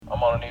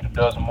going to need a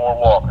dozen more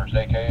walkers,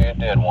 a.k.a.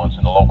 dead ones,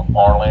 in the local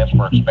parlance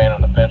for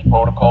expanding the fence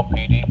protocol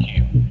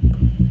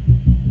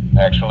PDQ.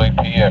 Actually,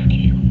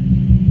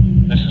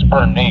 PFQ. This is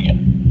per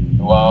Negan,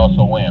 who I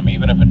also am,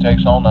 even if it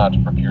takes all night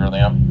to procure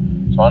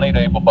them. So I need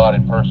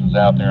able-bodied persons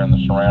out there in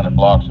the surrounding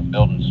blocks of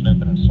buildings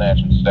snooping and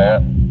snatching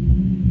stat.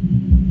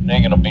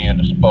 Negan will be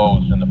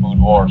indisposed in the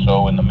boudoir,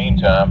 so in the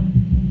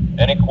meantime,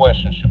 any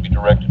questions should be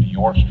directed to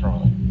yours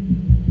truly,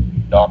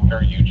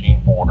 Dr.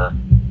 Eugene Porter,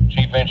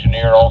 Chief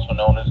Engineer, also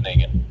known as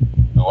Negan,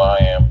 who I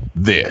am.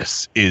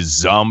 This is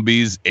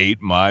Zombies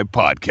Ate My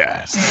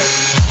Podcast.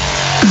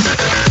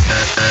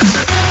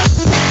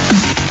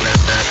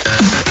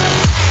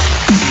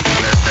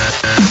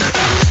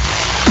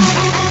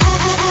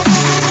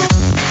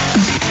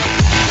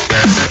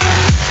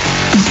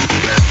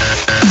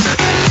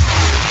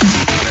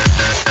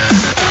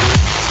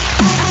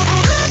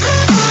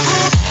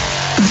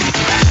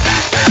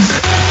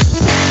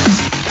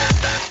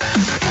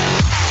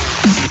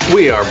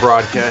 We are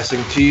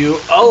broadcasting to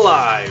you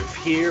alive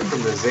here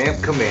from the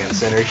ZAMP Command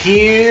Center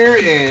here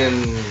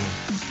in,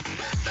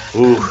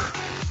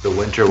 the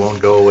winter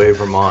won't go away,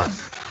 Vermont.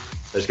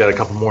 There's got a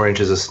couple more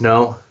inches of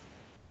snow,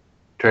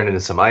 turned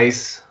into some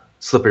ice,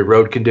 slippery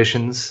road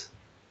conditions.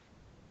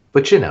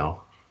 But you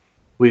know,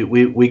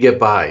 we get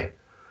by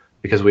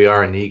because we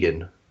are a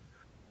Negan.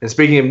 And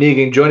speaking of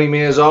Negan, joining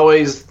me as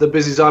always, the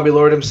busy zombie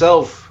lord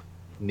himself,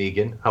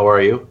 Negan. How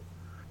are you?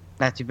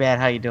 Not too bad.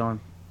 How you doing?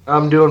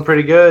 I'm doing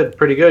pretty good.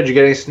 You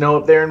get any snow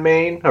up there in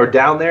Maine? Or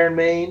down there in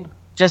Maine?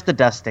 Just a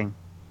dusting.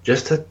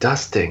 Just a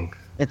dusting.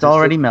 It's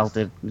already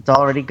melted. It's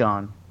already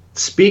gone.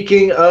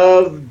 Speaking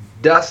of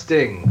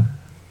dusting,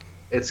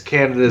 it's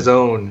Canada's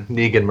own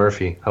Negan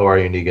Murphy. How are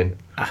you, Negan?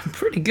 I'm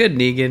pretty good,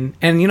 Negan.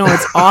 And you know,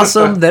 it's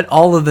awesome that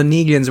all of the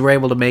Negans were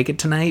able to make it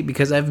tonight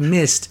because I've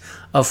missed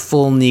a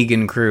full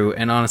Negan crew.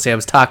 And honestly, I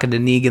was talking to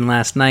Negan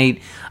last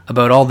night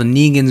about all the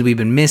Negans we've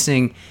been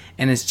missing.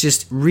 And it's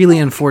just really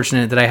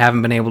unfortunate that I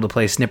haven't been able to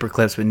play Snipper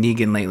Clips with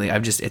Negan lately.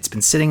 It's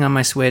been sitting on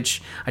my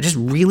Switch. I just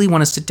really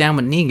want to sit down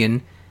with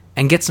Negan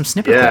and get some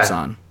Snipper Clips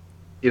on.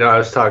 You know, I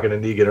was talking to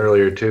Negan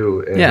earlier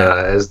too, and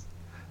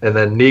and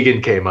then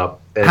Negan came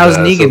up. And, how's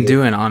Negan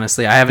doing?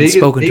 Honestly, I haven't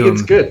spoken to him.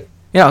 Negan's good.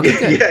 Yeah,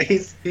 okay, good. Yeah,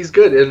 he's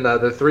good. And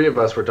the three of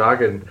us were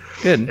talking.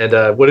 Good.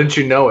 And wouldn't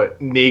you know it,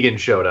 Negan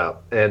showed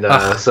up, and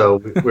so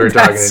we were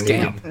talking to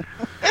Negan.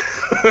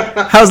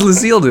 How's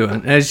Lucille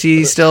doing? Has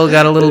she still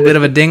got a little bit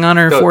of a ding on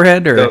her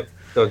forehead? Or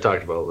don't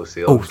talk about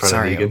Lucille. Oh,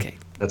 sorry. Okay,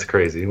 that's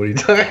crazy. What are you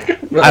talking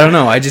about? I don't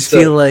know. I just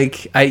feel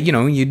like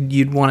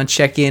you'd want to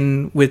check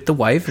in with the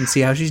wife and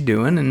see how she's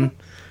doing. And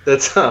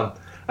that's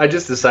I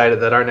just decided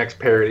that our next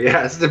parody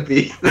has to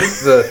be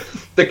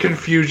the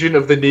confusion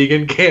of the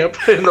Negan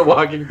camp in The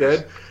Walking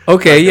Dead.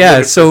 Okay,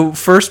 yeah. So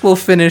first we'll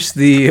finish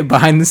the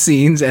behind the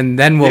scenes, and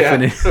then we'll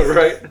finish.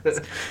 Right.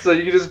 So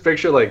you can just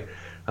picture like,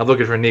 I'm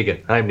looking for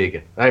Negan. I'm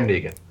Negan. I'm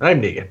Negan.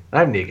 I'm Negan.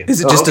 I'm Negan.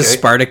 Is it just a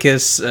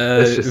Spartacus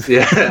parody?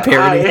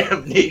 I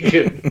am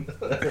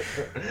Negan.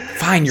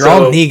 Fine, you're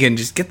all Negan.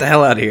 Just get the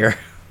hell out of here.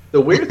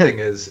 The weird thing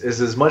is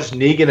as much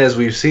Negan as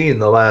we've seen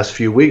the last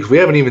few weeks, we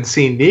haven't even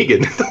seen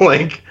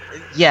Negan.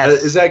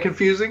 Yes. Is that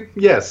confusing?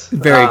 Yes.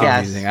 Very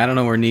confusing. I don't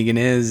know where Negan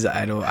is.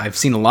 I've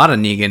seen a lot of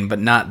Negan, but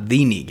not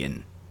the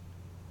Negan.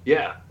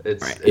 Yeah,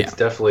 it's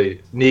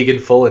definitely Negan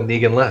full and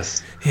Negan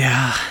less.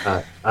 Yeah.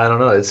 I don't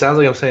know. It sounds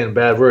like I'm saying a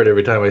bad word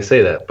every time I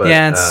say that. But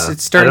yeah,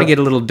 it's starting to get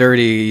a little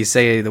dirty. You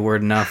say the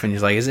word enough, and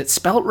you're like, is it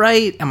spelt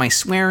right? Am I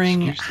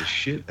swearing? Excuse the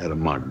shit out of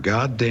my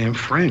goddamn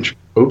French.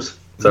 Oops.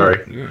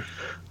 Sorry.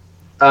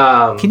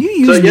 Yeah. Can you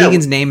use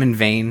Negan's name in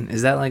vain?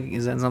 Is that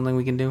something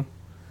we can do?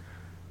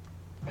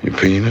 Your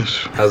penis.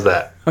 How's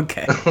that?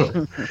 Okay.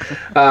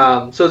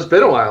 So it's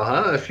been a while,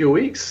 huh? A few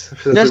weeks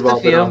since we've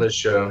all been on this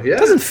show. Yeah. It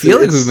doesn't feel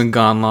like we've been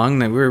gone long.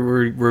 That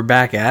we're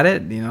back at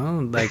it. You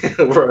know, like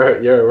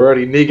we're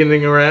already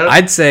Neganing around.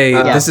 I'd say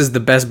this is the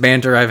best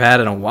banter I've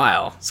had in a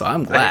while. So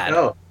I'm glad. I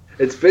know.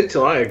 It's been too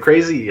long.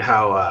 Crazy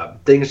how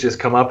things just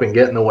come up and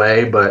get in the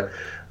way. But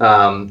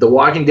The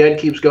Walking Dead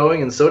keeps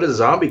going, and so does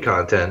zombie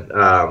content.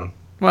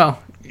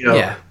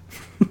 Yeah.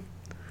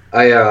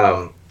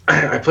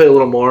 I played a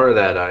little more of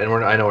that,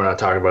 and I know we're not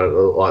talking about it a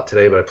lot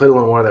today, but I played a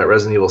little more of that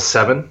Resident Evil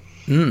 7.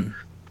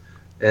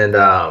 And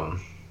I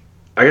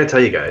gotta tell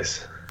you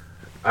guys,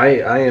 I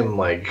am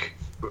like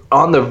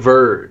on the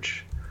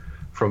verge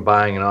from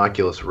buying an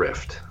Oculus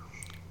Rift.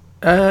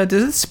 Does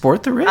it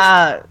support the Rift?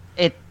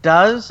 It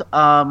does.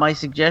 My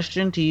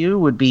suggestion to you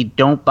would be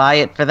don't buy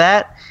it for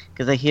that,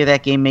 because I hear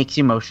that game makes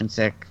you motion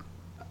sick.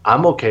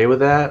 I'm okay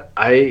with that.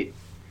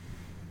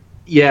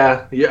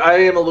 Yeah, I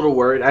am a little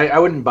worried. I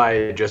wouldn't buy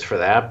it just for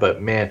that, but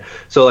man,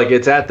 so like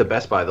it's at the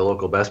Best Buy, the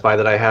local Best Buy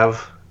that I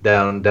have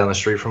down the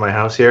street from my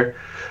house here,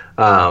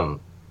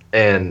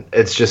 and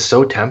it's just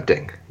so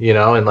tempting, you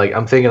know. And like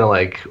I'm thinking of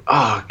like,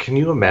 can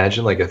you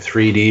imagine like a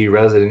 3D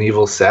Resident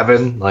Evil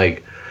 7?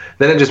 Like,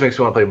 then it just makes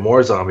me want to play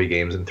more zombie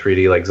games in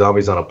 3D, like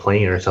Zombies on a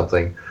Plane or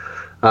something.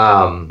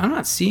 I'm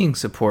not seeing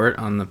support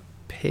on the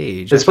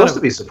page. It's supposed to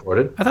be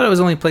supported. I thought it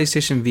was only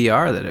PlayStation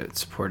VR that it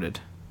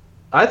supported.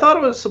 I thought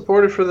it was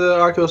supported for the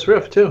Oculus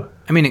Rift too.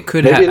 I mean, it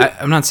could Maybe have.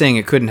 I'm not saying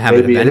it couldn't have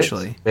it Maybe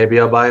eventually. Maybe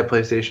I'll buy a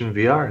PlayStation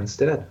VR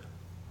instead.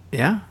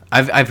 Yeah,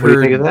 I've What do you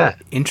heard think of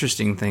that?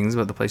 interesting things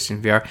about the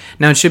PlayStation VR.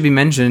 Now, it should be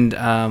mentioned.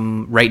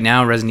 Right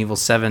now, Resident Evil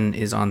 7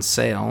 is on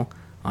sale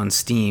on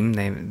Steam.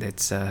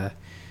 It's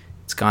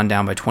gone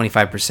down by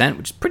 25%,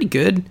 which is pretty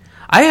good.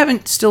 I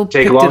haven't still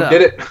Take picked long, it up.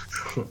 did it?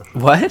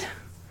 What?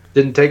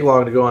 Didn't take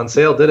long to go on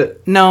sale, did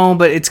it? No,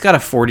 but it's got a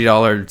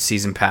 $40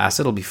 season pass.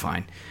 It'll be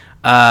fine.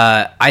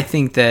 I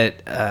think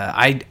that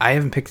I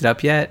haven't picked it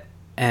up yet,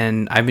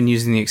 and I've been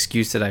using the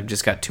excuse that I've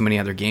just got too many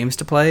other games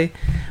to play.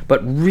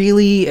 But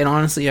really and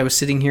honestly, I was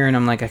sitting here and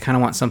I'm like, I kind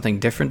of want something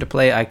different to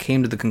play. I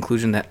came to the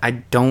conclusion that I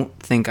don't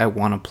think I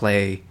want to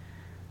play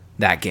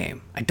that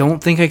game. I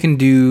don't think I can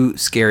do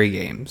scary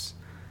games.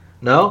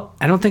 No?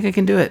 I don't think I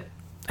can do it.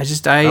 I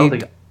don't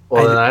think,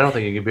 then I don't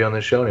think you could be on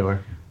this show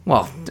anymore.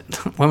 Well,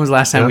 when was the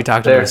last time Yeah, we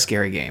talked fair. about a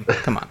scary game?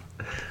 Come on.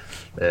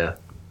 Yeah.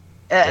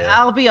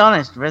 I'll be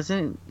honest.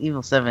 Resident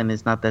Evil 7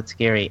 is not that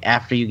scary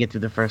after you get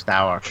through the first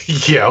hour.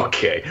 Yeah,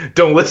 okay.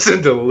 Don't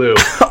listen to Lou.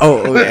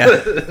 Oh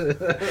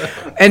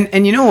yeah.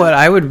 and you know what?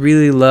 I would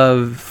really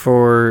love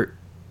for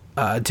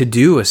to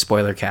do a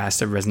spoiler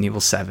cast of Resident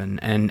Evil 7,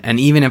 and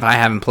even if I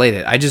haven't played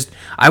it,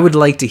 I would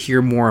like to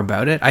hear more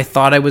about it. I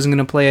thought I wasn't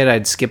going to play it.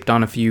 I'd skipped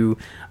on a few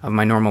of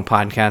my normal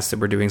podcasts that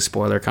were doing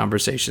spoiler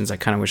conversations. I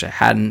kind of wish I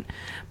hadn't,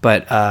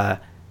 but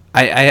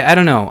I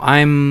don't know.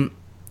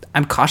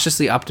 I'm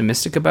cautiously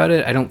optimistic about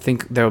it. I don't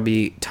think there'll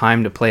be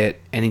time to play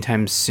it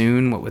anytime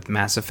soon, what with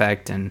Mass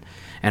Effect and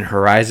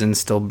Horizon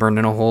still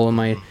burning a hole in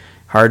my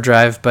hard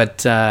drive.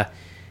 But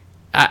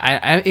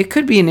it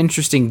could be an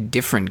interesting,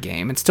 different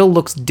game. It still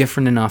looks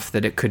different enough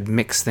that it could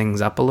mix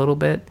things up a little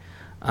bit.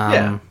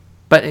 Yeah.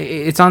 But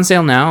it's on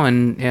sale now,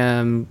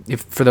 and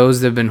if for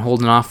those that have been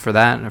holding off for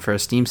that and for a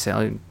Steam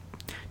sale,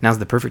 now's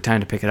the perfect time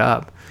to pick it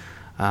up.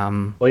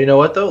 Well, you know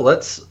what though?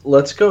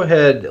 Let's go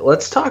ahead.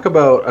 Let's talk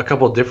about a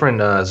couple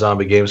different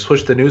zombie games.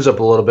 Switch the news up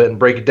a little bit and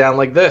break it down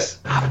like this.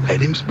 I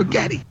fed him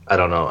spaghetti. I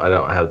don't know. I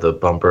don't have the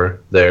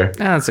bumper there.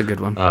 Yeah, that's a good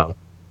one.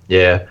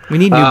 Yeah. We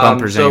need new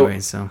bumpers anyway,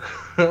 so.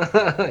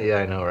 Yeah,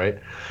 I know, right?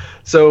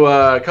 So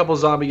a couple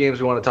zombie games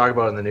we want to talk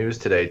about in the news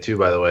today too.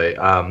 By the way,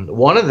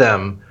 one of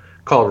them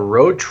called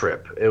Road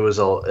Trip.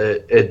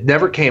 It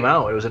never came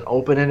out. It was an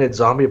open-ended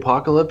zombie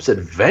apocalypse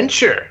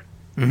adventure.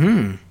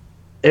 Mm-hmm.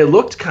 It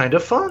looked kind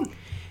of fun.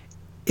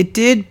 It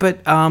did, but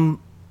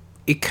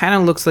it kind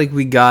of looks like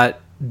we got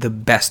the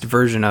best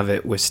version of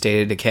it with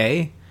State of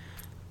Decay.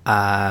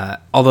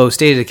 Although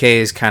State of Decay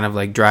is kind of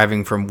like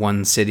driving from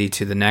one city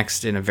to the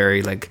next in a very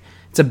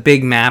it's a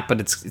big map,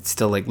 but it's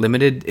still like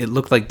limited. It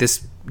looked like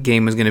this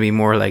game was going to be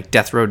more like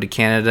Death Road to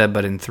Canada,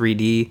 but in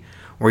 3D,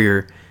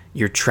 where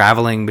you're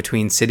traveling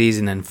between cities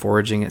and then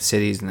foraging at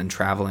cities and then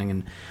traveling,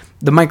 and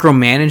the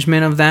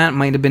micromanagement of that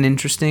might have been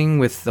interesting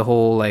with the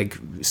whole like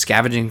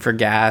scavenging for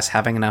gas,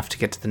 having enough to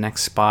get to the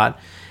next spot.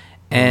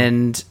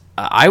 And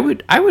I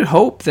would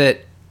hope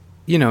that,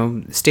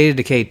 State of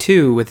Decay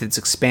 2 with its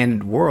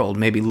expanded world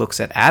maybe looks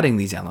at adding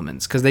these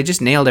elements, because they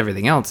just nailed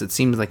everything else. It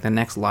seems like the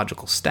next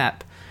logical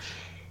step.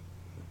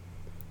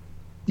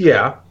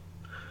 Yeah.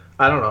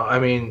 I don't know. I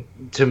mean,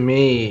 to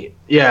me,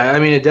 yeah, I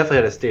mean, it definitely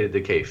had a State of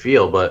Decay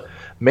feel, but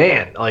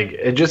man, like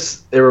it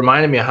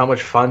reminded me of how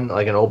much fun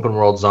like an open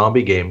world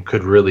zombie game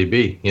could really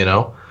be,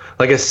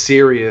 like a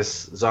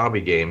serious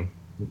zombie game.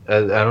 I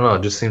don't know.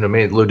 It just seemed to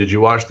me. Lou, did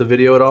you watch the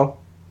video at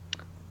all?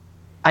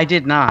 I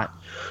did not.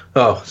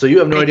 Oh, so you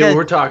have no idea what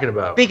we're talking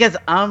about. Because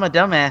I'm a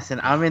dumbass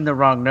and I'm in the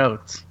wrong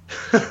notes.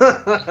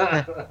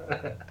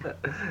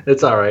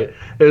 It's all right.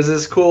 There's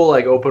this cool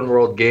like open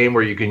world game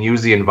where you can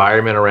use the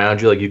environment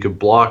around you. Like you could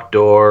block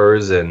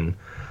doors and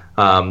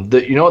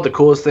you know what the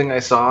coolest thing I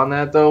saw on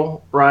that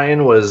though,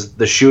 Ryan, was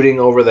the shooting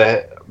over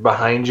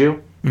behind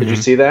you. Did you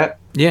see that?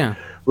 Yeah.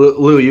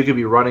 Lou, you could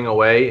be running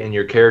away and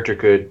your character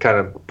could kind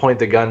of point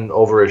the gun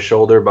over his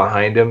shoulder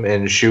behind him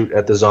and shoot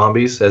at the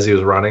zombies as he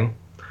was running.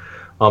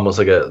 Almost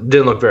like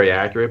didn't look very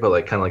accurate, but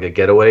like kind of like a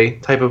getaway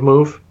type of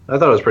move. I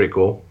thought it was pretty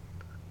cool.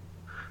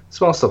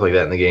 Small stuff like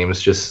that in the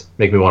games just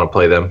make me want to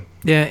play them.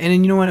 Yeah, and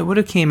you know what? It would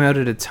have came out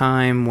at a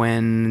time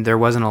when there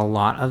wasn't a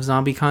lot of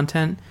zombie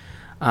content.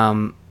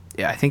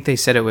 Yeah, I think they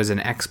said it was an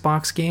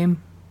Xbox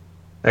game.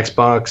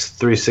 Xbox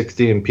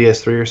 360 and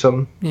PS3 or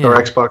something? Yeah. Or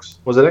Xbox.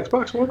 Was it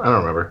Xbox One? I don't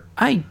remember.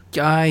 I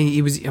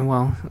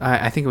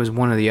think it was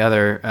one or the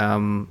other.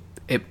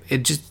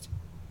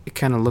 It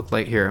kind of looked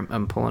like, here,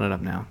 I'm pulling it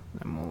up now.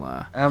 And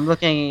we'll, I'm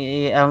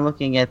looking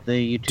at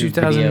the YouTube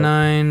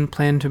 2009, video.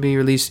 planned to be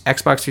released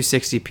Xbox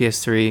 360,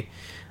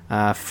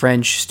 PS3,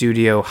 French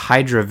studio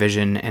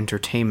Hydravision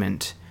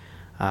Entertainment.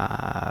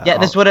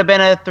 This would have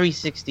been a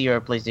 360 or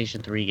a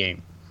PlayStation 3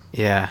 game.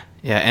 Yeah,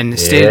 and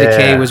State of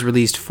Decay was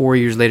released 4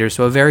 years later,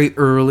 so a very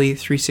early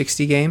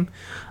 360 game.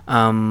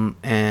 And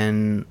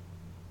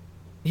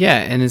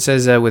it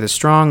says, with a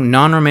strong,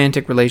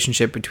 non-romantic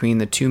relationship between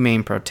the two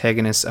main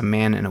protagonists, a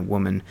man and a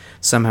woman,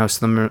 somehow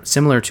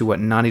similar to what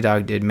Naughty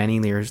Dog did many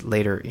years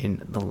later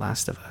in The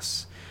Last of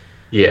Us.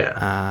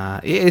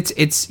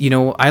 It's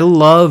I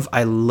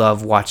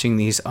love watching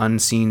these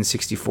unseen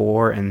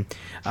 64 and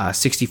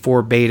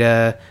 64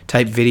 beta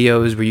type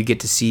videos where you get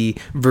to see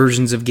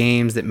versions of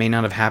games that may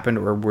not have happened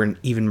or weren't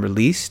even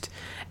released.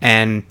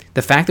 And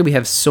the fact that we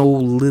have so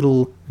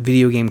little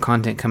video game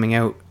content coming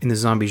out in the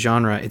zombie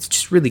genre, it's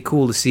just really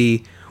cool to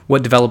see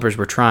what developers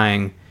were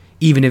trying,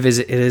 even if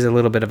it is a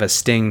little bit of a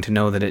sting to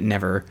know that it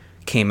never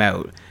came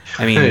out.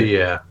 I mean,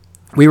 Yeah.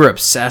 we were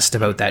obsessed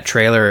about that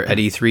trailer at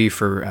E3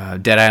 for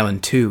Dead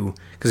Island 2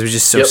 because it was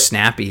just so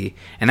snappy,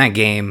 and that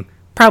game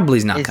probably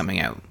is not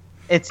coming out.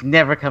 It's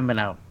never coming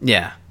out.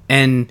 Yeah,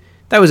 and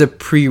that was a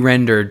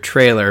pre-rendered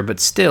trailer, but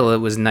still, it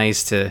was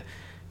nice to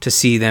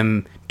see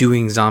them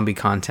doing zombie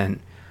content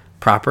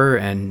proper.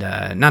 And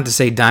not to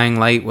say Dying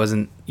Light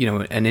wasn't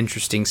an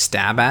interesting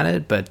stab at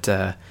it, but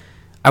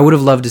I would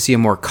have loved to see a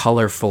more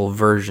colorful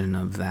version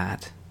of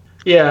that.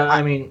 Yeah,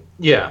 I mean,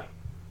 yeah.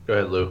 Go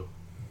ahead, Lou.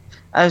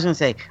 I was gonna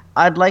say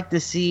I'd like to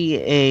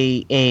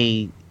see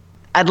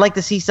I'd like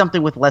to see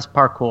something with less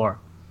parkour.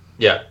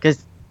 Yeah.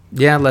 Because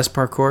less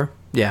parkour.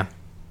 Yeah.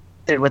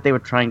 What they were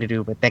trying to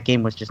do, but that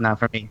game was just not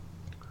for me.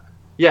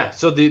 Yeah,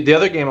 so the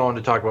other game I wanted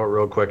to talk about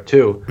real quick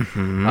too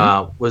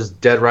was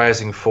Dead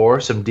Rising 4,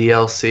 some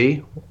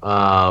DLC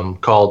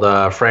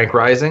called Frank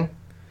Rising.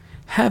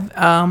 Have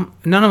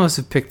none of us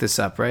have picked this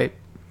up, right?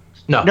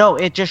 No,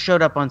 it just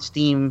showed up on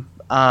Steam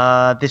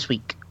this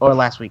week or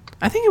last week.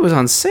 I think it was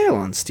on sale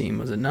on Steam,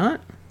 was it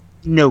not?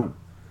 No.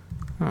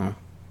 Oh,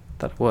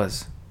 thought it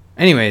was.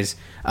 Anyways,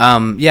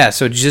 so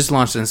it just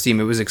launched on Steam.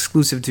 It was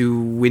exclusive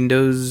to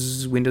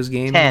Windows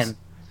games. 10.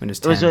 Windows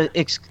 10.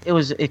 It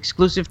was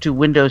exclusive to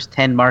Windows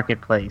 10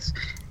 Marketplace,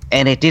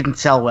 and it didn't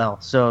sell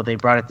well, so they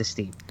brought it to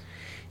Steam.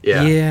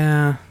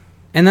 Yeah.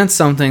 And that's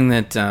something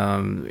that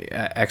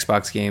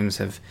Xbox games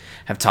have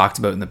talked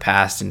about in the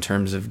past in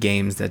terms of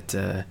games that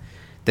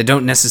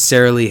don't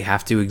necessarily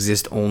have to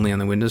exist only on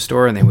the Windows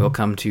Store, and they will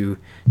come to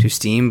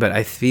Steam. But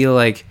I feel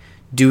like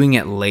doing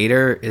it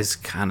later is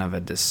kind of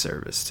a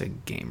disservice to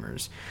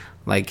gamers.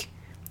 Like,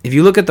 if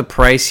you look at the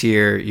price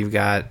here, you've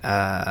got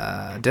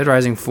Dead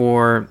Rising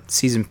 4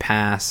 Season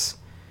Pass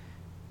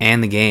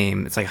and the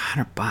game. It's like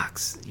 $100.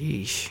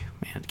 Yeesh,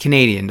 man.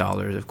 Canadian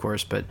dollars, of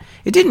course, but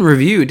it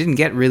didn't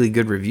get really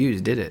good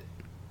reviews, did it?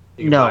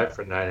 You can buy it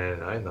for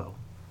 $9.99 though.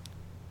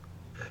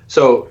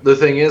 So the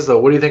thing is, though,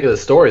 what do you think of the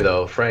story,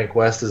 though? Frank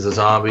West is a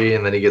zombie,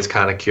 and then he gets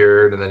kind of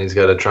cured, and then he's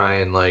got to try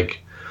and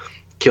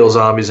kill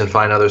zombies and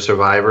find other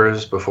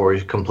survivors before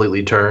he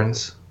completely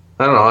turns.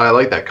 I don't know. I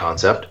like that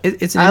concept.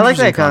 It's an I like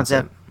interesting that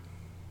concept.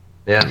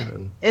 Yeah.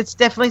 It's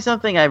definitely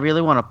something I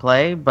really want to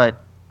play,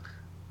 but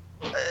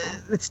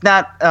it's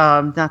not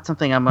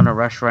something I'm gonna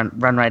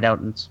run right out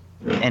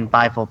and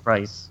buy full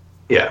price.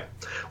 Yeah.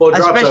 Well, it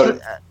drops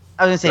out.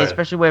 I was gonna say,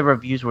 especially where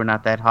reviews were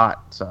not that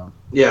hot. So.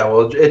 Yeah.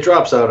 Well, it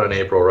drops out on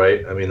April,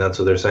 right? I mean, that's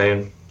what they're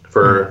saying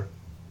for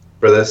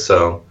this.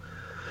 So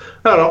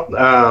I don't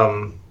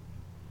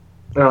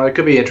know. It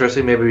could be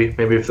interesting. Maybe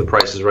if the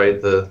price is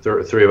right,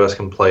 the three of us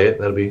can play it.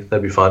 That'd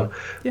be fun.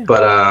 Yeah.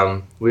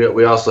 But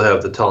we also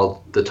have the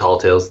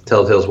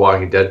Telltale's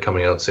Walking Dead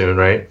coming out soon,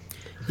 right?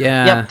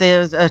 Yeah. Yep.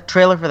 There's a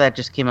trailer for that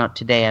just came out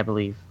today, I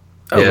believe.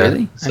 Oh, yeah,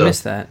 really? So. I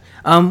missed that.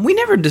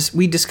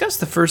 We discussed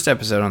the first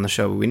episode on the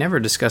show, but we never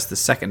discussed the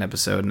second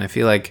episode. And I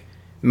feel like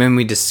when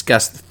we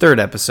discuss the third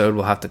episode,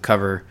 we'll have to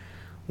cover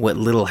what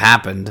little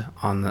happened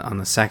on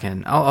the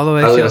second. Although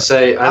I was gonna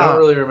say I don't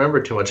really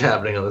remember too much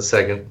happening on the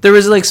second. There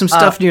was some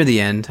stuff near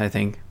the end, I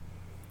think.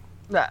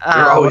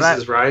 You're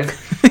always Ryan.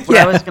 What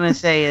I was gonna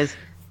say is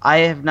I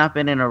have not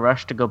been in a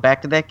rush to go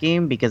back to that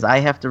game because I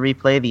have to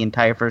replay the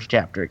entire first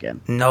chapter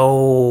again.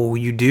 No,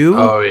 you do?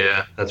 Oh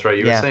yeah, that's right.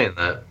 You were saying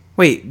that.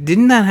 Wait,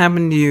 didn't that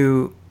happen to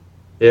you?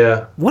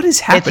 Yeah. What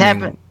is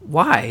happening?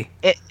 Why?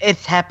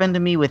 It's happened to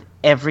me with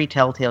every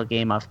Telltale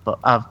game I've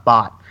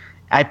bought.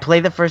 I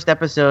play the first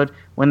episode.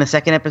 When the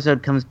second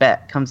episode comes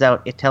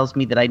out, it tells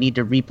me that I need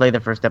to replay the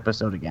first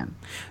episode again.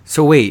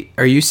 So wait,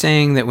 are you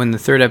saying that when the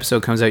third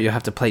episode comes out, you'll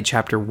have to play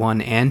chapter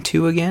 1 and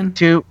 2 again?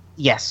 2,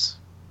 yes.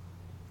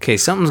 Okay,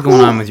 something's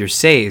going on with your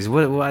saves.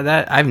 What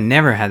that? I've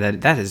never had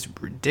that. That is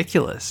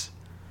ridiculous.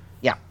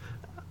 Yeah.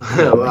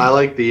 Well, I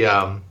like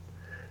the.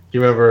 You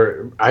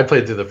remember I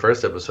played through the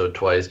first episode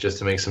twice just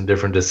to make some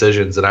different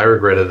decisions, and I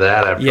regretted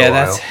that after a while.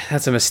 Yeah,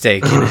 that's a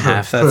mistake and a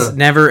half. That's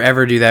never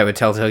ever do that with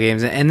Telltale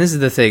games. And this is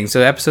the thing.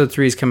 So episode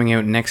 3 is coming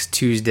out next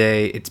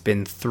Tuesday. It's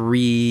been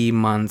 3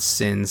 months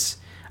since.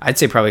 I'd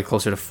say probably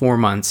closer to 4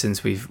 months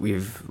since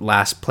we've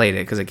last played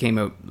it because it came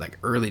out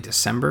early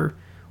December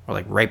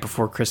or right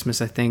before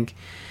Christmas, I think.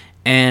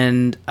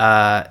 And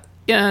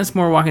it's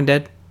more Walking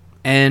Dead,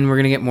 and we're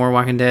gonna get more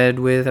Walking Dead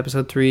with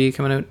episode 3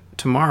 coming out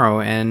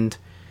tomorrow. And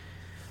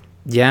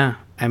yeah,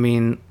 I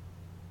mean,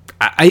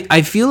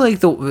 I feel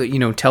like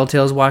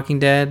Telltale's Walking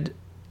Dead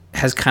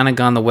has kind of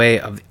gone the way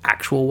of the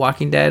actual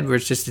Walking Dead, where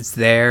it's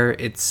there,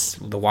 it's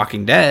The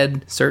Walking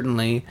Dead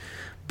certainly,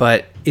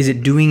 but is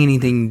it doing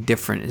anything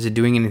different? Is it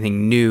doing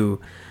anything new?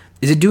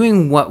 Is it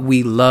doing what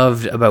we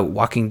loved about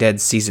Walking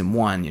Dead season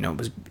 1?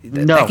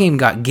 That game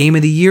got Game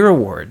of the Year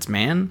awards,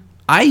 man.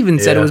 I even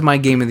said it Yeah. was my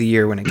game of the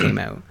year when it came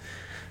out.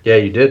 Yeah,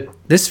 you did.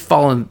 This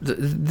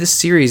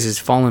series has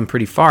fallen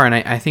pretty far, and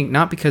I think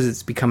not because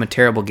it's become a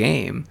terrible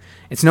game.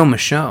 It's no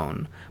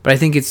Michonne, but I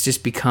think it's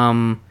just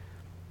become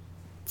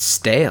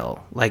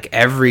stale. Like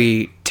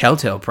every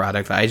Telltale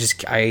product, I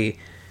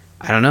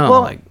don't know.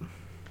 Well, like,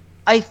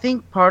 I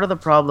think part of the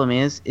problem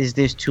is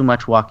there's too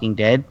much Walking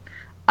Dead.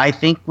 I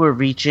think we're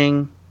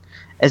reaching,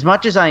 as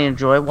much as I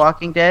enjoy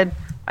Walking Dead,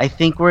 I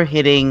think we're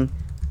hitting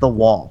the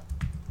wall.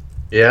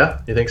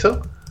 Yeah, you think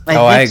so?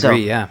 I think so.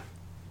 agree. Yeah.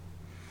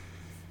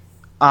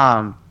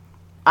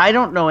 I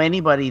don't know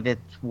anybody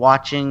that's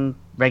watching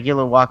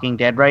regular Walking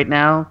Dead right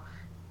now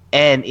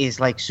and is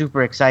like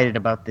super excited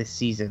about this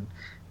season.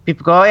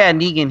 People go, "Oh yeah,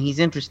 Negan, he's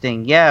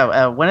interesting.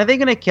 Yeah, when are they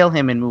gonna kill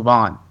him and move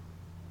on?"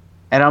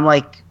 And I'm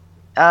like,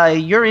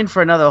 "You're in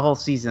for another whole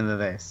season of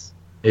this."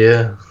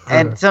 Yeah.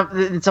 And some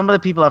of the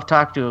people I've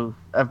talked to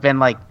have been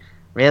like,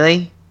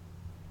 "Really?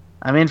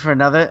 I'm in for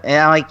another?" And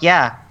I'm like,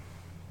 "Yeah."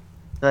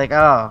 They're like,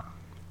 "Oh,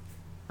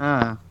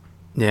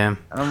 Yeah.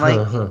 And I'm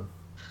like,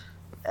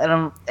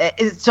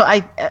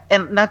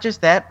 and not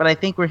just that, but I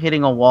think we're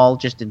hitting a wall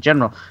just in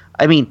general.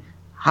 I mean,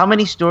 how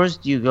many stores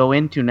do you go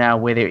into now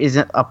where there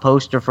isn't a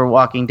poster for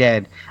Walking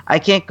Dead? I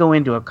can't go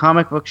into a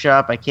comic book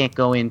shop. I can't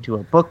go into a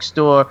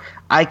bookstore.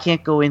 I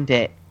can't go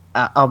into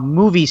a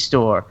movie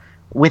store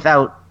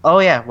without, oh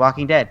yeah,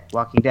 Walking Dead,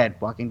 Walking Dead,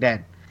 Walking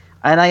Dead.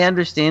 And I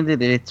understand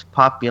that it's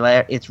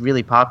popular. It's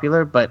really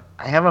popular, but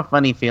I have a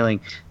funny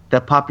feeling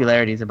the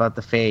popularity is about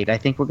to fade. I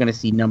think we're going to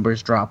see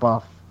numbers drop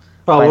off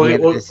by the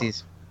end of this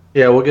season.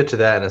 Yeah, we'll get to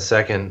that in a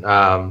second.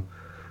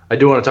 I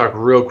do want to talk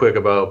real quick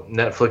about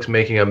Netflix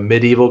making a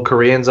medieval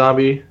Korean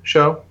zombie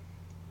show.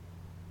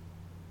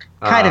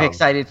 Kind of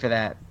excited for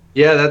that.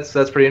 Yeah,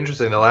 that's pretty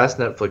interesting. The last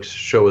Netflix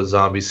show with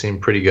zombies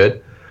seemed pretty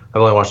good.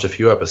 I've only watched a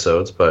few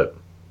episodes, but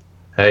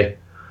hey,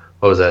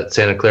 what was that?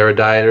 Santa Clara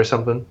Diet or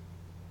something?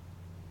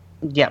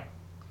 Yep.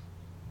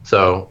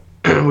 So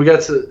we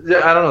got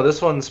to, I don't know,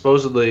 this one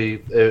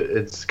supposedly,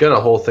 it's got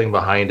a whole thing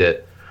behind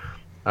it.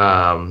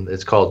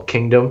 It's called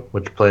Kingdom,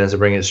 which plans to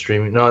bring it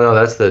streaming. No,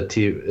 that's the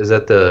TV. Is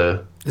that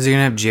the... Is he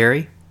gonna have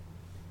Jerry?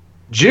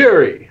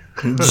 Jerry!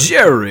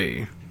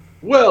 Jerry.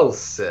 Well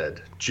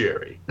said,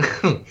 Jerry.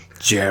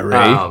 Jerry.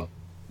 Yeah,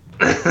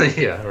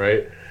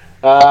 right.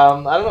 I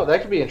don't know.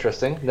 That could be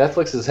interesting.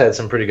 Netflix has had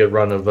some pretty good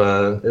run of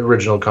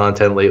original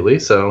content lately,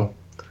 so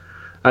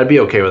I'd be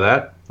okay with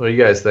that. What do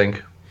you guys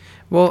think?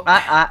 Well,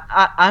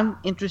 I'm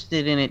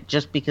interested in it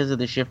just because of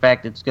the sheer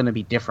fact it's going to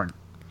be different.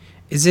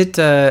 is it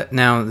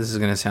now? This is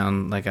gonna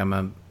sound like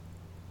I'm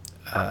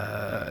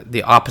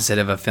the opposite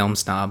of a film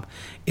snob.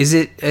 Is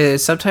it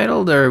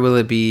subtitled or will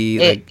it be?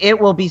 Like... It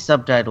will be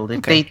subtitled.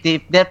 Okay.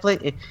 If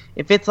Netflix,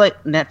 if it's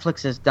like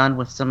Netflix has done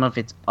with some of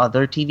its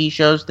other TV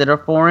shows that are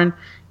foreign,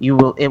 it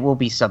will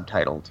be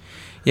subtitled.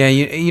 Yeah,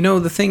 you know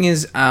the thing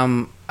is,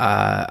 I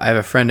have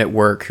a friend at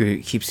work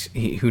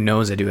who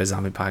knows I do a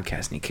zombie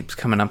podcast, and he keeps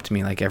coming up to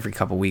me like every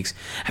couple weeks.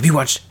 Have you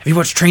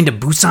watched Train to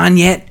Busan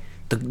yet?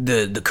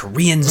 The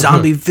Korean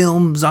zombie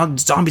film,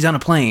 Zombies on a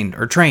Plane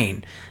or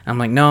Train. I'm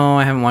like, no,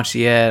 I haven't watched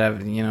it yet. I've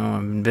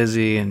been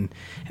busy, and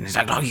he's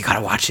like, no, you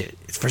gotta watch it.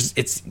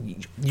 It's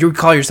you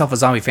call yourself a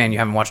zombie fan, you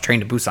haven't watched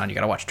Train to Busan, you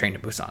gotta watch Train to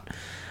Busan.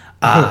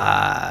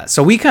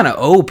 So we kind of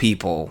owe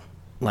people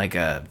like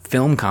a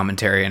film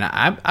commentary, and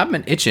I've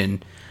been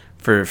itching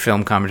for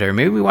film commentary.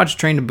 Maybe we watch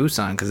Train to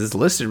Busan because it's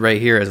listed right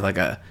here as like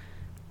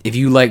if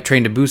you like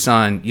Train to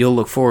Busan, you'll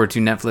look forward to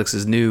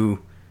Netflix's new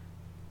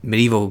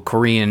medieval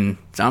Korean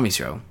zombie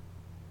show.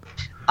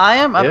 I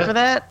am up for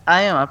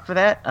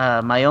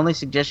that. My only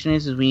suggestion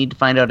is we need to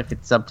find out if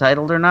it's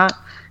subtitled or not,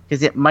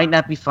 because it might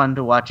not be fun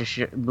to watch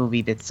a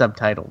movie that's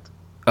subtitled.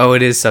 Oh,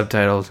 it is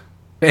subtitled.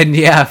 And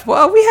yeah,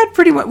 well, we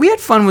had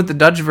fun with the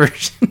Dutch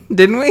version,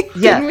 didn't we?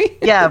 Yeah, Didn't we?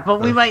 yeah,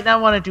 but we might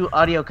not want to do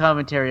audio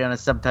commentary on a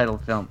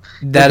subtitled film.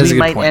 That is a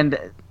good point.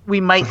 We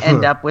might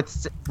end up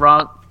with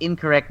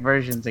incorrect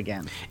versions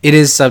again. It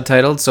is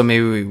subtitled, so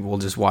maybe we'll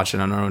just watch it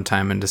on our own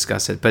time and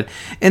discuss it.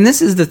 And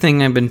this is the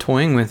thing I've been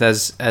toying with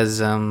as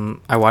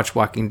I watch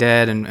Walking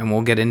Dead, and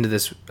we'll get into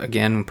this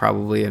again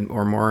probably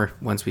or more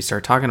once we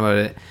start talking about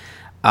it.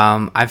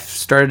 I've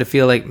started to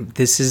feel like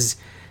this is,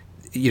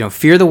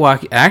 Fear the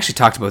Walking. I actually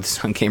talked about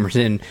this on Gamers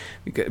In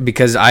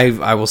because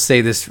I will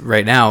say this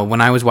right now.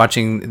 When I was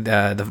watching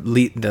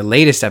the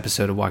latest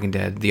episode of Walking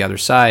Dead, The Other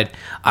Side,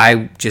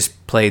 I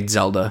just played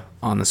Zelda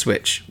on the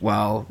Switch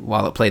while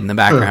it played in the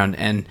background,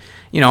 and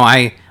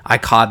I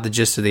caught the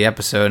gist of the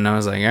episode, and I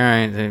was like, all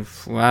right,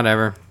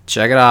 whatever,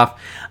 check it off.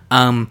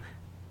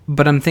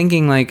 But I'm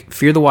thinking like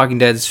Fear the Walking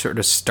Dead sort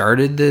of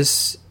started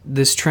this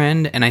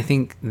trend, and I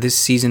think this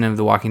season of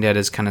The Walking Dead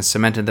has kind of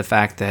cemented the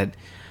fact that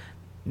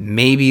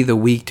maybe the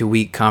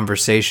week-to-week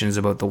conversations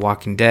about The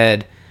Walking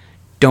Dead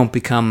don't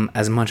become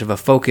as much of a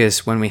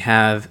focus when we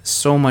have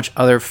so much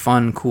other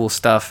fun, cool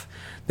stuff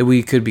that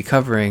we could be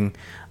covering.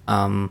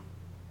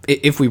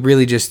 If we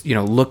really just,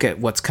 look at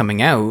what's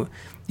coming out,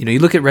 you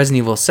look at Resident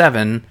Evil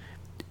 7,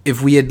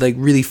 if we had like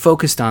really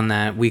focused on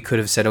that, we could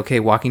have said, okay,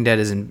 Walking Dead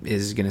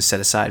is going to set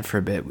aside for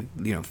a bit,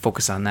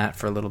 focus on that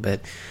for a little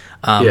bit.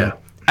 Yeah.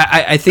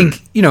 I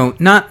think,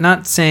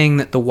 not saying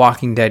that The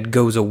Walking Dead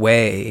goes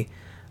away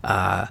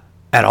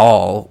at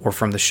all, or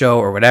from the show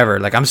or whatever.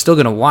 Like, I'm still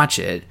gonna watch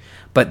it,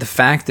 but the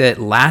fact that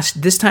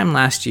this time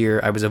last year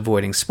I was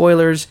avoiding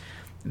spoilers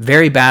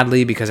very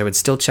badly because I would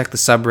still check the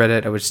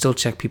subreddit, I would still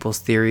check people's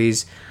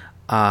theories.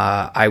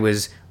 I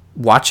was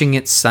watching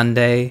it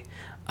Sunday.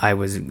 I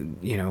was,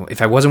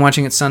 if I wasn't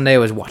watching it Sunday, I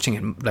was watching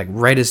it like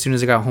right as soon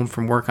as I got home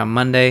from work on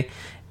Monday.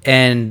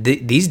 And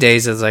these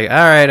days I was like, all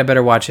right, I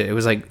better watch it. It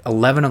was like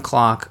 11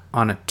 o'clock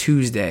on a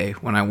Tuesday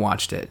when I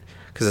watched it,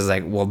 because I was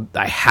like, well,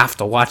 I have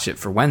to watch it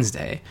for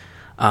Wednesday.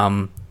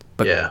 But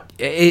Yeah.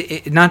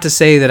 Not to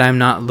say that I'm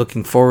not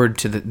looking forward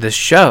to the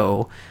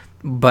show,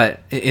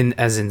 but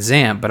as in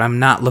Zamp, but I'm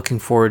not looking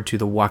forward to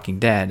The Walking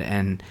Dead.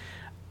 And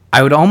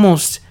I would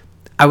almost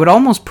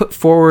put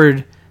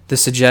forward the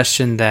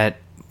suggestion that,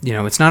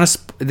 it's not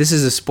this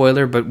is a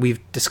spoiler, but we've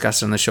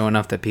discussed on the show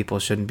enough that people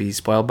shouldn't be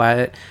spoiled by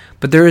it.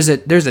 But there's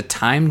a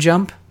time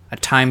jump, a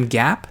time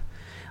gap.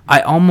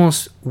 I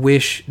almost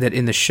wish that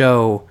in the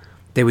show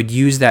they would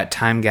use that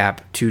time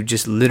gap to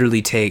just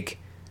literally take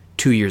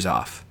 2 years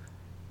off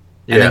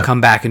and then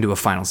come back and do a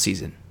final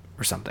season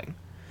or something.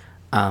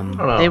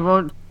 They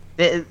won't.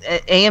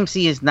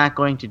 AMC is not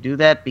going to do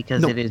that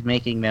because it is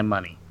making them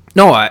money.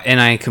 No,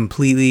 and I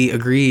completely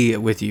agree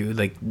with you.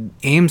 Like,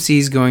 AMC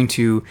is going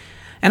to,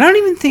 and I'm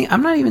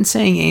not even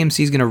saying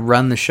AMC is going to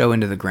run the show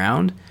into the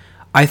ground.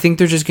 I think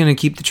they're just going to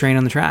keep the train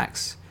on the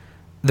tracks.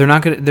 They're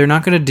not going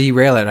to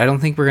derail it. I don't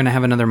think we're going to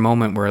have another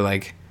moment where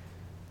like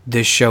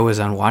this show is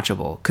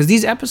unwatchable, because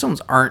these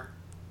episodes aren't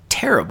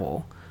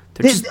terrible.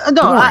 They're just boring.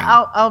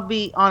 I'll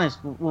be honest.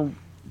 Well,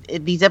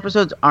 these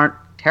episodes aren't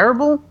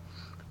terrible,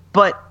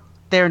 but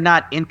they're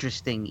not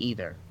interesting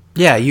either.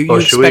 Yeah, you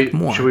expect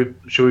more.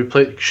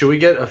 Should we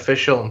get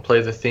official and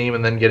play the theme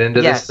and then get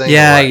into this thing?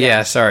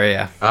 Yeah. Sorry,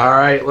 yeah. All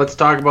right, let's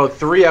talk about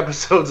 3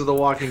 episodes of The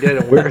Walking Dead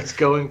and where it's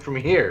going from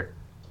here.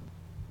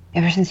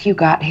 Ever since you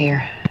got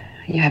here,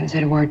 you haven't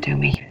said a word to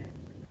me.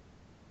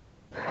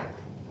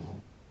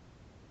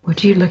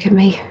 Would you look at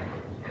me?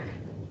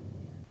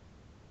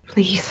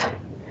 Please.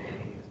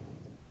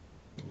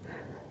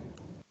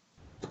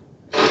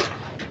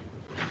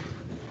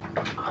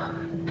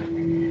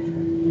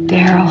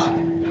 Daryl.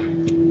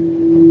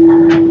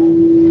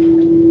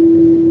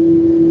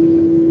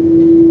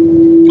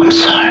 I'm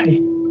sorry.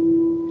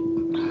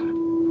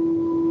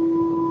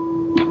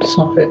 I'm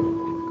sorry.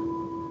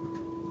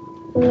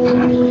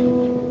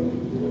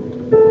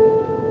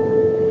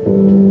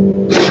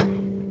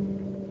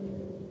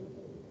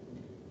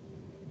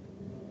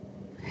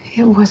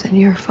 It wasn't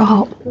your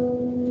fault.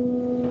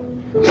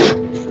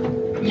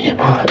 It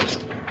was.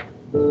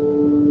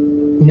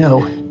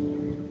 No,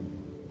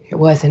 it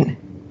wasn't.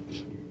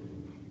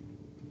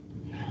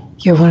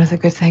 You're one of the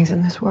good things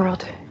in this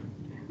world.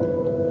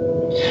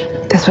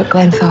 That's what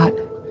Glenn thought.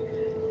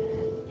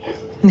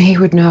 And he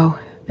would know.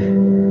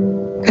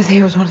 Because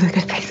he was one of the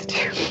good things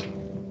too.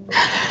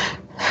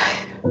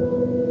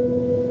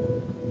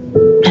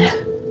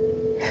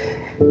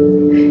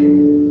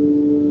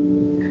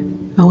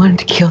 I wanted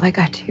to kill that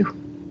guy too.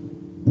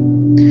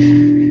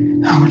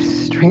 I wanted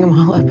to string them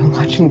all up and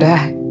watch them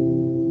die.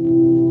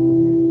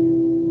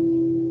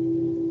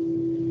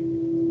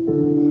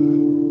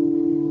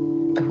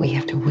 But we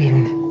have to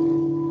win.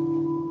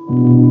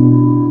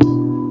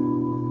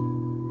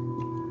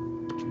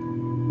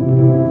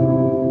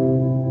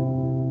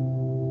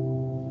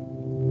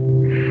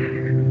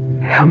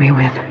 Help me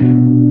win.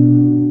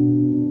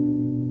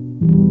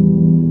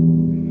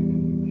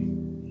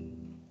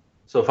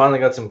 So finally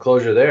got some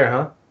closure there,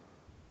 huh?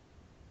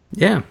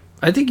 Yeah,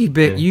 I think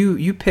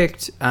you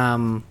picked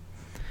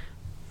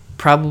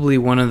probably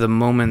one of the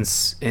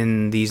moments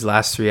in these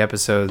last 3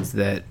 episodes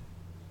that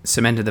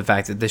cemented the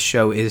fact that this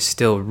show is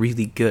still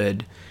really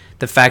good.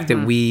 The fact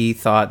that we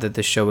thought that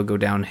the show would go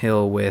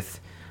downhill with,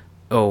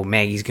 oh,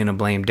 Maggie's gonna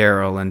blame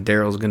Daryl and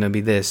Daryl's gonna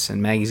be this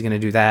and Maggie's gonna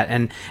do that,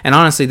 and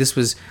honestly, this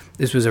was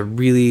a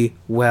really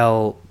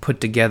well put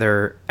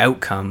together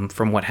outcome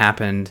from what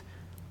happened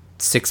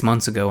 6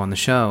 months ago on the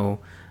show.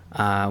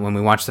 When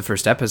we watched the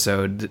first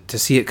episode, to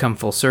see it come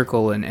full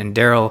circle and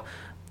Daryl,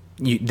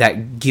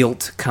 that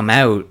guilt come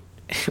out,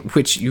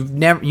 which you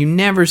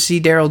never see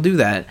Daryl do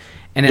that,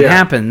 and it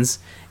happens,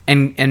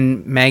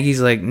 and Maggie's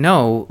like,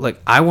 no,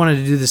 like I wanted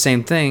to do the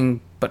same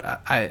thing, but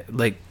I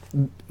like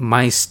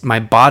my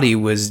body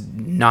was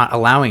not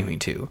allowing me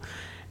to,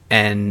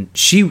 and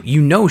she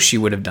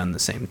would have done the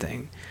same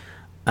thing.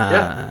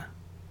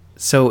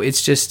 So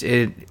it's just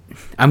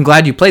I'm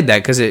glad you played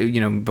that, because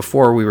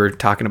before we were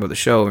talking about the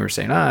show, we were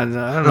saying, I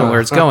don't know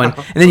where it's going,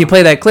 and then you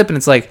play that clip, and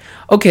it's like,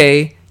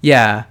 okay,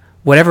 yeah,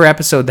 whatever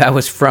episode that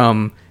was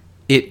from,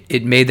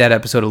 it made that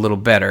episode a little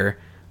better,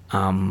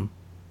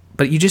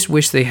 but you just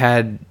wish they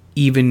had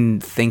even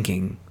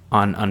thinking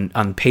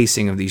on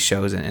pacing of these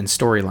shows and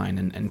storyline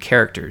and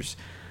characters,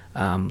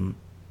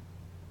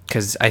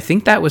 because I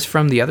think that was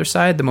from The Other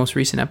Side, the most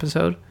recent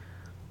episode.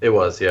 It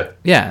was, yeah.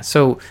 Yeah,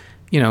 so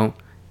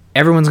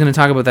everyone's going to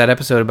talk about that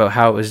episode about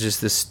how it was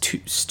just this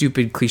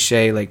stupid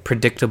cliche, like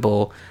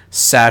predictable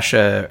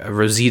Sasha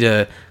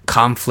Rosita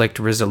conflict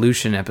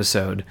resolution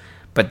episode.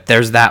 But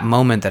there's that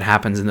moment that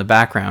happens in the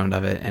background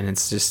of it, and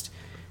it's just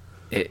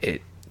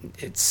it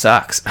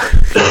sucks.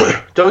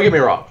 Don't get me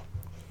wrong.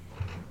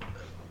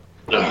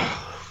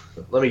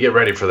 Let me get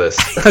ready for this.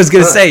 I was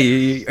gonna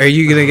say, are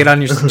you gonna get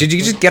on your? Did you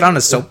just get on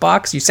a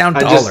soapbox? You sound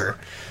taller.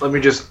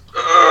 Okay.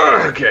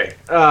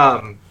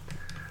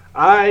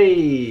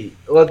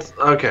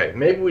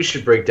 Maybe we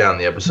should break down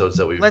the episodes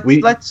that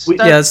Let's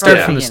start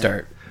from the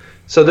start.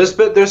 So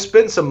there's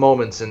been some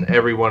moments in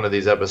every one of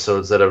these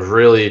episodes that have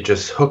really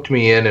just hooked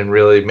me in and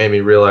really made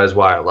me realize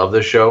why I love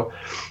this show.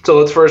 So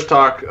let's first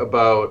talk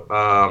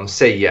about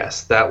Say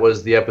Yes. That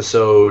was the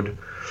episode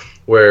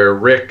where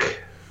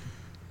Rick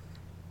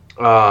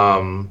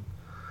had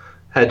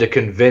to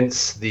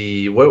convince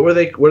the what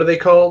are they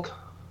called?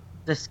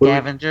 The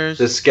Scavengers.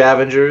 The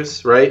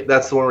Scavengers, right?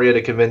 That's the one where he had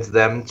to convince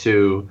them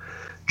to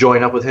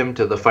join up with him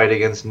to the fight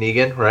against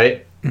Negan,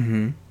 right?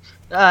 Mm-hmm.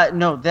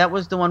 No, that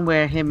was the one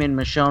where him and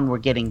Michonne were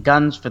getting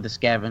guns for the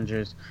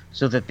Scavengers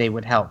so that they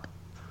would help.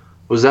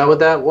 Was that what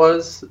that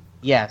was?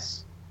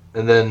 Yes.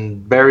 And then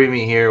Bury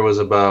Me Here was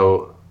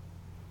about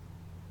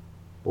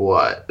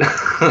what?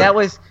 that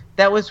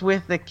was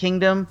with the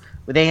Kingdom.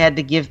 They had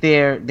to give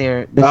their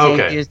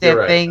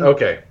right. thing.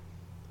 Okay.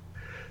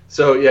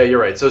 So yeah, you're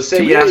right. So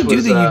Say Yes Did we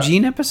was do the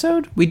Eugene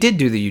episode? We did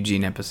do the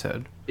Eugene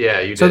episode. Yeah,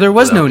 you did. So there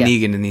was no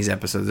Negan in these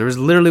episodes. There was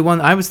literally one.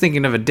 I was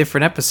thinking of a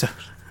different episode.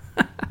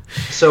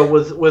 So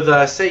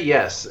with Say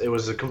Yes, it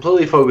was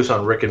completely focused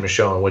on Rick and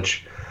Michonne,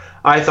 which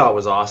I thought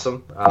was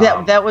awesome.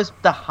 That was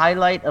the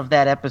highlight of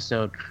that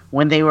episode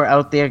when they were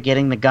out there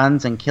getting the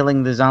guns and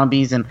killing the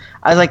zombies, and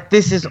I was like,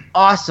 "This is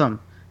awesome!"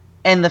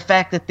 And the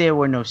fact that there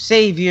were no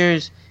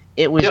saviors,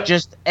 it was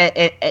just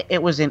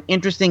it was an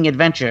interesting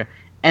adventure.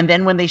 And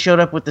then when they showed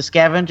up with the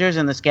Scavengers,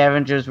 and the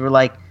Scavengers were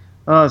like,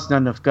 "Oh, it's not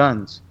enough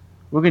guns.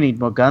 We're gonna need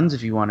more guns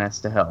if you want us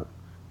to help."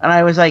 And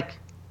I was like,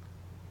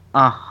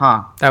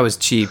 "Uh-huh." That was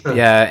cheap,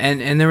 yeah.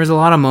 And there was a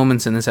lot of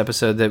moments in this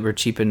episode that were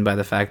cheapened by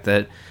the fact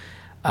that,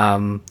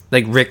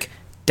 like Rick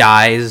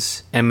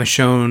dies and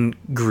Michonne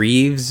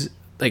grieves,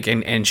 like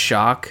in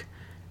shock,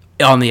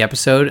 on the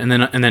episode, and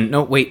then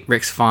no, wait,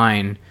 Rick's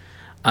fine.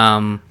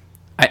 I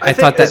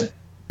thought that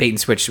bait and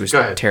switch was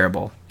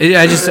terrible.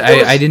 I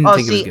didn't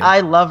think it was good. I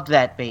loved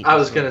that bait. I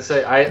was gonna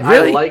say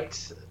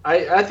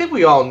I think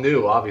we all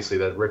knew obviously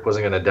that Rick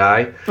wasn't gonna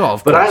die. Oh,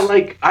 of but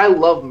course. I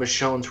love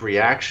Michonne's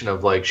reaction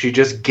of like she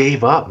just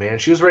gave up, man.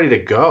 She was ready to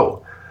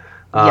go.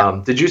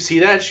 Did you see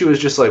that? She was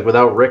just like,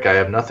 without Rick, I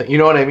have nothing. You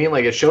know what I mean?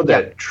 Like it showed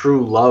that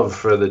true love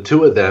for the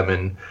two of them,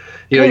 and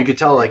you could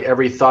tell like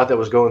every thought that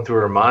was going through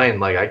her mind.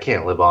 Like I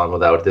can't live on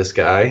without this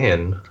guy.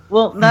 And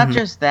well, not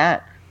just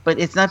that. But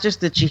it's not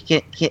just that she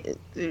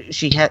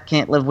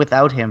can't live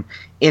without him.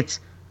 It's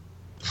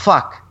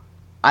fuck.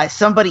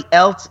 Somebody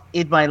else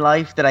in my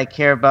life that I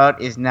care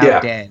about is now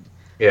dead.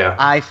 Yeah.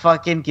 I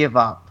fucking give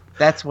up.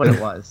 That's what it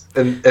was.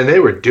 and they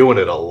were doing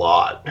it a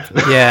lot.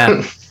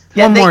 Yeah.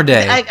 One more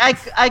day. I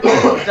could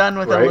have done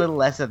with a little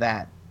less of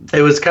that.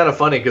 It was kind of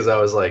funny because I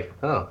was like,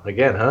 oh,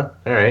 again, huh?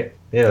 All right.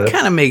 Yeah. It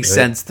kind of makes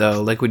sense,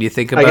 though, like when you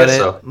think about it.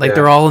 So. Like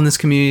they're all in this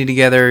community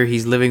together.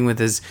 He's living with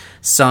his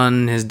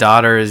son, his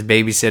daughter, his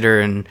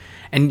babysitter,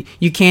 and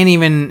you can't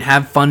even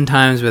have fun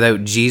times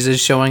without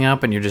Jesus showing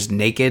up and you're just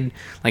naked.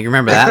 Like,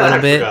 remember that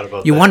little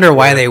bit? You wonder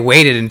why they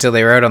waited until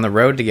they were out on the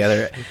road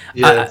together.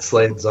 Yeah,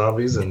 slaying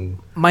zombies and...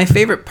 My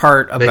favorite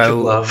part about...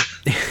 Making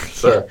love.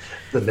 It's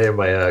the name of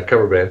my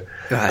cover band.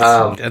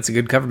 That's a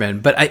good cover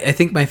band. But I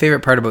think my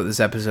favorite part about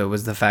this episode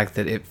was the fact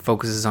that it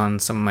focuses on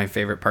some of my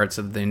favorite parts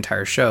of the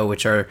entire show,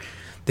 which are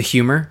the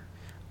humor.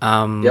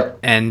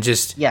 And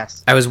just...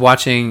 Yes. I was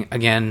watching,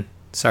 again...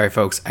 Sorry,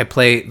 folks. I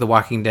play The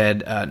Walking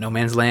Dead No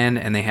Man's Land,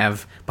 and they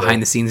have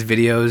behind-the-scenes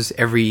videos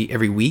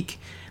every week.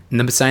 And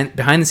the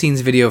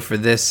behind-the-scenes video for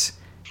this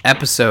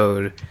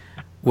episode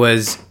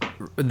was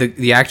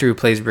the actor who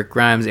plays Rick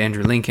Grimes,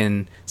 Andrew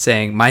Lincoln,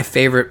 saying, "My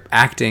favorite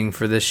acting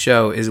for this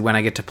show is when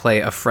I get to play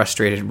a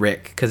frustrated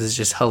Rick, because it's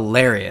just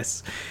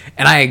hilarious."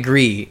 And I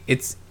agree.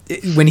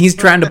 When he's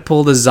trying to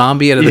pull the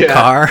zombie out of the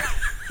car.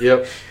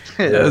 Yep.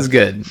 It was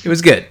good. It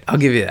was good. I'll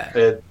give you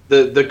that.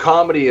 The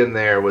comedy in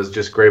there was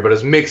just great, but it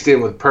was mixed in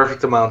with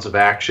perfect amounts of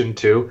action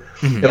too.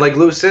 Mm-hmm. And like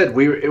Lou said,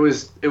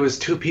 it was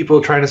two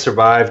people trying to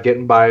survive,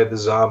 getting by the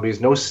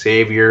zombies, no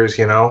saviors,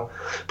 you know.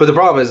 But the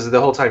problem is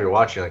the whole time you're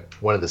watching, like,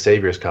 when are the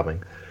saviors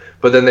coming?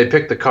 But then they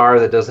pick the car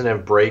that doesn't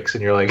have brakes,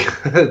 and you're like,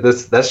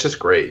 that's just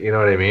great. You know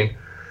what I mean?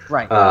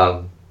 Right.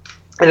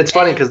 And it's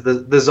funny because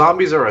the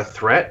zombies are a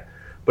threat,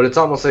 but it's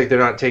almost like they're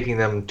not taking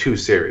them too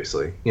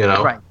seriously. You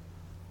know? Right.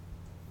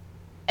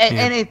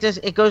 And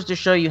it goes to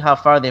show you how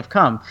far they've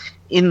come.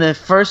 In the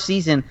first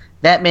season,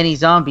 that many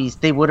zombies,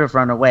 they would have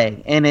run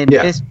away. And at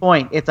this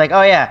point, it's like,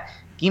 oh yeah,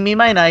 give me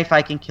my knife,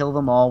 I can kill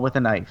them all with a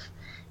knife.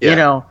 Yeah. You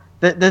know,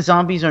 the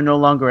zombies are no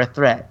longer a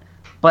threat.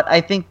 But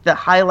I think the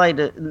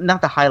highlight, not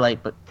the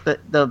highlight, but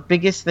the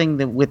biggest thing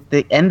that with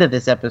the end of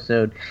this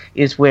episode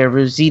is where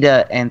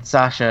Rosita and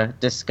Sasha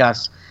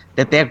discuss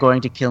that they're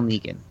going to kill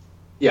Negan.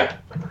 Yeah.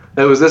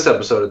 It was this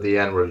episode at the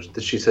end where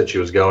she said she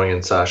was going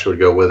and Sasha would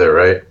go with her,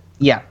 right?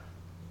 Yeah.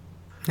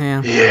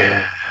 Yeah.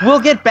 Yeah. We'll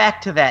get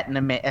back to that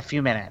in a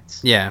few minutes.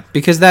 Yeah,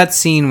 because that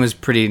scene was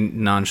pretty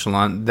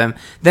nonchalant.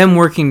 Them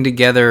working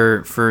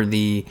together for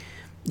the,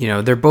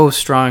 they're both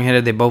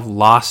strong-headed. They both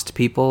lost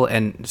people,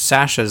 and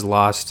Sasha's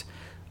lost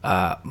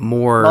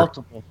more.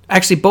 Multiple.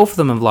 Actually, both of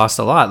them have lost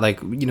a lot. Like,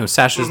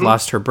 Sasha's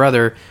lost her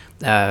brother,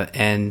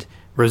 and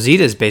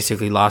Rosita's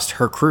basically lost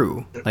her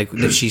crew. Like,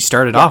 that she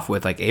started off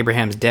with. Like,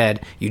 Abraham's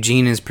dead.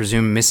 Eugene is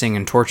presumed missing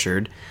and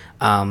tortured.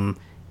 And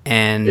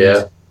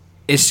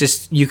it's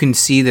just, you can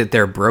see that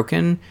they're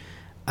broken.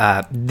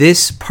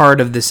 This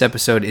part of this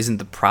episode isn't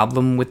the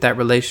problem with that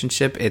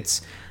relationship.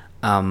 It's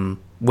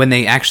when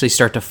they actually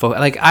start to focus.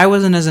 Like, I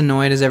wasn't as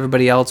annoyed as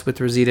everybody else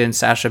with Rosita and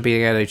Sasha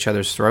being at each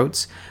other's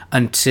throats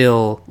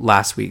until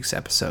last week's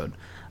episode.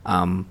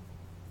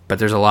 But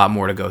there's a lot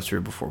more to go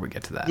through before we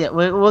get to that. Yeah,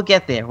 we'll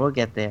get there. We'll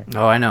get there.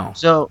 Oh, I know.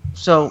 So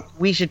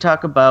we should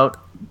talk about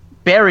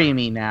Bury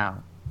Me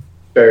now.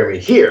 Bury Me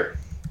Here.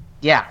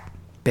 Yeah.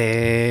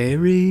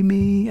 Bury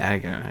me. I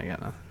got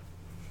nothing.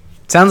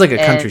 Sounds like a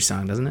country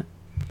song, doesn't it?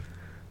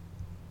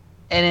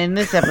 And in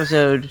this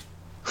episode,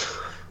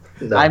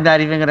 No. I'm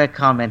not even going to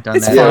comment on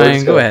It's that.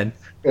 fine. Go ahead.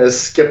 I'm gonna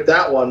skip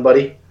that one,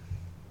 buddy.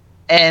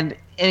 And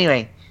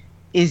anyway,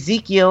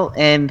 Ezekiel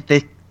and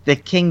the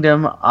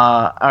kingdom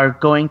are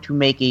going to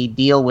make a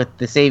deal with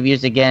the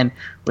Saviors again,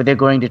 where they're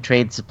going to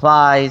trade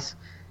supplies,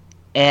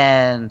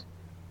 and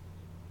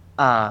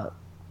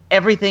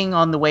everything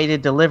on the way to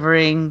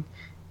delivering,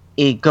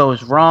 it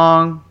goes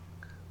wrong.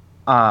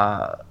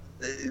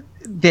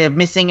 They're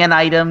missing an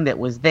item that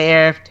was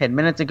there 10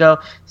 minutes ago.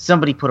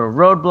 Somebody put a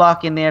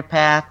roadblock in their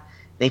path.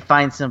 They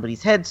find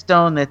somebody's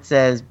headstone that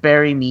says,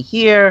 "Bury me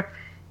here,"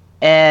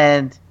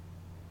 and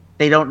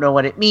they don't know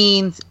what it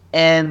means.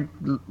 And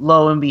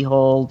lo and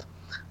behold,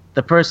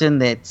 the person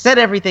that set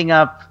everything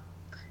up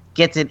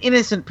gets an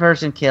innocent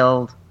person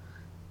killed,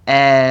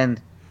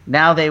 and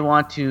now they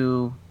want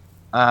to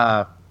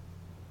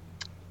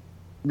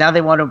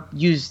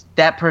use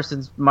that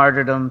person's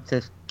martyrdom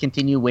to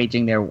continue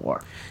waging their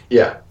war.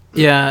 Yeah.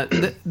 Yeah,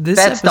 this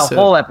That's episode,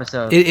 the whole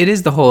episode. It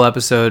is the whole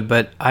episode,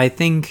 but I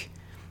think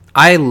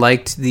I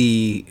liked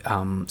the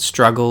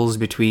struggles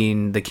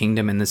between the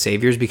kingdom and the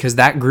saviors, because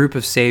that group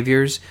of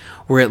saviors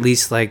were at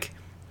least like,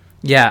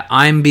 yeah,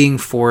 I'm being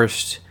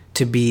forced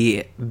to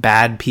be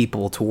bad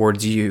people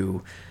towards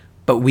you,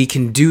 but we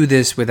can do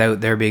this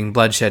without there being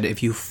bloodshed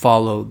if you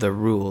follow the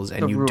rules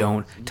and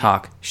don't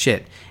talk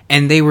shit.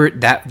 And they were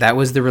that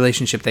was the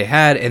relationship they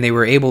had, and they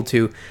were able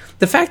to.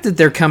 The fact that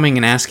they're coming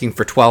and asking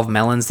for 12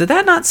 melons, did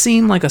that not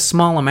seem like a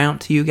small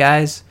amount to you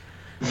guys?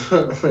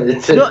 If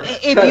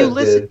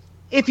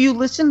you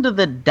listen to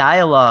the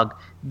dialogue,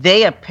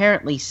 they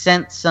apparently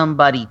sent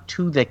somebody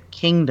to the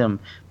kingdom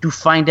to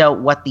find out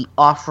what the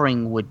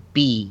offering would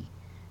be.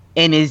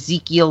 And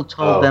Ezekiel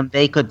told them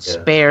they could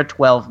spare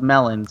 12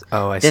 melons.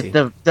 Oh, I that see.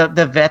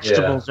 The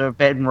vegetables have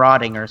been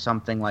rotting or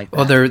something like that.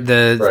 Well,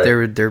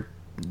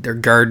 their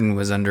garden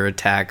was under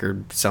attack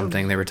or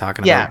something they were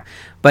talking about.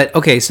 But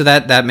okay, so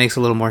that makes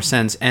a little more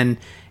sense. And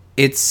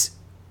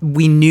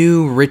we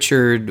knew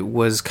Richard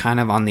was kind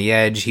of on the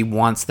edge. He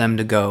wants them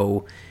to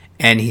go,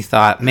 and he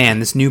thought, man,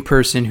 this new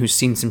person who's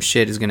seen some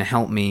shit is going to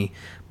help me.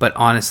 But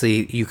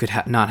honestly, you could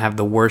not have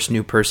the worst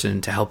new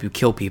person to help you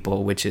kill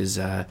people, which is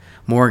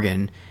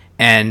Morgan.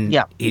 And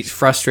he's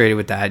frustrated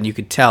with that, and you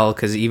could tell,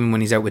 because even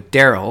when he's out with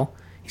Daryl,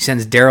 he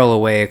sends Daryl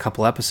away a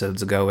couple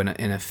episodes ago in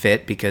a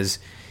fit because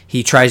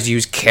he tries to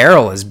use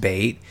Carol as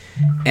bait.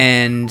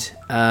 And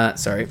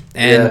it's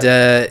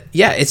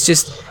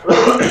just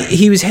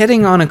he was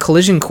heading on a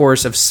collision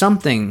course of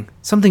something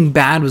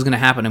bad was going to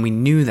happen, and we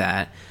knew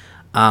that.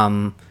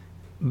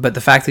 But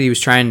the fact that he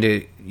was trying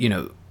to,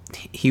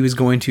 he was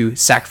going to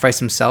sacrifice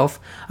himself.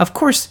 Of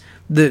course,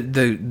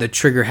 the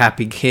trigger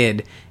happy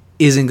kid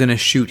isn't going to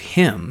shoot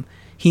him.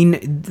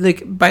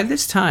 By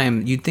this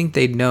time, you'd think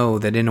they'd know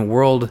that in a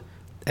world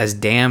as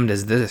damned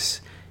as this,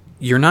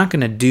 you're not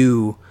going to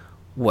do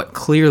what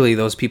clearly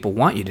those people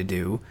want you to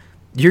do.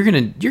 You're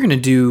gonna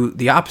do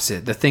the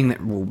opposite, the thing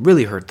that will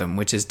really hurt them,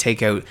 which is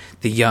take out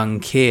the young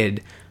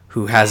kid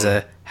who has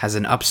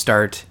an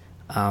upstart.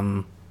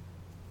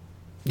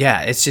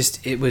 It's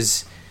just it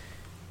was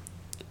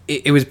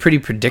pretty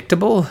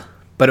predictable,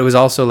 but it was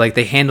also like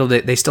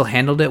they still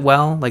handled it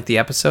well, like the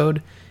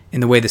episode,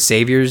 in the way the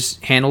saviors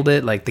handled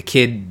it. Like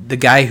the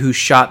guy who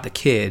shot the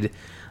kid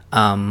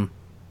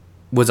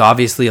was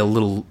obviously a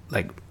little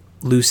like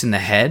loose in the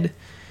head,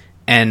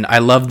 and I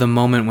love the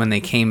moment when they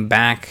came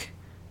back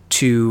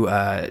to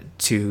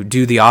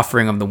do the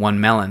offering of the one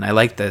melon. I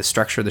like the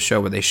structure of the show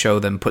where they show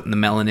them putting the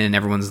melon in,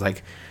 everyone's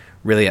like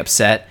really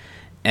upset,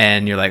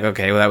 and you're like,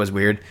 okay, well, that was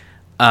weird.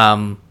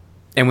 And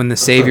when the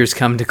saviors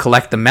come to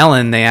collect the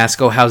melon, they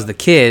ask, oh, how's the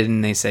kid?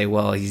 And they say,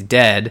 well, he's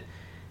dead.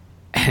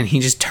 And he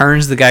just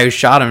turns to the guy who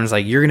shot him and is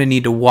like, you're going to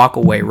need to walk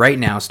away right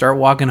now. Start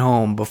walking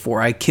home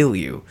before I kill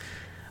you.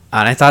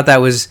 And I thought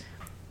that was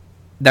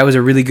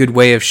a really good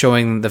way of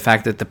showing the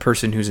fact that the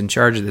person who's in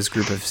charge of this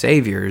group of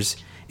saviors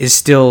is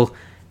still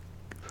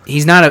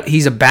he's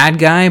a bad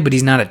guy, but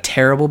he's not a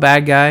terrible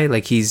bad guy.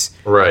 Like he's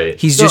Right.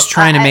 He's just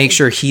trying to make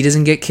sure he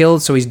doesn't get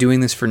killed, so he's doing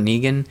this for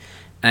Negan.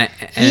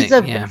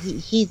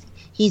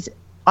 He's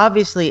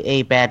obviously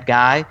a bad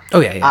guy. Oh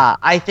yeah.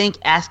 I think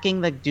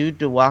asking the dude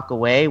to walk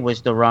away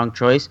was the wrong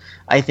choice.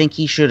 I think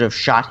he should have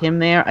shot him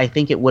there. I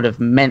think it would have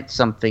meant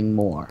something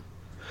more.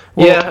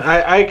 Well,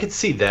 yeah, I could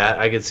see that.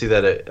 I could see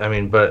that.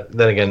 But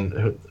then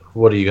again,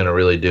 what are you going to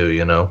really do,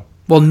 you know?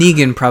 Well,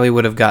 Negan probably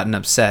would have gotten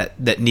upset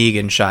that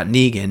Negan shot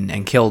Negan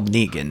and killed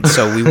Negan,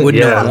 so we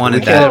wouldn't have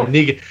wanted that.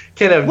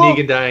 Can't have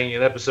Negan dying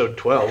in episode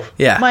 12.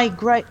 Yeah.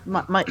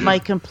 My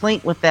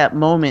complaint with that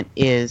moment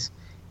is,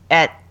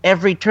 at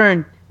every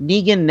turn,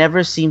 Negan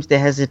never seems to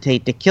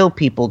hesitate to kill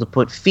people to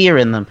put fear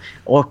in them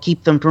or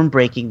keep them from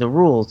breaking the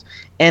rules.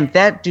 And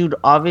that dude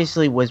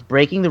obviously was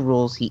breaking the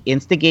rules. He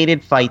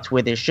instigated fights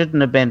where there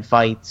shouldn't have been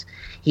fights.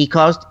 He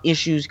caused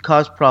issues,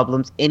 caused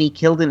problems, and he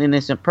killed an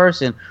innocent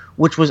person,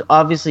 which was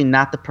obviously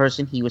not the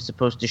person he was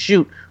supposed to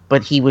shoot,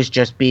 but he was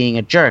just being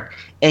a jerk.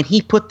 And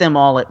he put them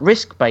all at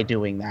risk by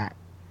doing that.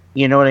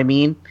 You know what I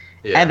mean?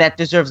 Yeah. And that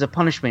deserves a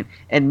punishment.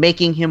 And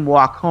making him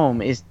walk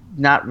home is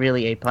not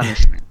really a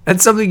punishment.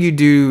 That's something you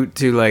do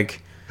to,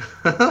 like,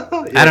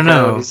 I don't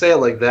know. You say it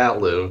like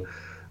that, Lou.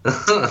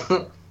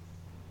 I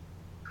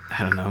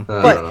don't know.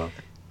 I don't know.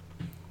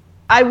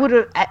 I would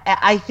have.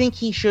 I think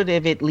he should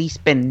have at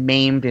least been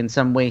maimed in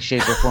some way,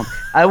 shape, or form.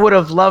 I would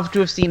have loved to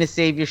have seen a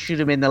savior shoot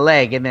him in the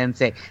leg and then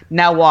say,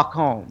 "Now walk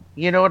home."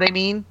 You know what I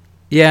mean?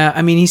 Yeah,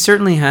 I mean, he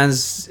certainly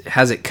has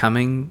it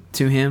coming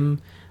to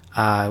him.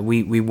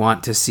 We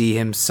want to see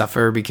him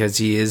suffer because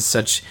he is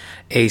such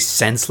a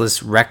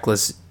senseless,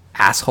 reckless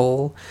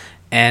asshole.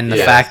 And the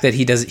fact that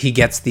he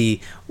gets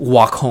the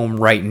walk home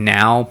right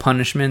now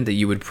punishment that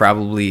you would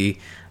probably,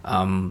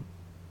 I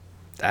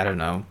don't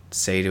know,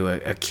 say to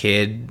a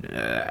kid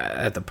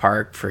at the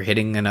park for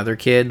hitting another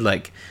kid,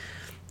 like,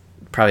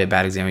 probably a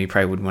bad example. You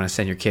probably would want to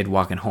send your kid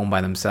walking home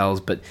by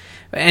themselves. But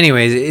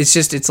anyways, it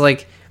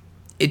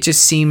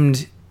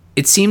seemed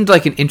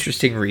like an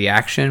interesting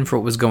reaction for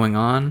what was going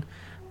on,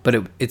 but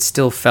it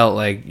still felt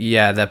like,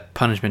 yeah, that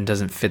punishment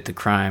doesn't fit the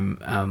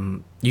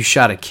crime. You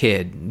shot a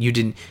kid. You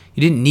didn't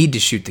need to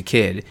shoot the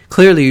kid.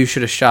 Clearly, you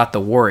should have shot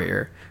the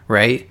warrior,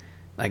 right?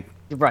 Like,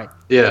 right.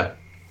 Yeah.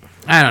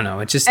 I don't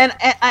know. It just and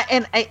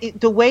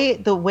the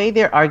way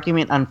their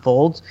argument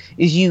unfolds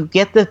is you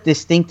get the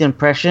distinct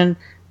impression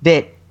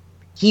that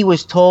he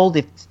was told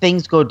if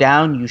things go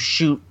down, you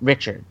shoot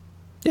Richard.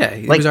 Yeah,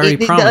 he was already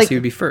promised he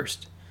would be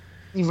first.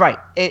 Right.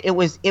 It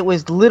was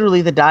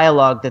literally the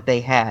dialogue that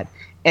they had.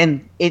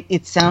 And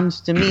it sounds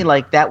to me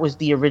like that was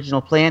the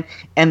original plan,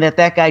 and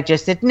that guy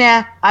just said,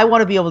 "Nah, I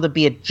want to be able to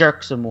be a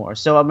jerk some more,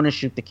 so I'm going to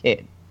shoot the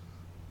kid."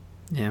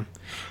 Yeah,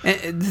 but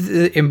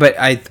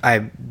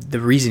the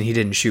reason he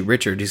didn't shoot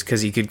Richard is because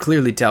he could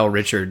clearly tell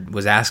Richard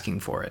was asking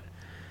for it,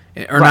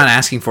 or not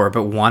asking for it,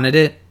 but wanted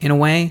it in a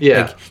way.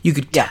 Yeah, like, you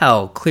could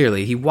tell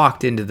clearly. He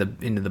walked into the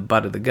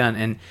butt of the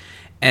gun,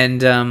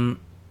 and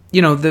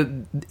you know,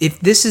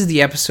 if this is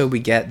the episode we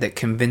get that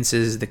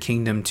convinces the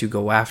kingdom to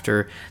go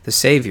after the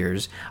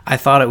saviors, I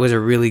thought it was a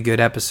really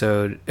good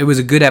episode. It was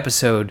a good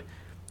episode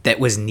that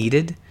was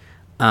needed.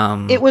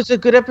 It was a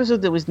good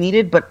episode that was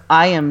needed, but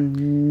I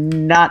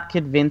am not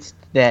convinced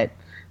that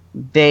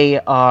they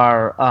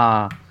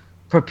are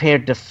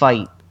prepared to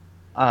fight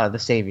the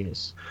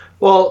saviors.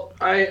 Well,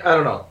 I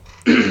don't know.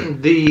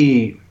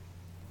 The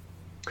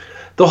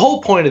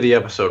whole point of the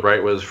episode,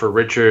 right, was for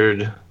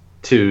Richard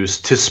to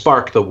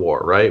spark the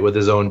war, right, with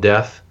his own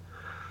death.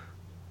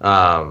 You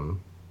know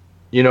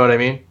what I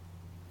mean?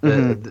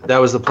 Mm-hmm. That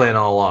was the plan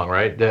all along,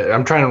 right?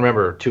 I'm trying to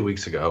remember 2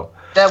 weeks ago.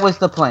 That was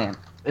the plan.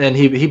 And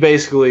he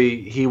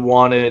basically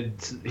wanted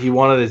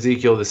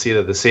Ezekiel to see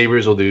that the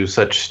Saviors will do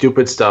such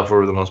stupid stuff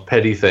over the most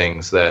petty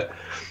things that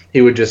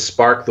he would just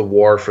spark the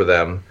war for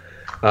them.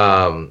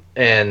 And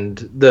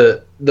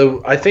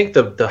I think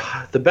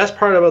the best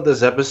part about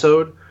this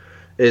episode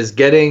is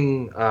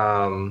getting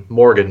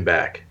Morgan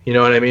back. You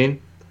know what I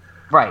mean?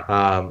 Right.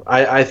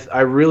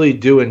 I really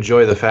do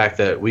enjoy the fact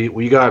that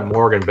we got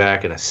Morgan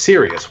back in a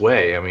serious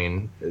way. I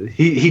mean,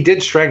 he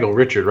did strangle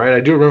Richard, right? I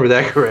do remember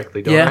that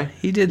correctly, don't I? Yeah,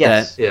 he did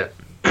that. Yeah.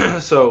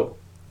 So,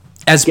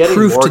 as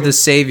proof to the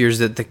saviors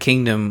that the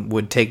kingdom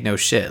would take no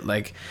shit.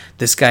 Like,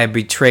 this guy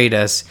betrayed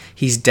us.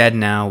 He's dead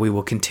now. We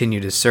will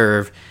continue to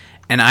serve.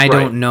 And I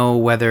don't know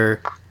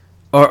whether,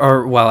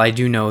 or I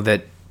do know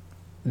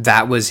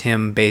that was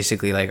him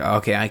basically like,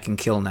 okay, I can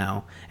kill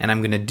now, and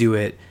I'm going to do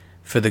it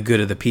for the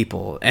good of the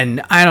people.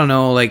 And I don't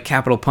know, like,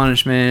 capital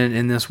punishment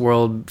in this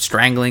world,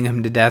 strangling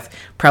him to death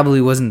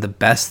probably wasn't the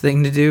best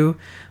thing to do,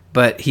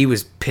 but he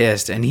was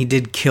pissed, and he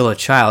did kill a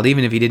child,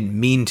 even if he didn't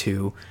mean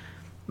to.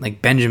 Like,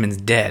 Benjamin's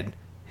dead,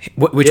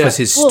 which was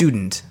his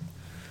student.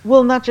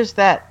 Well, not just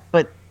that,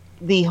 but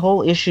the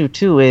whole issue,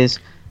 too, is,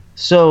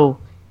 so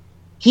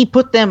he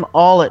put them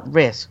all at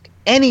risk.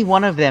 Any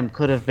one of them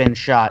could have been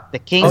shot. The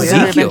king could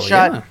have been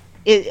shot.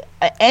 Yeah.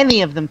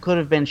 Any of them could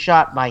have been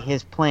shot by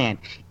his plan.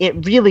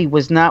 It really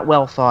was not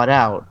well thought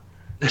out.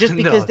 Just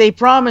because they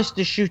promised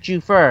to shoot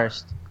you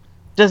first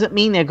doesn't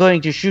mean they're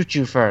going to shoot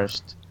you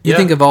first. You Yeah.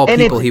 think of all And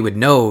people it- he would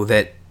know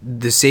that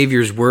the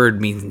Savior's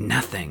word means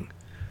nothing.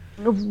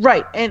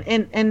 Right,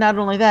 and not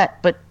only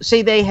that, but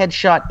say they had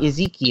shot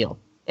Ezekiel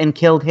and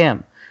killed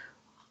him.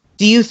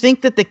 Do you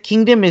think that the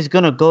kingdom is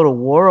going to go to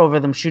war over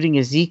them shooting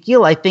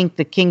Ezekiel? I think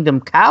the kingdom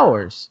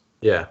cowers.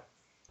 Yeah.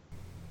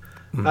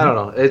 I don't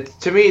know.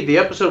 To me, the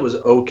episode was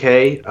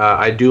okay.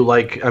 I do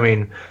like. I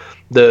mean,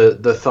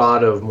 the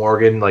thought of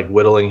Morgan like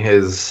whittling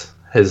his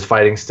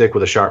fighting stick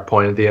with a sharp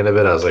point at the end of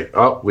it. I was like,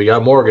 oh, we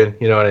got Morgan.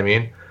 You know what I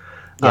mean?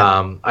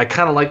 Yeah. I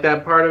kind of like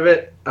that part of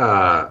it.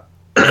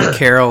 And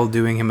Carol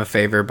doing him a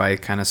favor by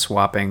kind of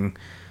swapping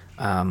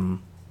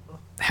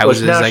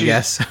houses, now I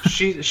she's-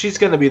 guess. she's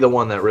going to be the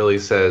one that really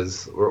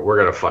says we're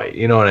going to fight.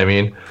 You know what I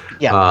mean?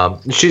 Yeah.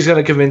 She's going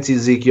to convince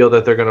Ezekiel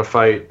that they're going to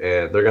fight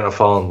and they're going to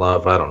fall in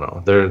love. I don't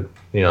know.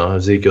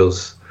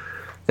 Ezekiel's.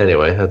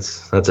 Anyway,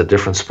 that's a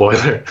different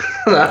spoiler.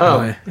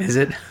 Is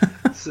it?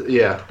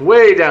 Yeah,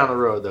 way down the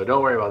road though.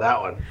 Don't worry about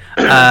that one.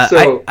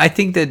 I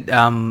think that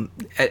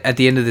at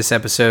the end of this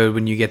episode,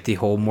 when you get the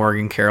whole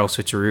Morgan Carol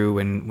switcheroo,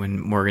 when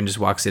Morgan just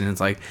walks in and it's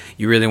like,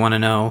 you really want to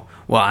know?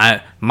 Well,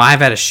 I've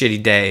had a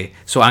shitty day,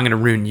 so I'm going to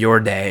ruin your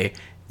day.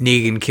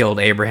 Negan killed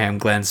Abraham,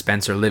 Glenn,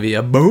 Spencer,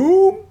 Olivia.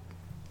 Boom!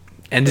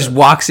 And just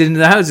walks into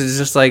the house. It's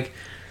just like,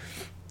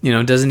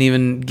 doesn't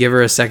even give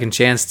her a second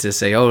chance to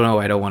say, oh, no,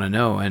 I don't want to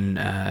know.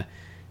 And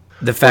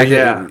the fact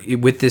that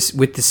with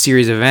this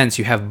series of events,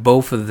 you have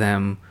both of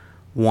them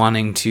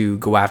wanting to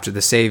go after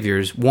the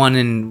Saviors, one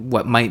in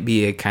what might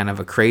be a kind of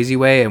a crazy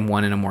way and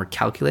one in a more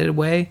calculated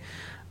way.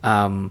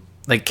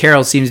 Like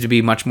Carol seems to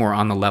be much more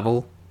on the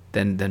level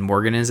than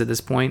Morgan is at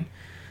this point.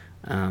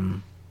 But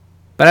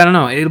I don't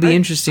know. It'll be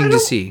interesting to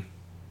see.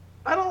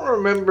 I don't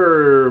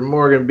remember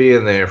Morgan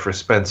being there for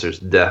Spencer's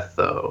death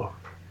though.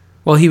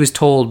 Well, he was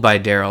told by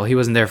Daryl. He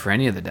wasn't there for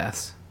any of the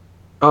deaths.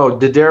 Oh,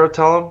 did Daryl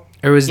tell him?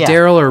 It was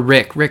Daryl or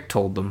Rick. Rick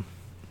told them.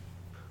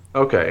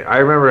 Okay, I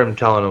remember him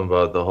telling him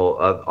about the whole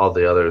all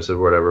the others or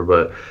whatever,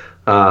 but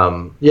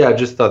I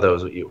just thought that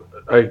was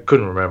I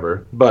couldn't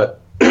remember.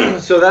 But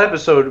so that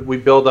episode we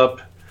build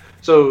up.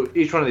 So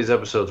each one of these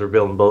episodes we're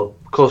building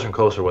closer and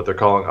closer what they're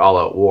calling all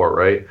out war,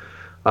 right?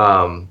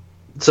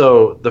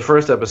 So the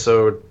first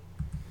episode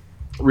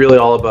really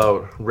all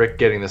about Rick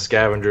getting the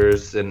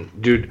scavengers,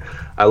 and dude,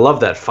 I love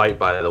that fight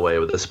by the way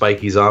with the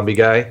spiky zombie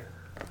guy.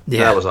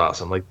 Yeah, that was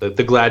awesome. Like the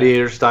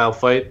gladiator style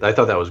fight. I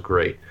thought that was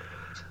great.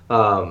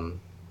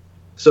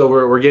 So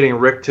we're getting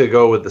Rick to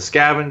go with the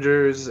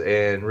scavengers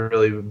and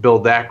really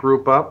build that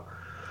group up.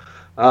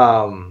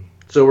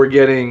 So we're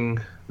getting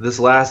this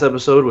last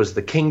episode was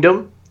the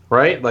kingdom,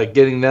 right? Like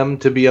getting them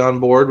to be on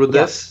board with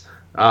this.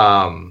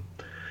 And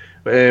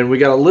we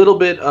got a little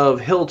bit of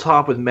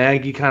Hilltop with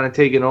Maggie kind of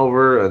taking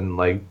over and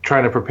like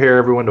trying to prepare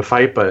everyone to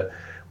fight, but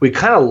we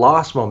kind of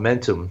lost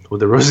momentum with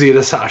the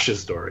Rosita Sasha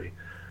story.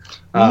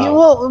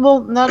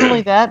 Well, not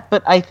only that,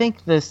 but I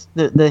think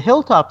the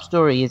Hilltop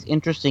story is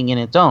interesting in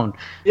its own.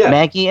 Yeah.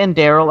 Maggie and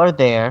Daryl are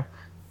there.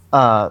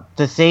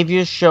 The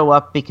Saviors show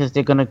up because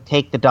they're going to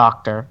take the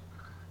Doctor.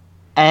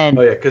 And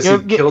because he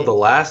killed the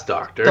last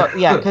Doctor.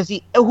 Because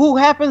who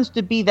happens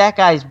to be that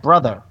guy's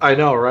brother. I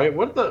know, right?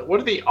 What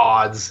are the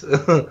odds?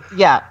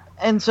 Yeah,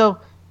 and so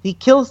he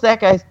kills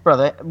that guy's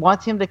brother,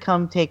 wants him to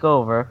come take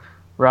over,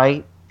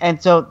 right? And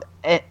so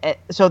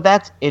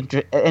that's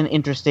an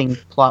interesting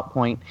plot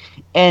point.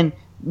 And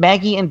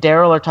Maggie and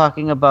Daryl are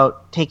talking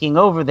about taking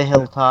over the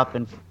Hilltop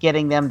and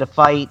getting them to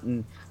fight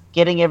and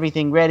getting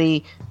everything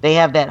ready. They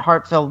have that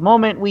heartfelt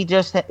moment we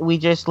just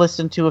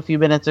listened to a few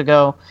minutes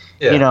ago,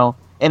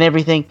 and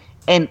everything.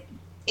 And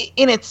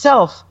in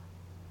itself,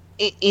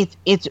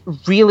 it's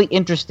really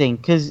interesting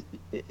because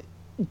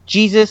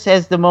Jesus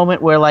has the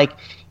moment where like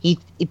he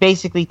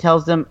basically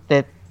tells them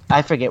that,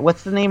 I forget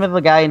what's the name of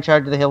the guy in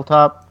charge of the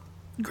Hilltop.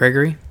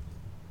 Gregory.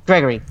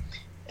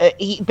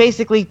 He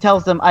basically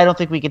tells them, I don't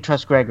think we can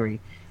trust Gregory.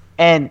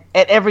 And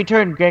at every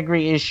turn,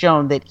 Gregory is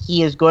shown that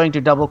he is going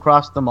to double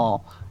cross them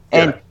all.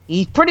 And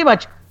he pretty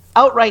much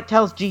outright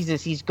tells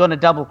Jesus he's going to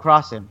double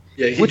cross him.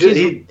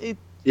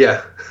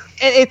 Yeah,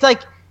 It's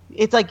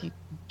like,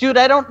 dude,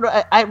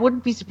 I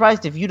wouldn't be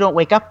surprised if you don't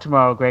wake up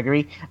tomorrow,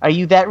 Gregory. Are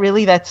you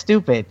really that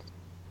stupid?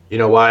 You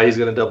know why he's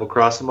going to double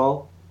cross them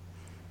all?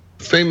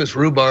 Famous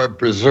rhubarb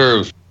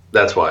preserves.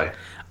 That's why.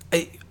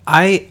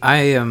 I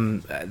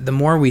am. The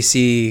more we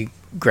see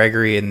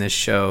Gregory in this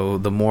show,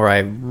 the more I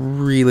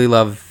really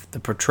love the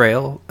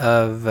portrayal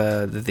of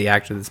the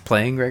actor that's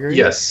playing Gregory.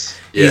 Yes,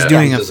 he's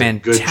doing a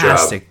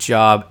fantastic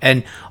job.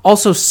 And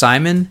also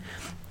Simon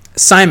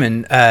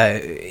and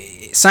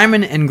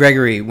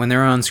Gregory, when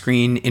they're on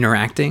screen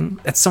interacting,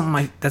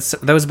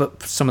 that was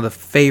about some of the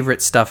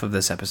favorite stuff of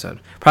this episode.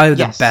 Probably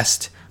the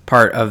best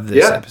part of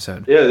this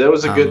episode. Yeah, that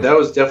was that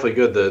was definitely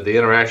good. The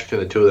interaction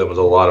between the two of them was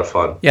a lot of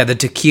fun. Yeah, the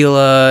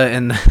tequila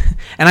and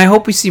I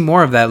hope we see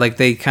more of that. Like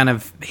they kind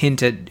of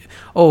hint at,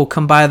 oh,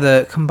 come by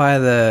the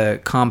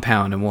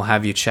compound and we'll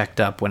have you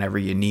checked up whenever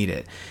you need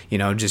it.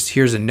 Just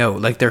here's a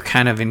note. Like they're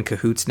kind of in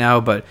cahoots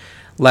now, but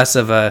less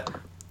of a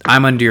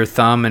I'm under your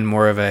thumb and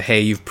more of a,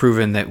 hey, you've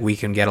proven that we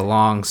can get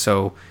along,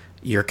 so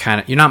you're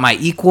not my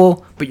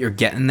equal, but you're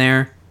getting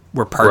there.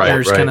 we're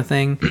partners Right. kind of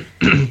thing.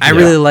 I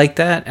really like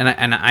that,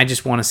 and I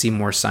just want to see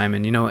more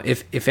Simon. You know,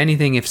 if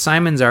anything, if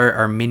Simon's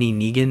our mini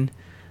Negan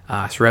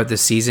throughout the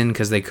season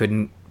because they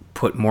couldn't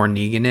put more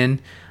Negan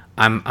in,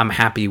 I'm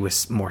happy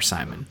with more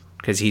Simon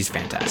because he's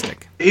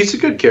fantastic. He's a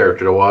good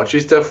character to watch.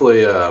 He's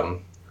definitely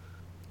fun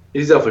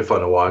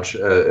to watch,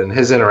 and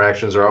his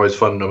interactions are always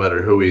fun no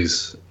matter who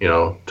he's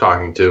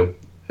talking to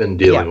and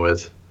dealing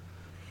with.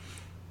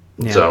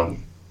 Yeah. So,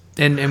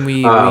 and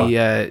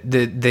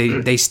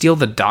they steal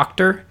the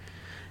doctor.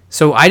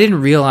 So I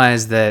didn't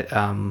realize that.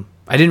 I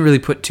didn't really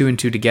put two and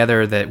two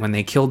together that when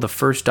they killed the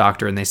first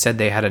doctor and they said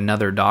they had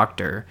another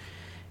doctor.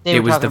 They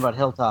were talking about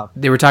Hilltop.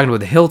 They were talking about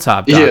the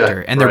Hilltop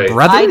doctor and their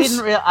brothers.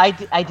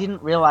 I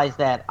didn't realize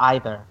that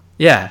either.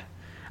 Yeah,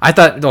 I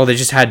thought they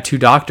just had two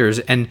doctors.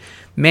 And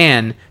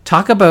man,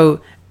 talk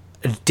about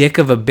a dick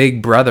of a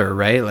big brother,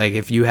 right? Like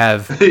if you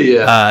have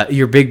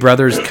your big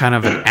brother's kind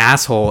of an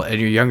asshole and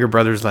your younger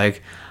brother's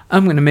like,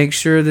 I'm gonna make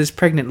sure this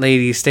pregnant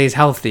lady stays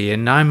healthy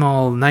and I'm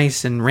all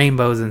nice and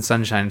rainbows and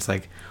sunshine. It's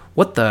like,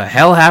 what the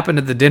hell happened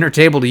at the dinner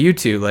table to you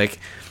two? Like,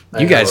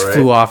 you guys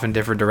flew off in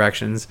different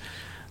directions.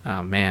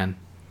 Oh man.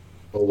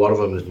 Well, one of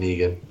them is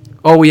Negan.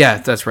 Oh yeah,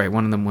 that's right.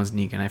 One of them was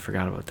Negan. I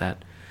forgot about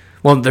that.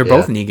 Well, they're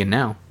both Negan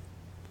now.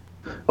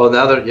 Oh,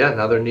 now they're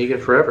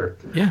Negan forever.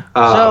 Yeah.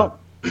 Now,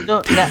 go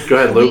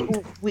ahead,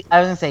 Luke. I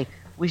was gonna say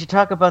we should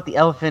talk about the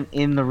elephant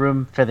in the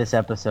room for this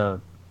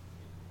episode.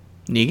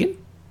 Negan?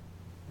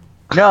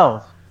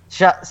 No,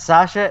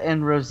 Sasha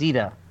and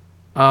Rosita.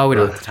 Oh, we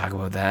don't have to talk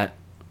about that,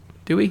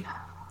 do we?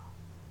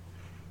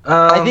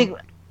 I think.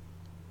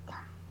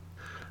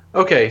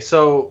 Okay,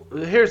 so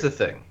here's the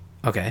thing.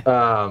 Okay.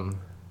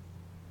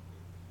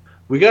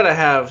 We gotta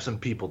have some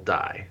people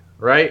die,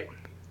 right?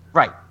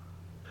 Right.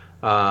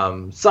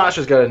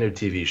 Sasha's got a new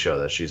TV show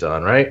that she's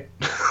on, right?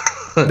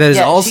 That is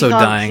also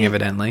dying,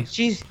 evidently.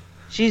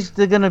 She's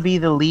gonna be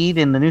the lead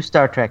in the new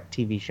Star Trek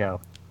TV show.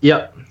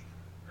 Yep.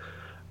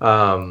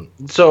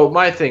 So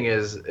my thing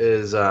is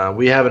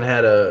we haven't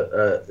had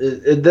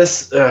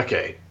this.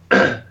 Okay.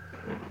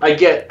 I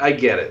get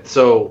it.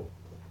 So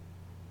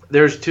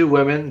there's two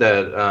women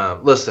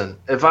that listen.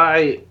 If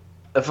I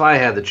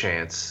had the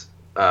chance,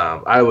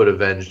 I would have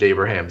avenged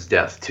Abraham's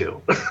death too.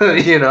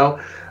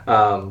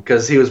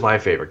 Because he was my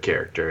favorite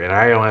character, and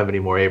I don't have any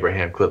more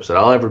Abraham clips that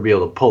I'll ever be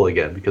able to pull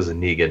again because of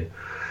Negan.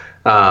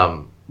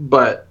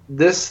 But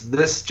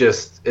this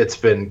just, it's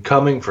been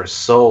coming for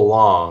so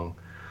long,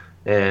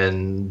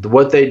 and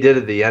what they did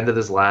at the end of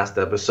this last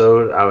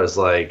episode, I was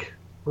like,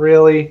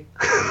 really?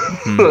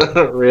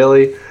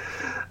 Really?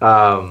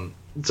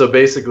 So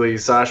basically,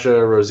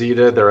 Sasha,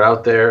 Rosita, they're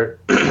out there.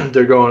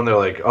 They're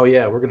like, oh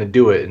yeah, we're gonna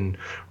do it. And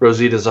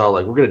Rosita's all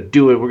like, we're gonna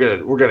do it.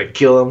 We're gonna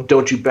kill him.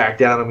 Don't you back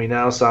down on me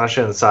now,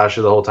 Sasha. And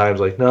Sasha the whole time's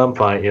like, no, I'm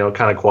fine.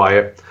 Kind of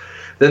quiet.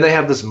 Then they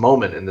have this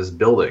moment in this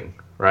building,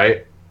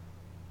 right,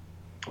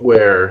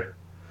 where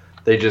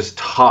they just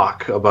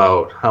talk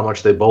about how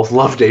much they both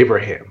loved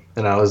Abraham.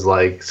 And I was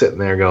like sitting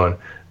there going,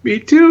 me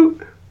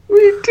too.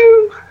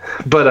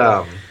 But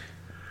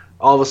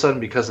all of a sudden,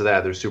 because of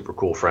that, they're super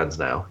cool friends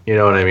now. You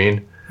know what I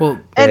mean?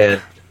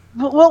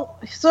 Well,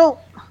 so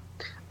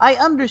I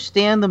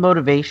understand the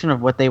motivation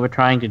of what they were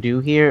trying to do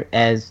here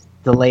as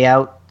the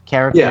layout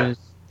characters.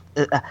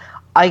 Yeah.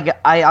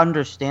 I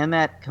understand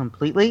that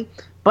completely,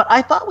 but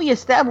I thought we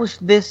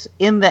established this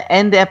in the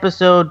end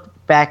episode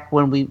back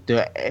when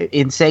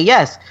in Say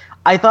Yes.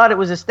 I thought it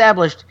was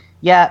established.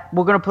 Yeah,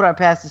 we're gonna put our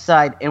past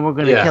aside and we're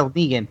gonna kill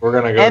Negan. We're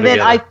gonna go.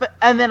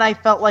 And then I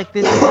felt like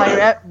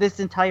this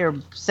entire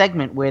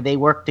segment where they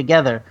worked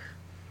together,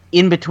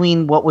 in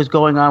between what was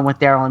going on with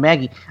Daryl and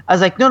Maggie, I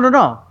was like,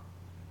 no.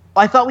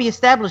 I thought we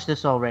established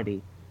this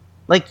already.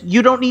 Like,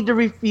 you don't need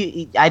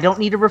to. I don't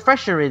need a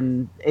refresher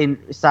in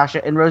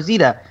Sasha and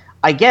Rosita.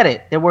 I get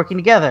it. They're working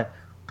together.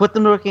 Put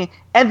them working,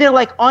 and they're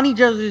like on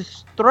each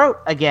other's throat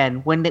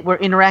again when we're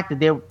interacting.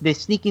 They're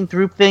sneaking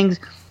through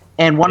things.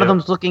 And one of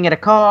them's looking at a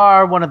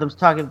car, one of them's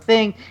talking to the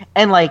thing,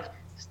 and like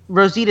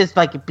Rosita's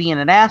like being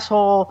an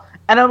asshole.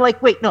 And I'm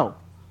like, wait, no.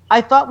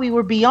 I thought we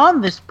were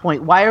beyond this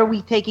point. Why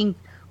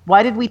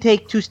did we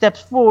take 2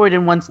 steps forward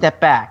and 1 step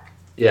back?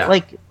 Yeah.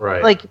 Like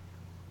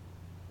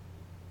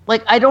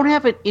I don't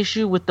have an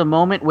issue with the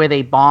moment where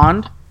they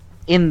bond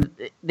in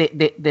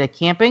the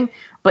camping,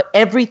 but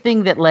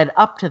everything that led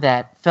up to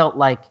that felt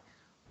like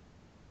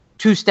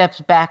 2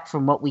 steps back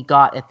from what we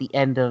got at the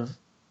end of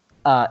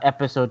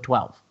episode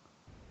 12.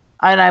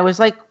 And I was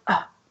like,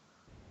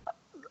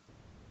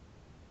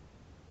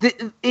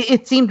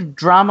 it seemed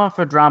drama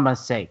for drama's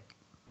sake.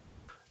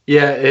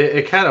 Yeah,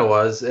 it kind of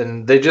was.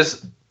 And they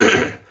just,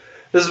 this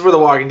is where The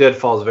Walking Dead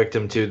falls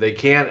victim to. They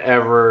can't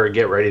ever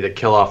get ready to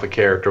kill off a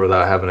character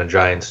without having a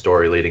giant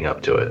story leading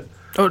up to it.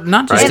 Oh,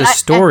 not just a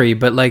story,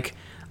 but like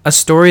a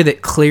story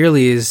that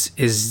clearly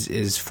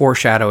is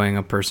foreshadowing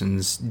a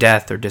person's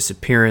death or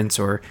disappearance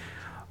or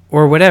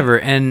whatever.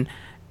 And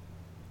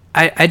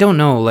I don't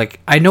know,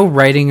 like, I know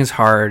writing is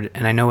hard,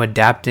 and I know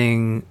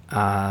adapting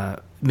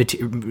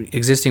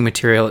existing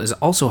material is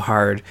also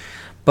hard.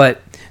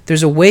 But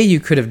there's a way you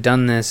could have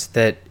done this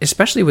that,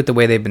 especially with the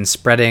way they've been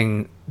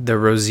spreading the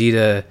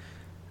Rosita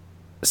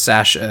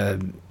Sasha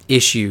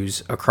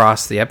issues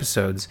across the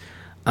episodes,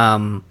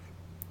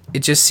 it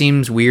just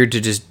seems weird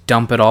to just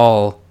dump it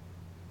all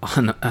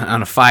on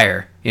a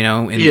fire,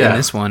 in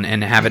this one,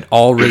 and have it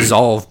all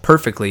resolve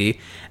perfectly,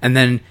 and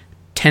then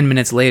 10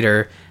 minutes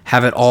later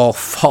have it all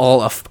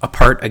fall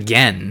apart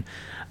again.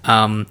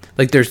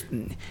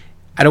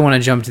 I don't want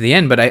to jump to the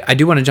end, but I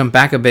do want to jump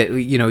back a bit.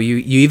 You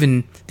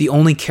even, the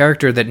only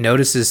character that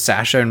notices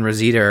Sasha and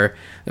Rosita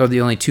or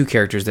the only two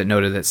characters that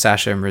noted that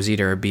Sasha and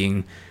Rosita are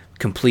being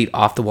complete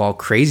off the wall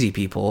crazy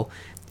people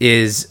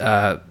is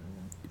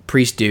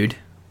Priest Dude.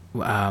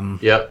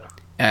 Yep.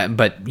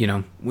 But we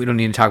don't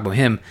need to talk about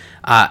him.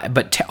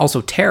 But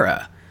also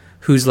Tara,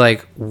 who's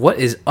like, "What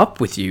is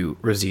up with you,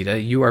 Rosita?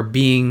 You are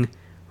being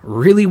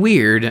really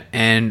weird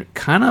and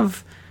kind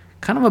of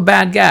a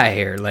bad guy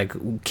here.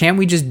 Like, can't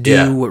we just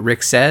do what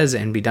Rick says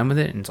and be done with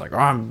it?" And it's like,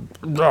 "I'm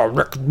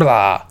Rick,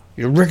 blah.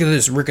 You're Rick of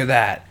this, Rick of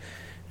that."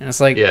 And it's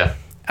like,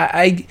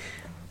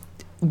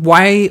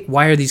 why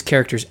are these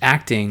characters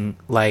acting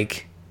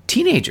like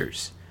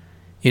teenagers?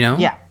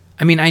 Yeah.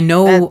 I mean, I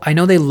know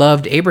they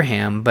loved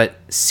Abraham, but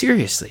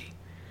seriously,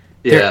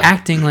 they're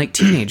acting like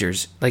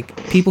teenagers,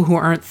 like people who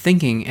aren't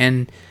thinking,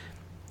 and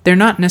they're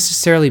not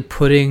necessarily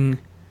putting.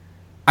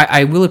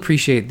 I will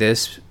appreciate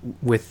this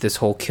with this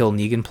whole kill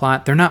Negan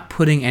plot. They're not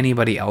putting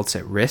anybody else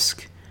at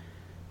risk,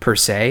 per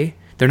se.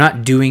 They're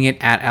not doing it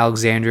at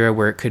Alexandria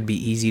where it could be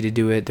easy to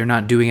do it. They're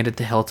not doing it at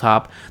the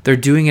Hilltop. They're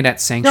doing it at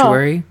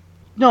Sanctuary.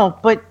 No,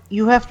 but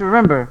you have to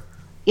remember,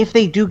 if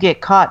they do get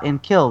caught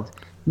and killed,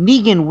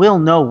 Negan will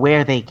know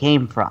where they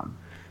came from.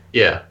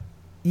 Yeah.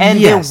 And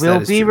yes, there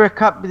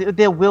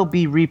will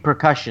be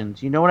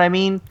repercussions. You know what I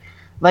mean?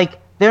 Like,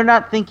 they're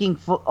not thinking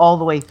all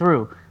the way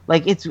through.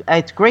 Like,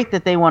 it's great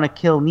that they want to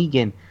kill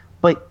Negan,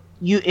 but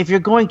if you're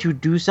going to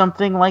do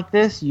something like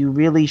this, you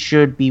really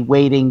should be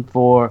waiting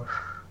for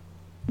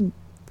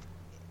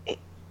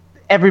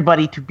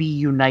everybody to be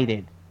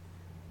united,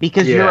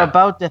 because you're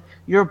about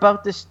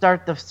to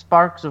start the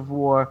sparks of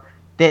war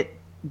that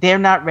they're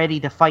not ready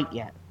to fight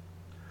yet.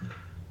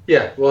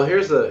 Yeah, well,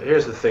 here's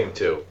the thing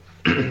too.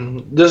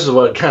 This is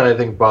what kind of I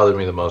think bothered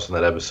me the most in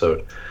that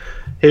episode.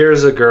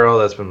 Here's a girl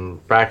that's been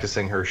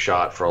practicing her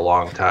shot for a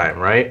long time,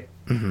 right?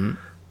 Mm-hmm.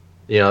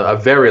 A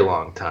very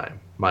long time,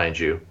 mind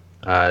you.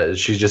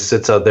 She just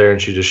sits out there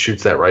and she just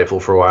shoots that rifle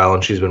for a while,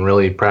 and she's been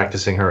really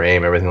practicing her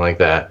aim, everything like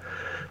that.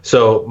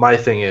 So my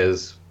thing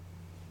is,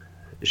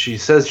 she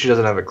says she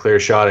doesn't have a clear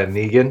shot at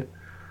Negan,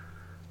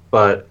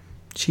 but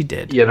she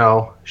did.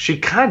 She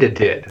kind of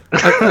did.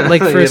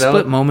 Like for a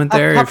split moment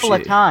there. A couple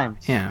of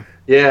times. Yeah.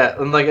 Yeah,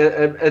 and like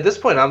at this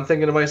point, I'm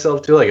thinking to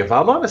myself too, like if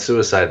I'm on a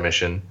suicide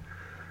mission,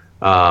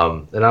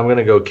 and I'm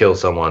gonna go kill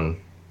someone,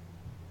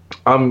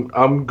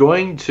 I'm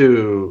going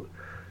to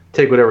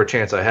take whatever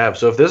chance I have.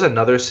 So if there's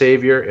another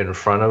savior in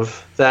front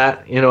of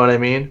that, you know what I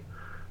mean?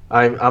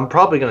 I'm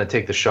probably gonna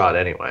take the shot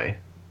anyway.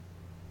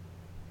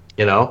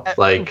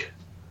 Like,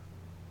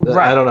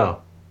 right. I don't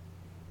know.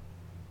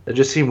 It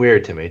just seemed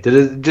weird to me.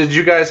 Did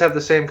you guys have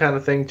the same kind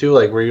of thing too?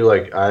 Like, were you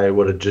like, I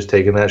would have just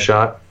taken that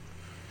shot?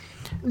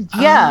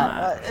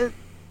 Yeah.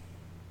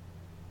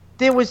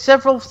 There was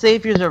several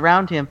saviors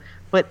around him,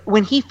 but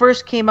when he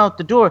first came out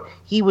the door,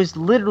 he was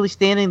literally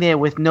standing there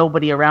with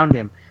nobody around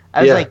him.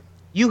 I was like,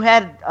 you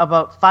had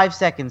about 5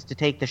 seconds to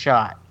take the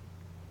shot.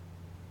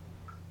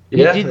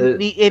 Yeah.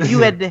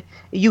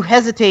 You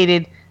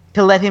hesitated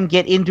to let him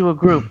get into a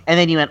group, and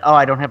then you went, "Oh,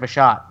 I don't have a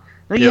shot."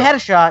 No, you had a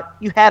shot.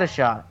 You had a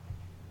shot.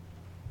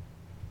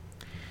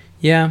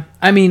 Yeah,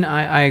 I mean,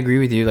 I agree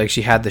with you. Like,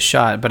 she had the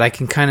shot, but I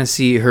can kind of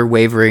see her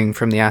wavering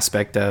from the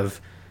aspect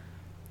of,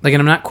 like,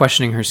 and I'm not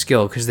questioning her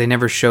skill because they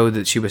never showed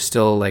that she was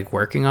still like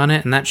working on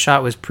it, and that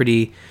shot was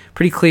pretty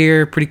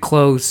clear, pretty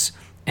close,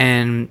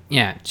 and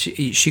yeah,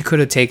 she could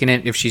have taken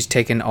it if she's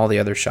taken all the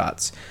other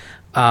shots.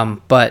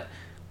 But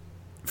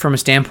from a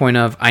standpoint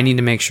of, I need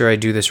to make sure I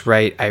do this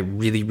right. I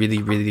really,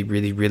 really, really,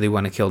 really, really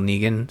want to kill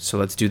Negan, so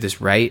let's do this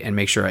right and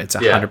make sure it's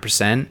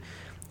 100%.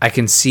 I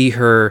can see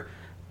her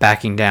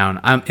backing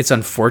down. It's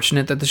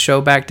unfortunate that the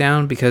show backed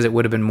down because it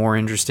would have been more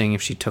interesting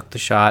if she took the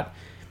shot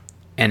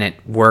and it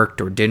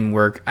worked or didn't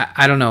work.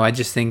 I don't know. I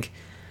just think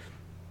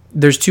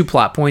there's two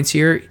plot points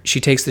here.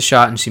 She takes the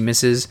shot and she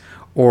misses,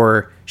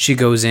 or she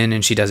goes in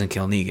and she doesn't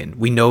kill Negan.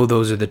 We know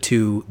those are the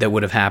two that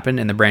would have happened,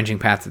 and the branching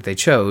path that they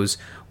chose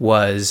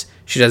was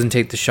she doesn't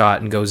take the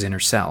shot and goes in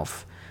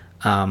herself.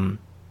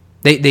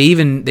 They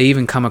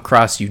even come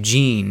across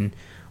Eugene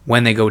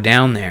when they go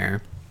down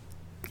there,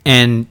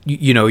 and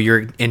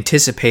you're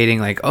anticipating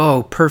like,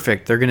 oh,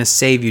 perfect, they're gonna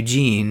save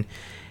Eugene,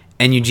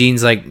 and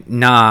Eugene's like,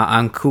 nah,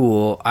 I'm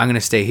cool, I'm gonna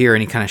stay here,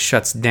 and he kind of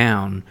shuts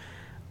down.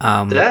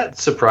 That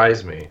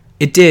surprised me.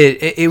 It did.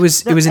 It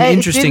was an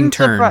interesting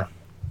turn.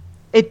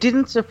 It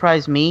didn't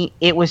surprise me.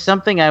 It was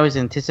something I was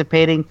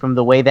anticipating from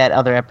the way that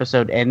other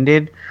episode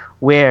ended,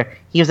 where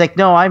he was like,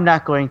 no, I'm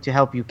not going to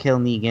help you kill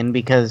Negan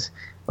because,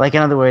 like,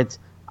 in other words,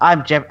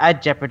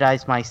 I'd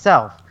jeopardize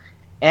myself.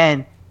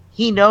 And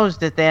he knows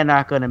that they're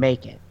not going to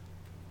make it.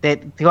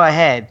 That go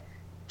ahead,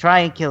 try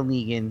and kill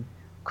Negan,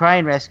 try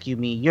and rescue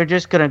me. You're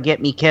just going to get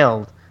me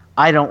killed.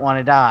 I don't want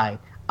to die.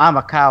 I'm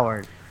a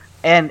coward.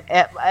 And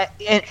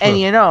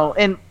you know,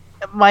 and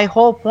my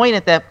whole point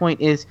at that point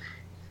is,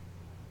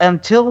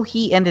 until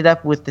he ended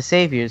up with the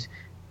Saviors,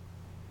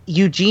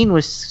 Eugene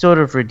was sort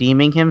of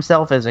redeeming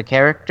himself as a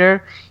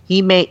character.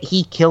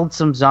 He killed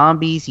some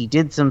zombies, he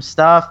did some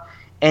stuff,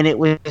 and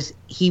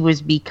he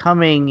was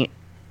becoming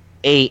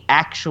a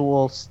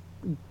actual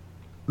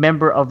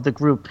member of the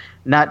group,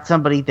 not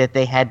somebody that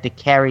they had to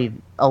carry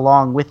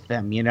along with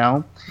them, you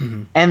know?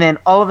 Mm-hmm. And then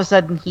all of a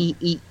sudden he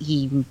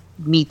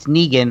meets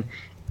Negan,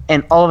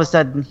 and all of a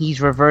sudden he's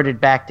reverted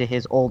back to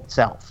his old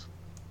self.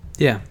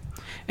 Yeah.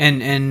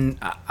 And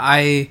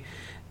I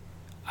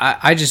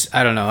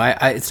don't know.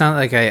 It's not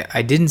like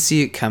I didn't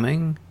see it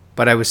coming,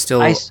 but I was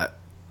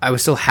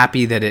still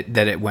happy that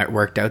it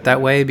worked out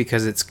that way,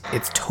 because it's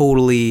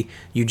totally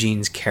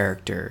Eugene's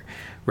character,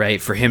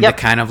 right? For him to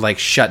kind of like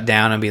shut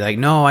down and be like,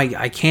 no,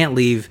 I can't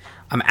leave.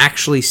 I'm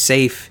actually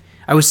safe.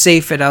 I was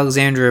safe at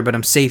Alexandria, but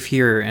I'm safe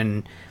here,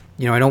 and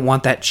you know I don't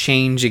want that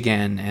change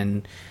again.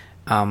 And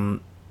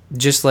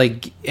just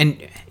like,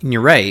 and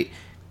you're right.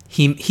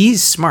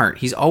 He's smart.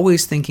 He's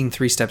always thinking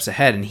 3 steps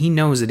ahead, and he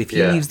knows that if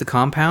he leaves the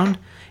compound,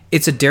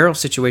 it's a Daryl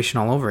situation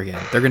all over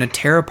again. They're going to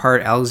tear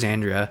apart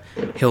Alexandria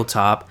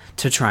Hilltop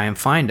to try and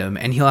find him,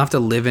 and he'll have to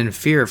live in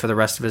fear for the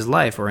rest of his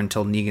life, or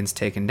until Negan's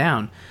taken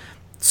down.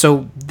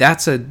 So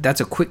that's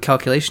a quick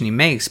calculation he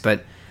makes,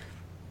 but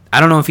I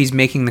don't know if he's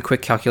making the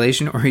quick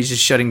calculation or he's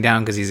just shutting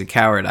down because he's a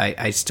coward.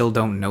 I still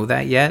don't know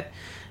that yet.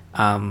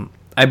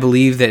 I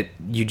believe that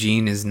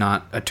Eugene is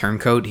not a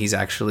turncoat. He's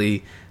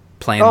actually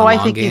playing the long game.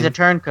 I think he's a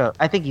turncoat.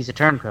 I think he's a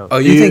turncoat. Oh,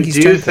 you think he's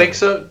turncoat? Do you think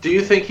so? Do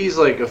you think he's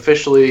like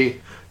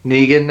officially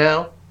Negan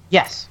now?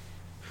 Yes.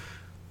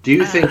 Do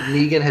you think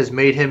Negan has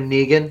made him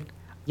Negan?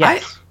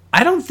 Yes.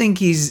 I don't think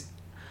he's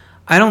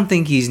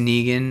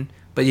Negan,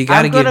 but you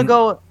got to give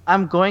him...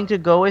 I'm going to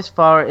go as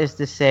far as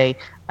to say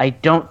I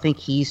don't think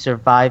he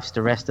survives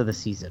the rest of the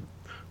season.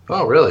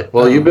 Oh, really?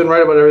 Well, you've been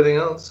right about everything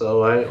else,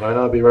 so why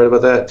not be right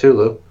about that too,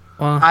 Lou?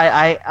 Well,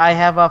 I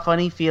have a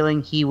funny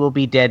feeling he will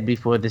be dead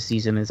before the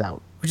season is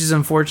out. Which is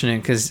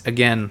unfortunate, because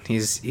again,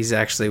 he's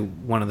actually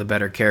one of the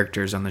better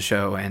characters on the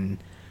show, and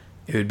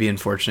it would be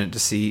unfortunate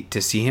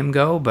to see him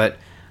go. But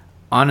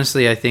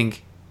honestly, I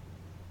think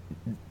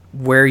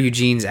where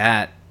Eugene's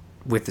at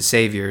with the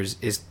Saviors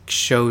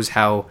shows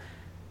how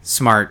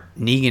smart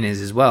Negan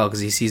is as well, because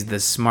he sees the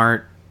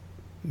smart,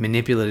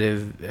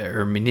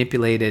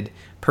 manipulated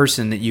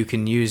person that you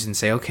can use and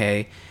say,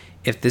 okay,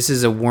 if this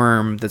is a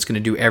worm that's going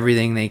to do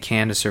everything they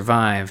can to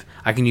survive,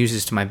 I can use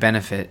this to my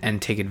benefit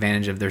and take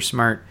advantage of their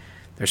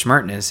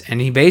smartness. And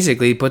he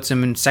basically puts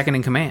him in second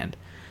in command,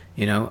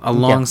 you know,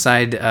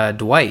 alongside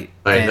Dwight.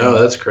 I know,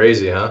 that's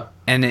crazy, huh?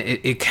 And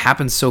it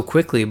happens so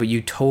quickly, but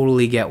you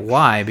totally get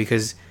why,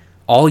 because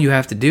all you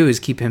have to do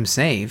is keep him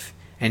safe,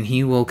 and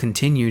he will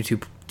continue to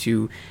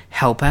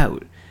help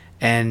out.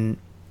 And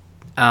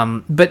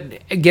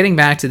but getting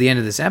back to the end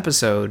of this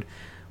episode,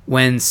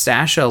 when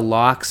Sasha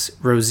locks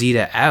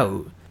Rosita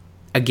out,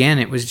 again,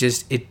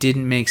 it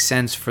didn't make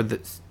sense for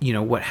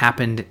what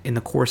happened in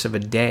the course of a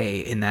day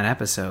in that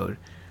episode.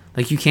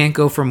 Like, you can't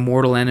go from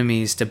mortal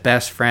enemies to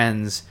best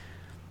friends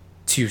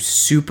to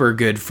super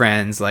good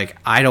friends. Like,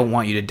 I don't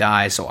want you to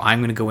die, so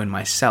I'm going to go in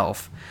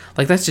myself.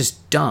 Like, that's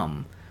just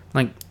dumb.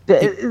 Like,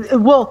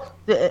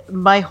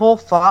 my whole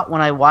thought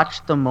when I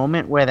watched the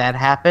moment where that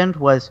happened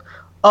was,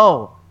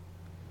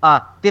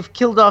 they've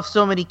killed off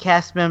so many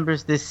cast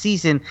members this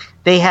season,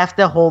 they have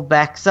to hold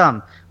back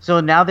some. So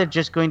now they're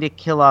just going to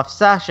kill off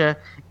Sasha,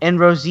 and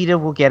Rosita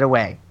will get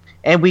away.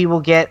 And we will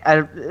get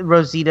a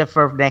Rosita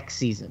for next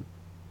season.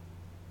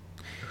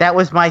 That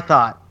was my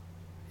thought.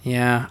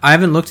 Yeah, I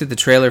haven't looked at the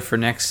trailer for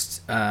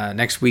next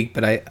week,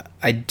 but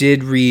I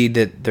did read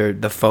that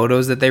the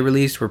photos that they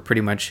released were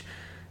pretty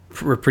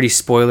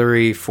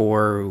spoilery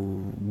for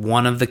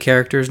one of the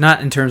characters,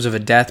 not in terms of a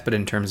death, but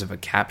in terms of a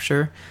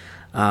capture.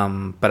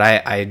 But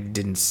I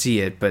didn't see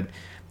it. But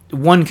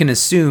one can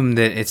assume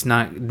that it's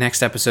not.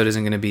 Next episode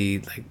isn't going to be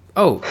like,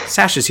 oh,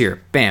 Sasha's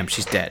here, bam,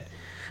 she's dead.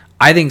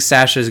 I think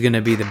Sasha's going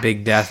to be the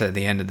big death at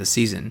the end of the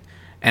season.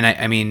 And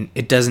I mean,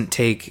 it doesn't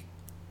take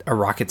a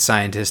rocket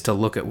scientist to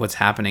look at what's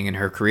happening in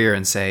her career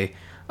and say,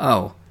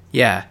 oh,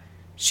 yeah,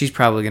 she's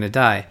probably going to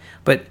die.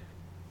 But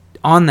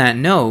on that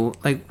note,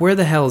 like, where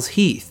the hell's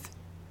Heath?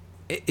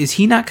 Is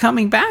he not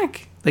coming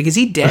back? Like, is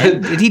he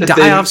dead? Did he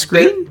die off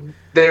screen?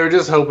 They were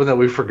just hoping that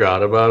we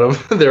forgot about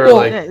him. They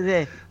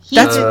were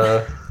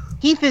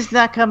Heath is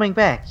not coming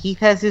back. Heath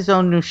has his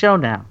own new show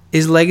now.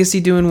 Is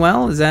Legacy doing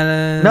well?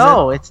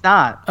 No, it's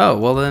not. Oh,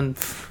 well then,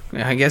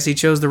 I guess he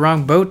chose the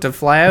wrong boat to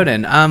fly out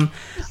in.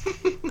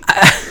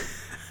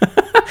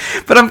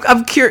 But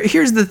I'm curious.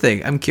 Here's the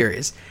thing. I'm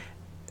curious.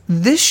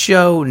 This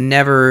show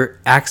never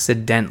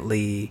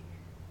accidentally,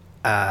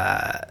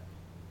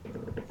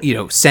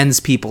 sends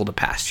people to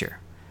pasture.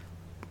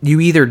 You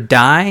either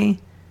die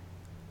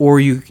or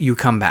you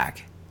come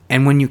back.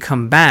 And when you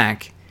come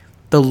back,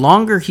 the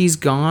longer he's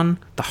gone,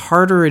 the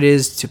harder it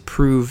is to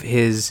prove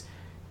his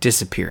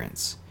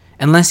disappearance.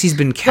 Unless he's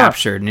been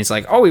captured and he's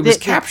like, oh, he was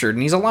captured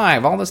and he's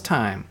alive all this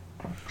time.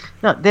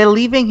 No, they're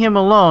leaving him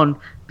alone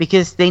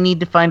because they need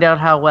to find out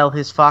how well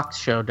his Fox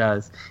show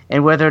does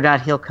and whether or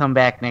not he'll come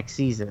back next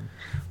season.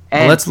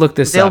 And well, let's look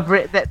this up.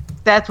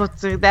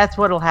 That's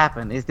what'll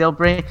happen. Is they'll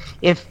bring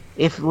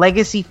if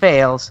Legacy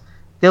fails,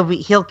 they'll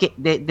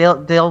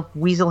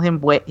weasel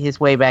his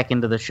way back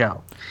into the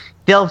show.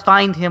 They'll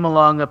find him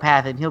along a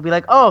path and he'll be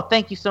like, "Oh,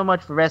 thank you so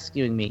much for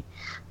rescuing me."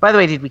 By the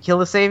way, did we kill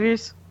the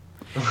Saviors?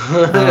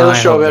 They'll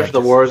show up after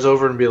the war is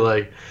over and be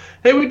like,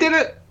 "Hey, we did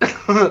it!"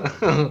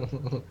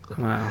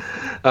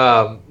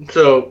 Wow.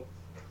 So,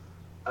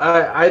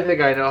 I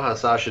think I know how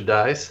Sasha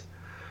dies,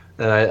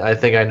 and I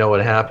think I know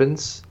what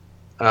happens.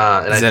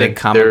 And Is I that think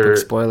a comic book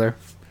spoiler?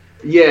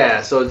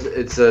 Yeah. So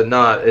it's a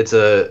I'll tell It's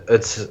a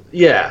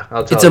you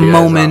guys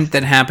moment off.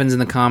 that happens in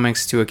the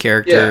comics to a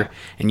character,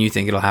 and you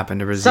think it'll happen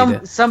to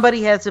Rosita.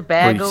 Somebody has a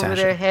bag Or over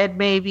Sasha. their head,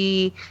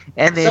 maybe,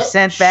 and they're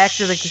sent back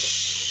to the.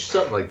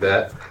 Something like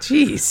that.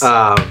 Jeez.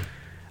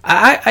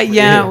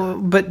 Yeah.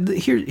 But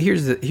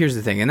here's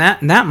the thing, and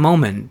that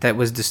moment that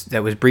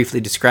was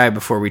briefly described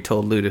before we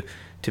told Lou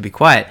to be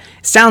quiet.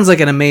 It sounds like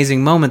an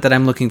amazing moment that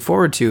I'm looking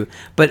forward to.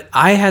 But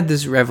I had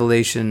this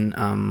revelation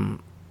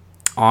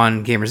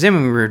on Gamers In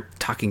when we were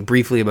talking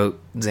briefly about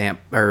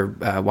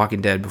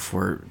Walking Dead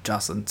before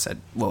Jocelyn said,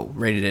 "Whoa,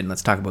 rated it, and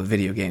let's talk about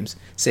video games.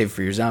 Save it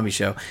for your zombie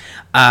show."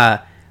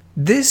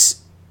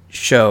 This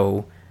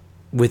show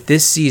with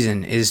this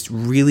season is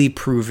really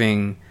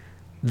proving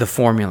the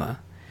formula.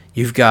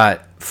 You've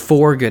got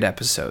 4 good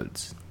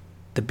episodes: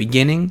 the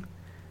beginning,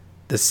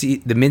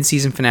 the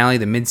mid-season finale,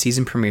 the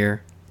mid-season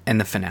premiere, and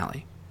the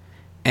finale.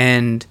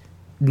 And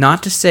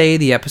not to say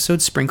the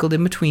episodes sprinkled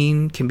in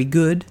between can be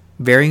good,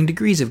 varying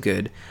degrees of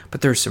good,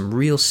 but there's some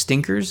real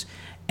stinkers.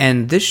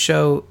 And this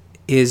show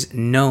is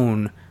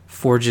known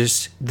for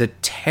just the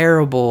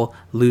terrible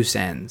loose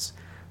ends.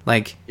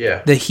 Like,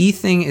 the Heath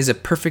thing is a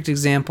perfect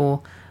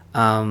example.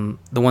 The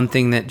one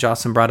thing that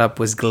Jocelyn brought up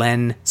was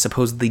Glenn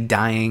supposedly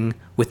dying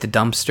with the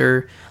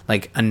dumpster.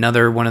 Like,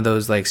 another one of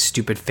those, like,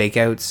 stupid fake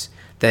outs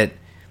that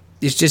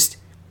is just,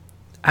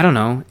 I don't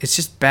know, it's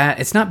just bad.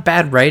 It's not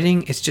bad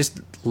writing, it's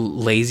just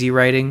lazy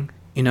writing,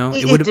 you know?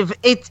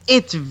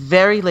 It's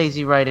very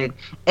lazy writing,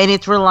 and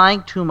it's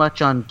relying too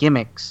much on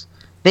gimmicks.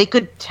 They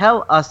could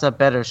tell us a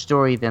better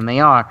story than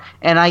they are,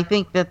 and I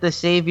think that the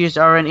Saviors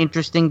are an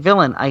interesting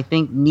villain. I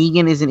think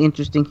Negan is an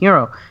interesting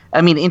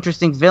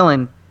interesting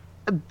villain,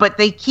 but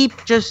they keep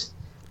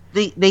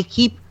they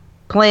keep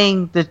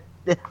playing the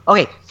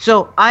okay,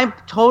 so I'm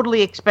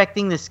totally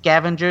expecting the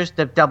Scavengers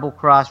to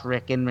double-cross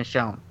Rick and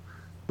Michonne.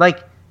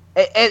 Like,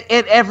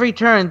 at every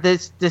turn,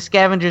 the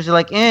Scavengers are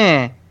like,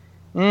 we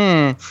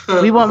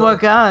want more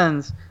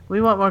guns. We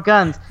want more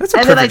guns. That's a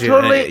and perfect, then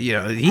I totally,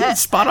 he's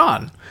spot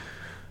on.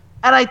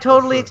 And I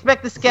totally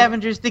expect the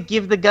Scavengers to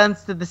give the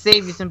guns to the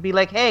Saviors and be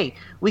like, hey,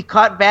 we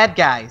caught bad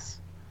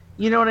guys.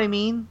 You know what I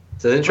mean?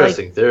 It's an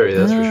interesting theory,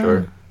 that's for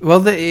sure.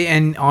 Well,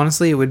 and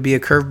honestly, it would be a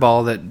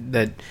curveball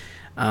that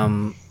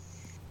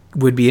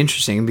would be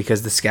interesting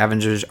because the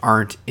Scavengers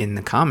aren't in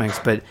the comics.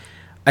 But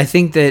I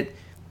think that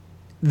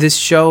this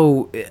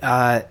show,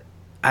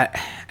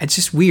 it's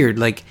just weird.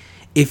 Like,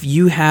 if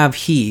you have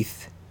Heath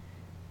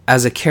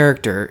as a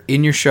character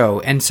in your show,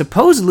 and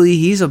supposedly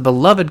he's a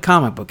beloved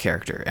comic book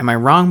character. Am I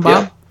wrong,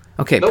 Bob? Yeah.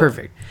 Okay, Nope.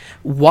 Perfect.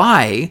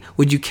 Why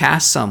would you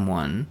cast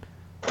someone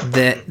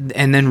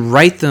and then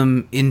write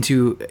them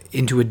into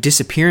a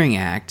disappearing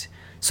act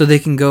so they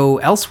can go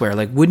elsewhere?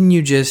 Like, wouldn't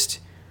you just,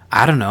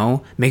 I don't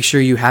know, make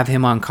sure you have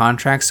him on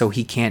contract so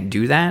he can't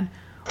do that?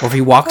 Or if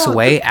he walks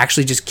away,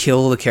 actually just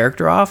kill the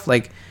character off?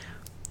 Like,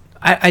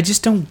 I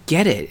just don't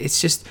get it.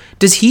 It's just,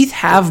 does Heath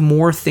have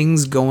more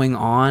things going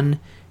on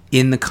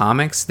in the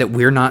comics that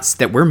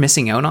we're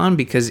missing out on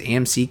because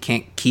AMC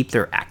can't keep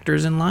their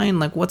actors in line?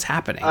 Like, what's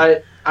happening?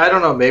 I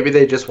don't know. Maybe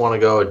they just want to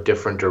go a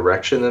different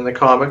direction in the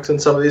comics in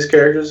some of these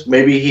characters.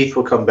 Maybe Heath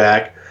will come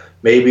back.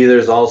 Maybe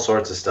there's all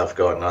sorts of stuff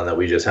going on that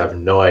we just have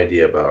no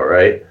idea about,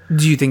 right?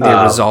 Do you think they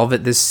resolve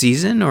it this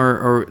season,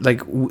 or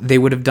like they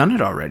would have done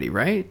it already,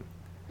 right?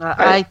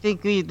 I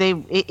think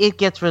it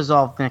gets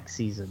resolved next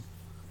season.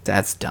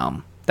 That's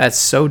dumb. That's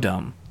so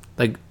dumb.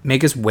 Like,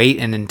 make us wait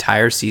an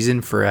entire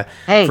season for a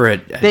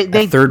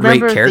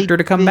third-rate character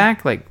to come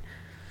back. Like,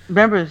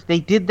 remember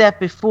they did that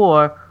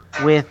before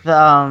with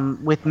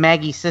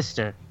Maggie's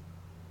sister.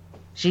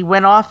 She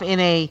went off in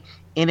a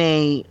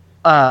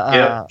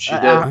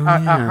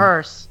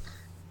hearse,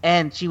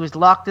 and she was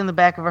locked in the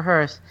back of a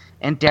hearse,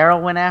 and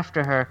Daryl went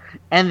after her,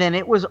 and then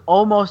it was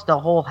almost a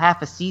whole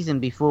half a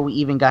season before we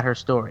even got her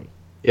story.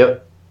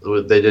 Yep,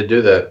 they did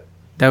do that.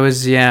 That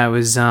was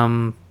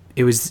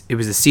it was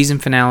the season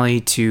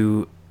finale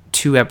to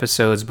 2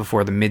 episodes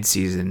before the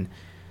mid-season,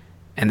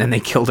 and then they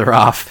killed her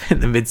off in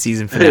the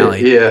mid-season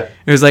finale. Yeah,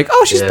 it was like,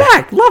 oh, she's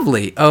back,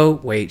 lovely. Oh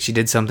wait, she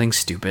did something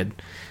stupid.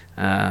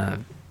 Okay.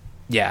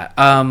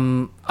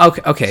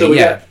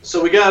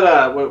 So we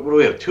got what do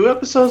we have? 2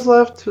 episodes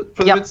left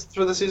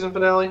for the season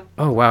finale.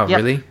 Oh wow, Yep.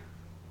 really?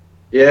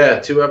 Yeah,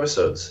 2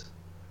 episodes.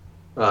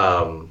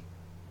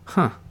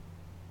 Huh.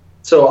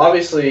 So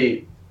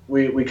obviously,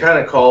 we kind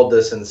of called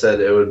this and said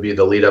it would be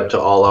the lead up to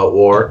All Out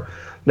War.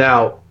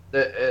 Now,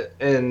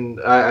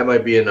 and I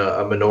might be in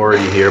a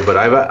minority here, but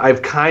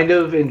I've kind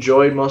of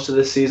enjoyed most of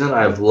this season.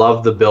 I've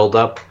loved the build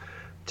up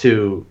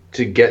to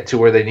get to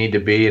where they need to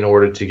be in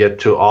order to get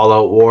to All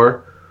Out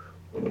War.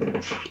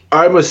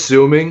 I'm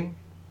assuming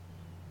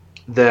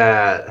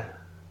that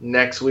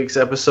next week's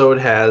episode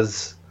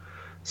has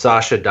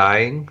Sasha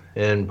dying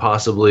and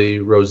possibly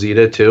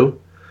Rosita too.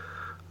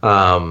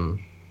 And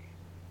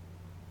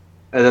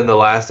then the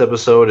last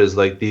episode is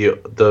like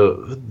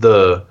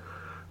the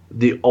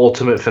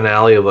ultimate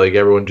finale of like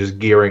everyone just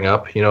gearing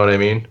up. You know what I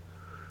mean?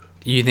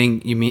 You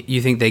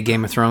think they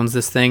Game of Thrones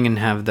this thing and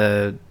have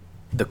the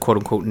quote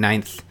unquote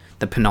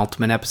the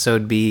penultimate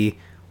episode be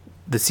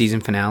the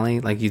season finale?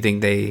 Like you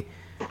think they?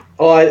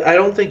 Oh, I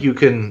don't think you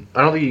can.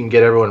 I don't think you can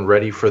get everyone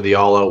ready for the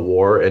all-out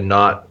war and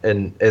not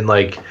and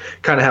like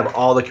kind of have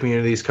all the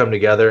communities come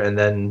together and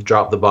then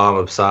drop the bomb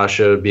of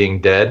Sasha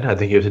being dead. I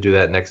think you have to do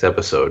that next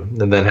episode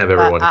and then have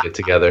everyone get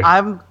together.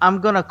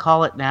 I'm gonna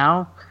call it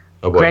now.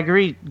 Oh,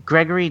 boy.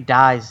 Gregory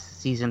dies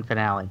season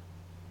finale.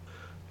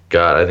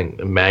 God, I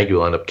think Maggie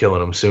will end up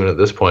killing him soon at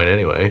this point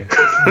anyway.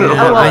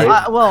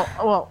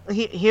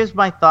 Here's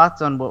my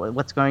thoughts on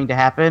what's going to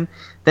happen.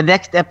 The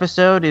next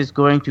episode is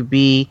going to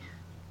be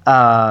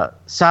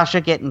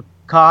Sasha getting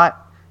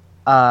caught,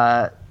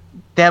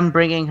 them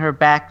bringing her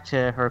back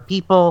to her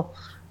people.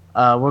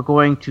 We're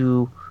going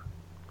to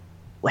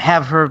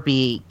have her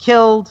be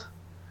killed.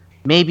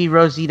 Maybe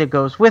Rosita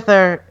goes with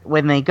her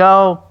when they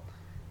go.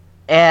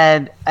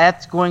 And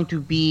that's going to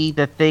be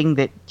the thing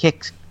that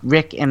kicks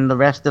Rick and the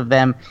rest of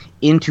them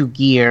into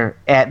gear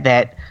at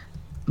that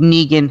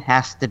Negan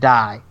has to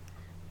die.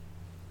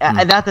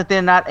 Not that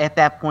they're not at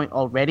that point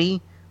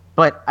already,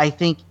 but I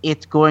think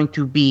it's going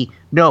to be,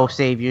 no,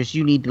 Saviors,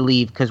 you need to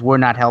leave because we're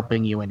not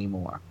helping you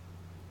anymore.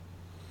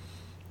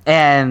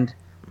 And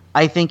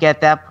I think at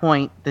that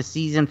point, the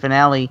season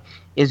finale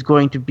is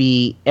going to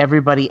be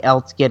everybody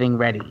else getting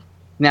ready.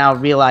 Now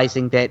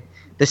realizing that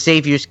the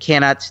Saviors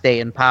cannot stay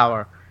in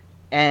power.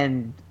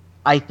 And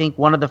I think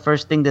one of the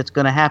first things that's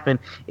going to happen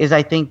is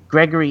I think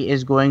Gregory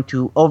is going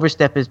to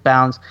overstep his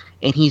bounds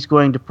and he's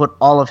going to put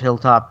all of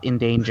Hilltop in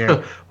danger.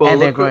 Yeah. I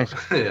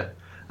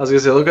was going to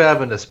say, look what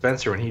happened to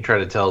Spencer when he tried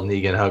to tell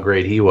Negan how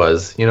great he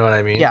was. You know what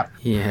I mean? Yeah.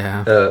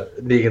 Yeah.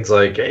 Negan's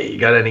like, hey, you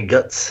got any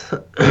guts?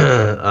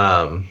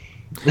 Yeah.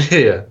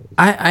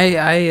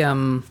 I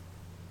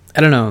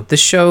don't know. The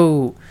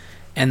show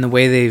and the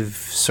way they've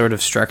sort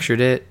of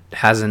structured it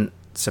hasn't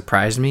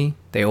surprised me.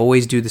 They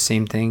always do the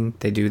same thing.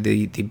 They do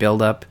the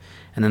build up,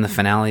 and then the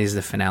finale is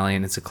the finale,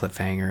 and it's a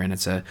cliffhanger, and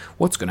it's a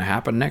what's going to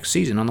happen next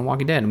season on The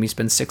Walking Dead, and we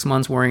spend 6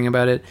 months worrying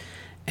about it.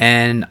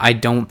 And I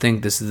don't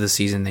think this is the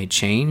season they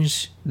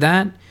change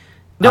that.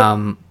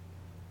 Nope.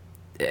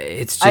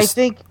 It's just. I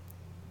think,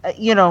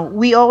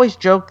 we always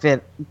joke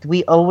that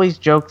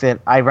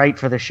I write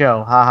for the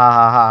show. Ha ha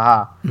ha ha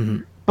ha. Mm-hmm.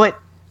 But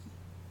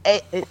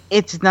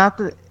it's not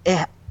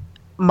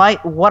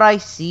what I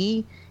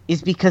see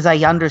is because I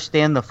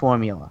understand the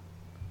formula,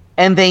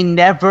 and they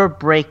never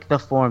break the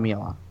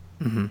formula.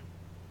 Mm-hmm.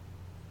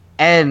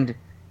 And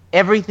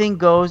everything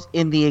goes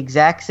in the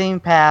exact same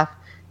path.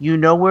 You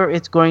know where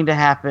it's going to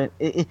happen.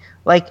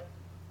 Like,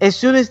 as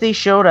soon as they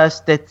showed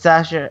us that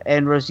Sasha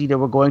and Rosita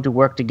were going to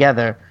work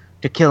together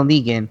to kill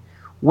Negan,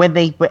 when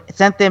they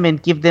sent them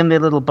and give them their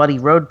little buddy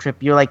road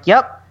trip, you're like,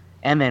 yep.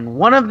 And then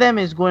one of them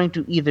is going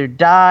to either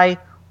die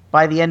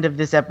by the end of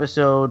this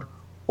episode,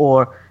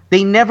 or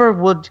they never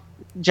would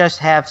just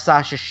have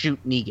Sasha shoot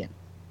Negan.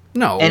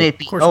 No, and it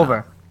be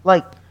over.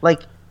 Not.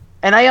 Like,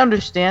 and I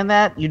understand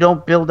that you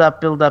don't build up,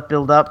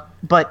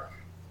 but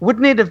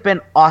wouldn't it have been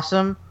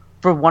awesome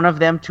for one of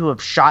them to have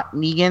shot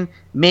Negan,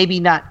 maybe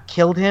not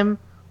killed him,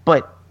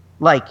 but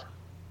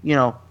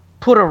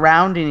put a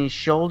round in his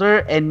shoulder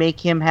and make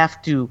him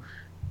have to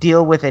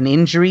deal with an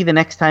injury the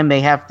next time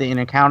they have to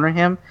encounter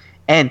him,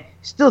 and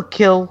still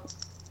kill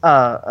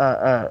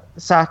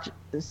Sasha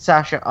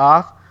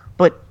off?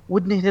 But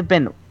wouldn't it have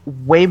been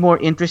way more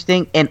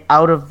interesting and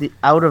out of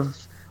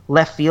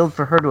left field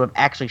for her to have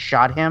actually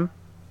shot him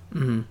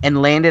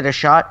and landed a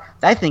shot?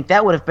 I think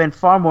that would have been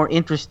far more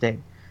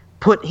interesting.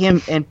 Put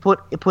him and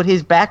put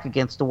his back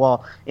against the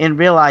wall and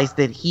realize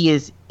that he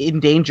is in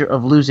danger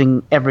of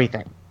losing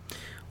everything.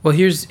 Well,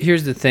 here's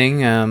the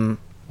thing.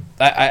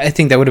 I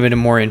think that would have been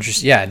more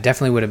interesting. Yeah, it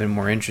definitely would have been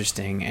more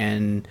interesting.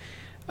 And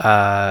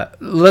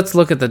let's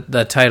look at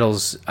the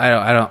titles.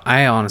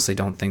 I honestly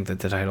don't think that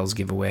the titles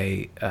give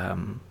away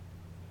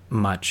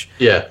much.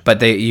 Yeah. But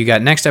you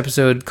got next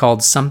episode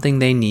called Something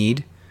They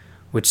Need,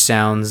 which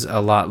sounds a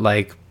lot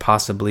like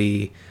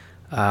possibly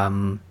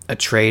a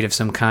trade of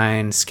some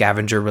kind,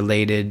 scavenger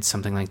related,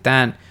 something like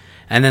that.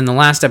 And then the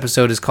last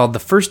episode is called The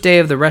First Day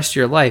of the Rest of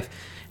Your Life.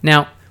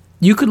 Now,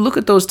 you could look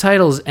at those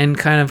titles and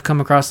kind of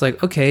come across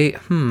like, okay,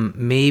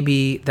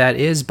 maybe that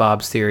is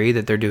Bob's theory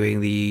that they're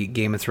doing the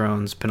Game of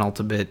Thrones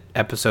penultimate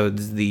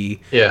episodes, the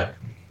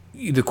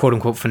quote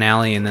unquote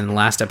finale, and then the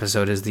last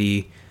episode is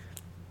the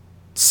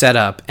set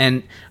up.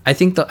 And I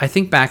think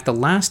back, the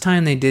last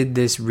time they did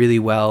this really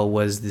well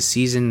was the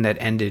season that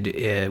ended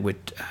with,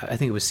 I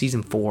think it was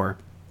season 4,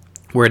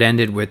 where it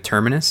ended with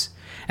Terminus,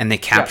 and they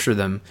capture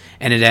them,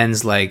 and it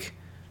ends like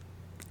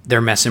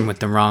they're messing with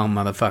the wrong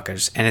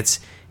motherfuckers. And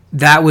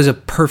that was a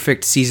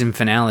perfect season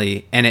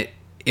finale, and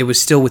it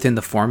was still within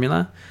the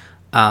formula.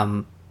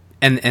 And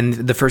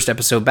the first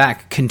episode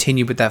back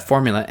continued with that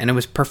formula, and it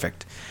was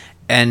perfect.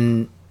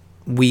 And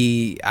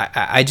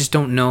I just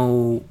don't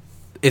know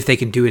if they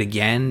can do it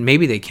again.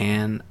 Maybe they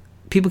can.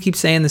 People keep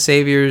saying the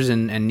Saviors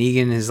and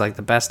Negan is like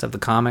the best of the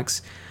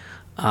comics.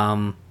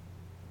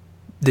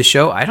 The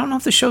show, I don't know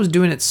if the show's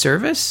doing its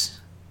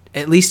service,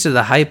 at least to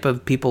the hype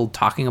of people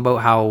talking about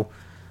how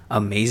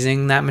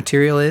amazing that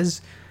material is.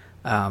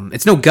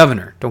 It's no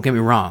Governor, don't get me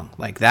wrong.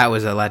 Like, that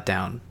was a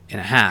letdown and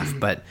a half,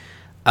 but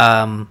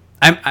I'm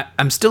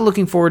still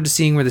looking forward to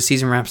seeing where the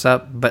season wraps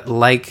up. But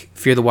like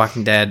Fear the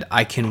Walking Dead,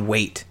 I can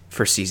wait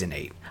for season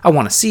 8. I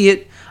want to see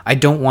it. I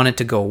don't want it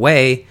to go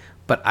away,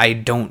 but I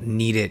don't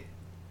need it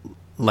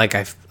like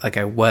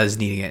I was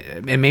needing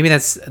it. And maybe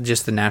that's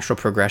just the natural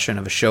progression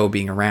of a show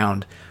being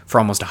around for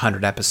almost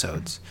 100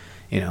 episodes.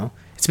 You know,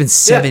 it's been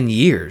 7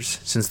 years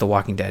since The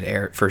Walking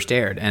Dead first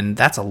aired, and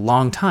that's a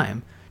long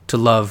time to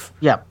love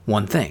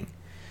one thing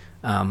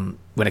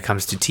when it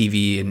comes to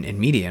TV and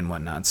media and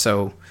whatnot.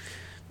 So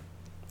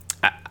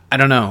I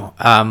don't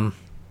know.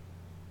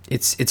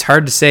 It's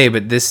hard to say,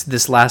 but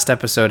this last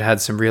episode had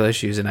some real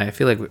issues, and I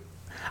feel like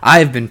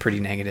I've been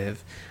pretty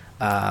negative.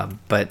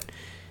 But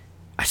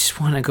I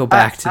just want to go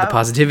back to the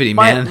positivity,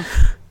 man.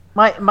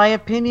 My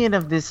opinion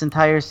of this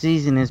entire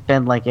season has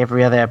been like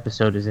every other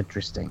episode is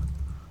interesting.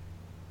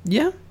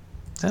 Yeah,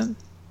 I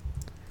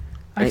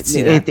can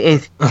see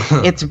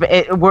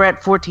that. We're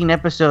at 14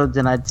 episodes,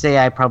 and I'd say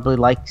I probably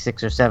like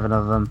 6 or 7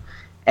 of them.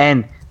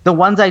 And the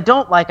ones I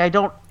don't like, I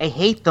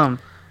hate them.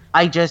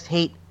 I just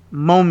hate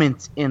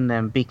moments in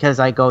them because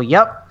I go,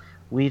 yep,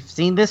 we've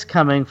seen this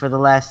coming for the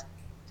last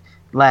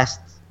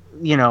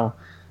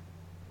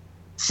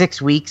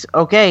 6 weeks.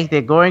 Okay,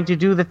 they're going to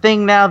do the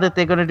thing now that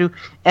they're going to do,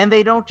 and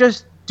they don't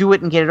just do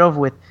it and get it over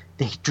with.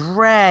 They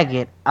drag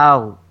it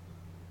out,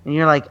 and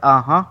you're like,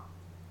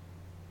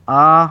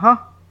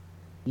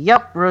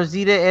 yep,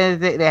 Rosita,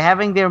 they're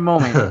having their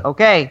moment.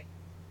 Okay,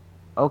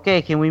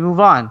 can we move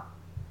on?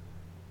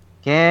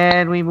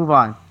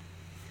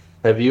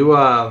 Have you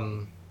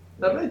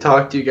have I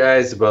talked to you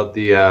guys about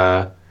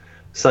the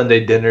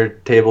Sunday dinner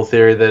table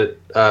theory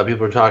that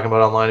people are talking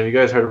about online? Have you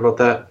guys heard about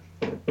that?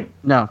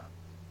 No.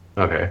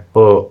 Okay.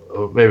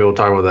 Well, maybe we'll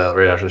talk about that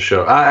right after the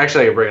show.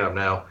 Actually, I can bring it up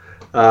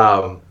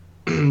now.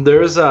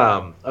 There's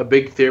a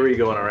big theory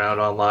going around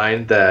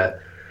online that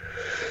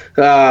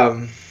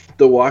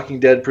the Walking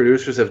Dead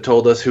producers have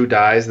told us who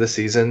dies this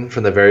season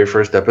from the very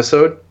first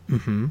episode.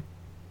 Mm-hmm.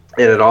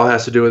 And it all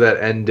has to do with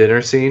that end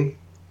dinner scene.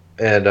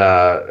 And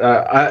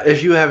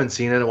if you haven't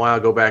seen it in a while,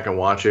 go back and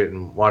watch it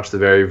and watch the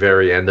very,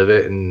 very end of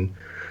it and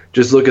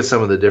just look at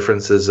some of the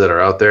differences that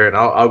are out there. And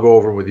I'll go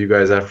over them with you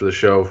guys after the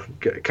show.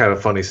 Kind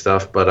of funny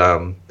stuff. But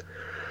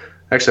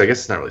actually, I guess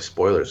it's not really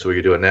spoilers, so we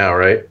could do it now,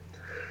 right?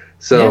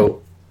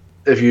 So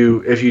if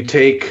you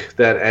take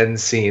that end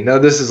scene, now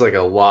this is like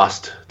a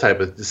Lost type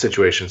of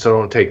situation, so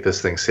don't take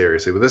this thing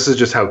seriously. But this is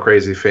just how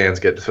crazy fans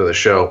get for the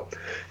show.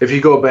 If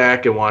you go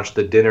back and watch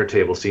the dinner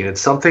table scene,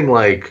 it's something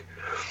like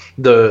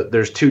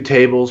there's 2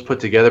 tables put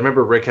together.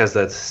 Remember, Rick has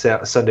that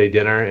Sunday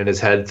dinner in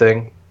his head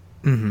thing.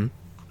 Mm-hmm.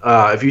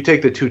 If you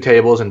take the 2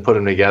 tables and put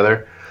them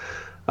together,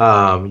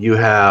 you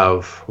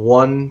have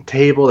one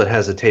table that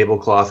has a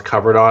tablecloth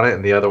covered on it,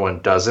 and the other one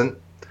doesn't.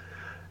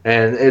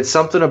 And it's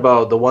something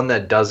about the one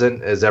that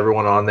doesn't is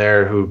everyone on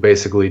there who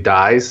basically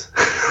dies.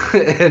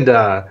 And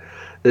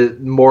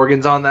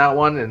Morgan's on that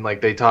one, and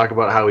like they talk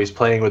about how he's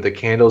playing with the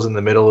candles in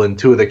the middle, and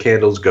 2 of the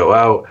candles go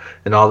out,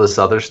 and all this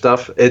other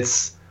stuff.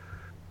 It's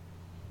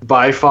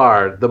by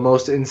far the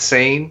most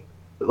insane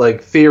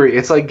like theory.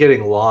 It's like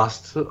getting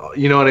lost.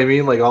 You know what I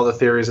mean? Like all the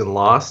theories in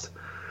Lost.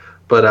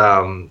 But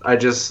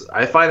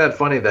I find that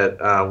funny that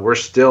we're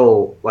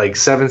still like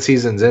 7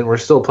 seasons in. We're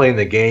still playing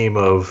the game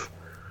of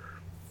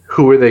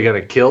who are they going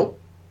to kill,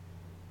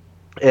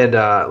 and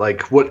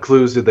like what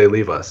clues did they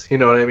leave us? You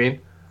know what I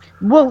mean?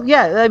 Well,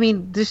 yeah. I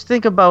mean, just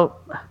think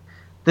about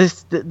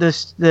this.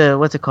 The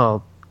what's it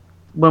called?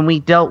 When we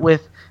dealt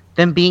with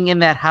them being in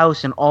that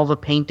house and all the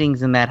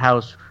paintings in that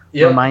house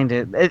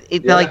reminded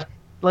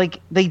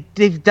like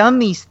they've done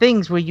these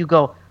things where you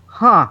go,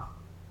 huh?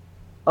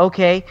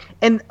 Okay,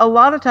 and a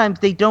lot of times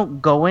they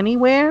don't go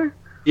anywhere.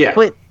 Yeah.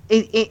 But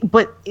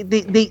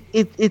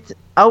it's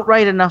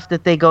outright enough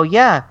that they go,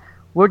 yeah,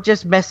 we're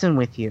just messing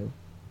with you.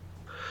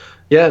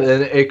 Yeah,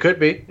 and it could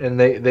be, and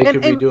they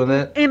could be doing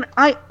that. And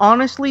I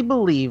honestly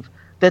believe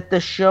that the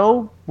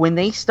show, when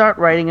they start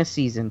writing a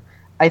season,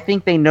 I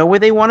think they know where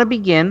they want to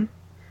begin.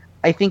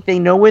 I think they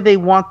know where they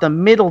want the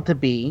middle to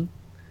be,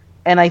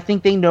 and I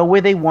think they know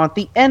where they want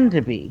the end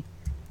to be.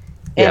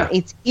 And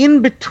it's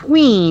in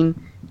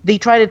between. They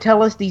try to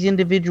tell us these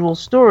individual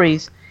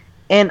stories,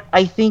 and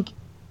I think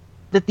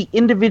that the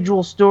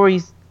individual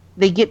stories,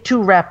 they get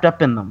too wrapped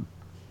up in them.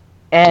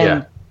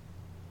 And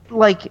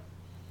like.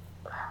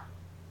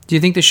 Do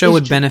you think the show It's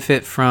would ju-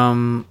 benefit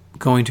from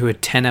going to a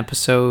 10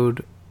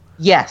 episode?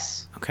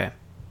 Yes. Okay.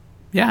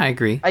 Yeah, I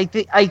agree. I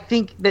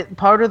think that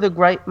part of the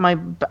gripe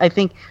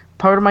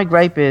part of my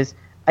gripe is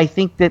I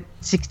think that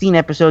 16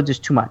 episodes is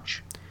too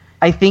much.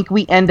 I think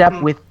we end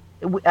up with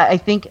I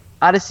think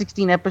out of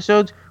 16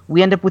 episodes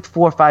we end up with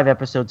 4 or 5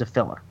 episodes of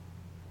filler.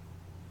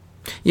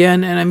 Yeah,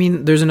 and I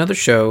mean, there's another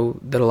show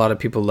that a lot of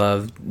people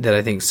love that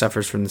I think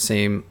suffers from the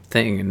same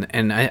thing,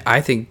 and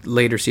I think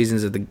later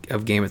seasons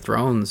of Game of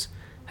Thrones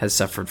has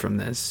suffered from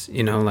this.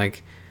 You know,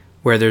 like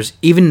where there's,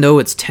 even though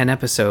it's 10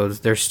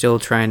 episodes, they're still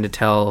trying to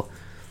tell.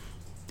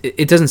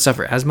 It doesn't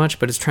suffer as much,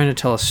 but it's trying to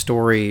tell a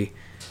story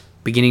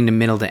beginning to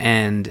middle to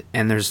end,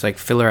 and there's like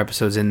filler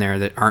episodes in there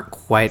that aren't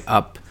quite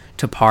up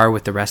to par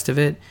with the rest of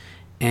it,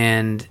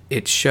 and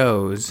it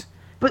shows.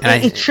 But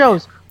it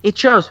shows.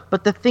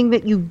 But the thing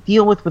that you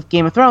deal with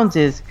Game of Thrones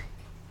is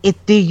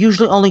they're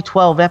usually only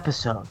 12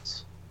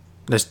 episodes.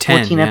 There's 10,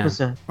 14 yeah.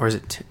 episodes. Or is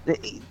it?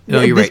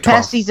 No, you're this right. 12.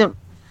 past season,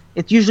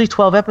 it's usually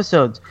 12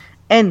 episodes,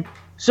 and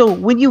so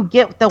when you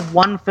get the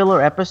one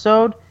filler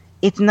episode,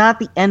 it's not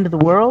the end of the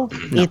world.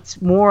 No.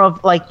 It's more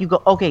of like you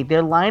go, okay,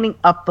 they're lining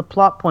up the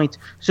plot points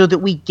so that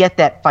we get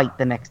that fight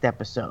the next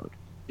episode.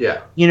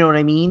 Yeah. You know what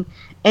I mean?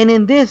 And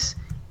in this,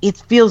 it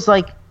feels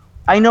like,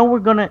 I know we're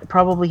going to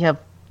probably have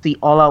the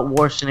all-out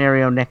war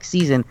scenario next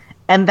season,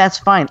 and that's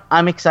fine.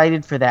 I'm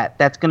excited for that.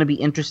 That's going to be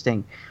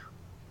interesting.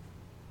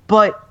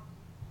 But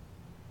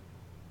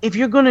if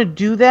you're going to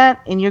do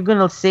that and you're going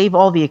to save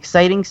all the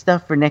exciting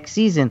stuff for next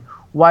season,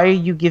 why are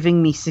you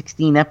giving me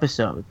 16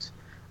 episodes?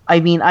 I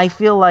mean, I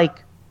feel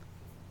like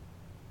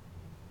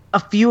a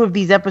few of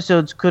these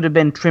episodes could have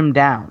been trimmed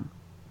down,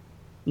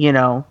 you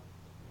know?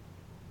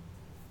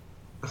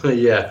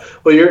 Yeah.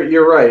 Well,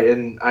 you're right,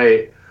 and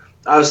I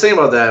was thinking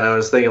about that, and I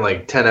was thinking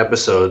like 10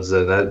 episodes,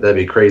 and that'd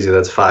be crazy.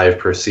 That's 5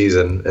 per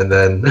season, and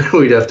then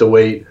we'd have to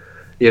wait,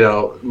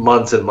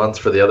 months and months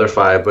for the other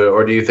 5.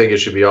 Or do you think it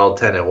should be all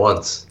 10 at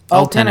once?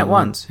 All 10 at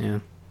once. Yeah.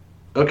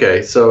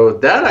 Okay, so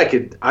that I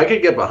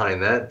could get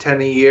behind that.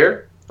 10 a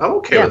year, I'm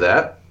okay with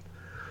that.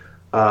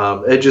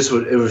 It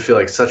would feel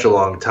like such a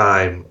long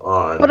time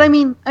on. But I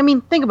mean,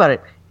 think about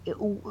it.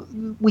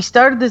 We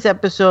started this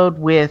episode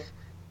with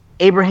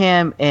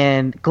Abraham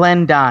and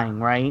Glenn dying,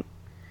 right?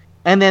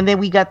 And then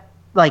we got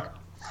like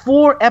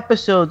 4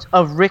 episodes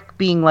of Rick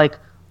being like,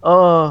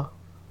 "Oh,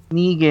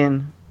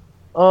 Negan,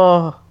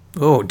 oh."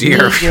 Oh dear.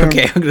 Negan.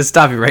 Okay, I'm gonna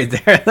stop you right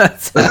there.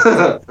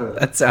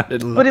 That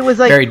sounded. But it was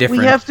like, very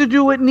different. We have to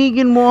do what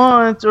Negan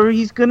wants, or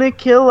he's gonna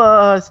kill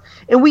us,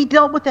 and we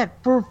dealt with that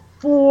for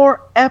 4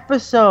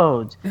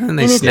 episodes. And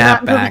they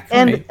snap back.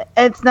 And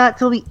it's not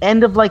till the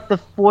end of like the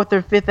 4th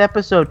or 5th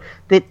episode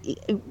that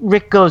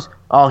Rick goes,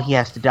 "Oh, he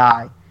has to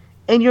die,"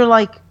 and you're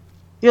like,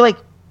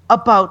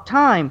 about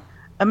time.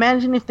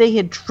 Imagine if they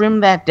had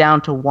trimmed that down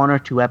to 1 or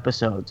 2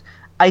 episodes.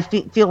 I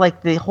feel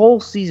like the whole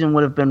season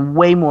would have been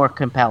way more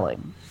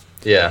compelling.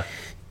 Yeah.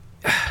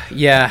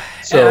 Yeah.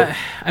 So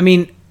I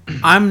mean,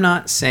 I'm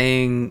not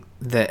saying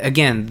that.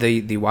 Again,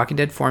 the Walking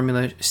Dead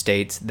formula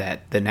states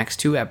that the next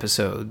 2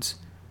 episodes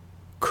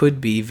could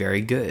be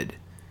very good,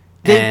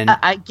 and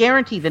I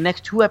guarantee the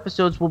next 2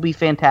 episodes will be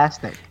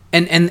fantastic.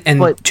 And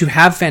But to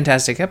have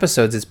fantastic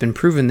episodes, it's been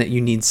proven that you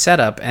need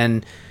setup.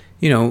 And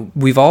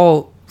we've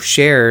all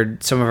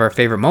shared some of our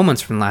favorite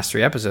moments from the last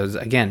 3 episodes.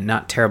 Again,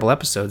 not terrible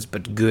episodes,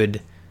 but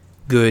good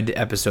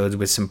episodes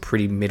with some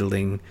pretty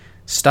middling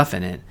stuff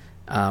in it.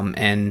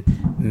 And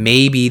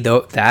maybe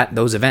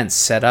those events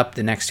set up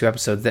the next 2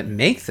 episodes that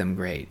make them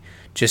great.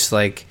 Just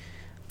like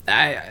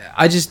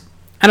I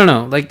don't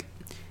know. Like,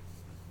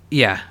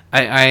 yeah,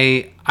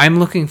 I'm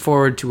looking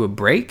forward to a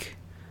break,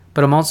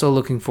 but I'm also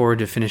looking forward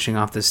to finishing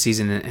off this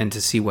season and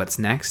to see what's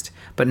next.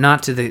 But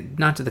not to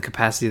the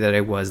capacity that I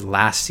was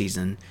last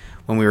season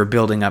when we were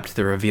building up to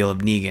the reveal of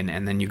Negan,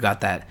 and then you got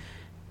that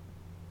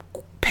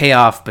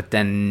payoff, but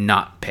then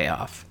not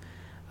payoff.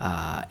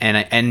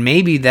 And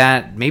maybe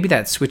that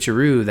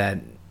switcheroo,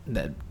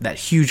 that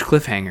huge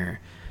cliffhanger,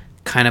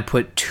 kind of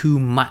put too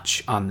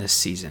much on this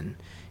season.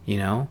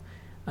 Maybe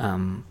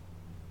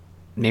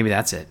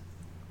that's it.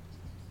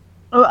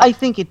 I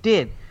think it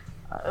did.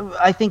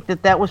 I think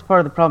that was part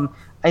of the problem.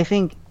 I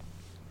think,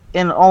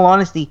 in all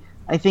honesty,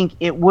 I think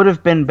it would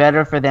have been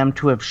better for them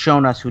to have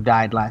shown us who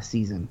died last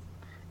season,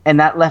 and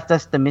that left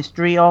us the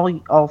mystery all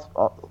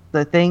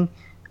the thing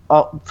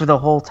for the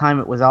whole time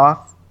it was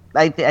off.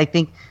 I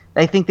think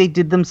they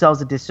did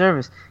themselves a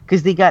disservice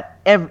because they got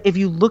if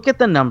you look at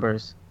the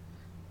numbers,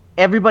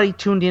 everybody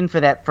tuned in for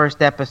that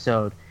first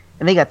episode,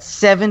 and they got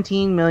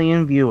 17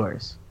 million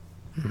viewers,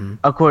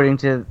 according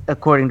to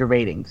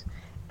ratings.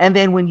 And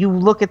then when you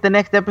look at the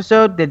next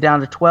episode, they're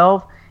down to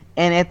 12,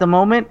 and at the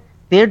moment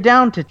they're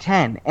down to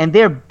 10, and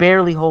they're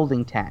barely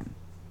holding 10.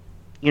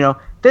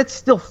 That's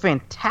still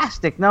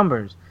fantastic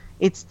numbers.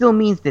 It still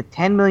means that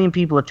 10 million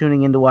people are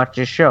tuning in to watch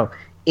this show.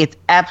 It's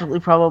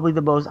absolutely probably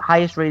the most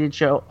highest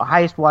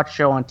watched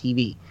show on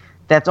TV.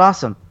 That's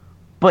awesome.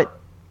 But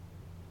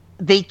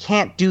they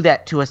can't do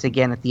that to us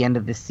again at the end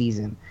of this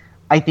season.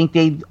 I think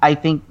they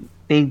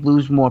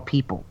lose more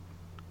people.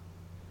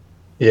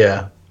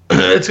 Yeah,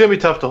 it's gonna be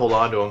tough to hold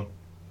on to him.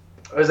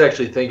 I was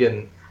actually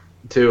thinking,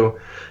 too,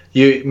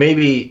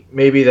 maybe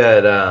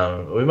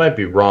that we might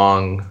be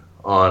wrong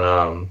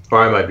on, or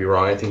I might be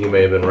wrong. I think you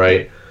may have been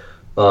right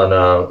on.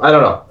 I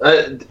don't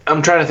know.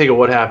 I'm trying to think of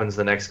what happens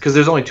the next, because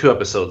there's only 2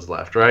 episodes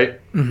left,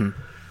 right? Mm-hmm.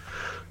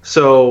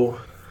 So,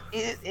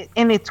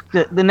 And it's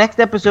the next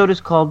episode is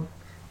called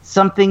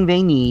Something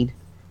They Need,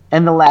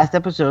 and the last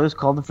episode is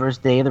called The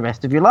First Day of the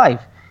Rest of Your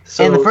Life.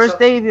 And the first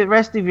day of the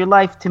rest of your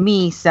life, to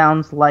me,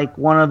 sounds like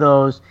one of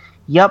those,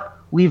 yep,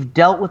 we've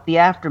dealt with the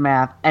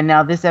aftermath, and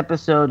now this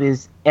episode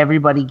is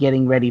everybody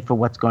getting ready for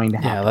what's going to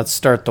happen. Yeah, let's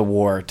start the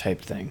war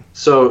type thing.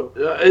 So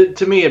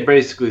to me, it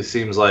basically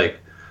seems like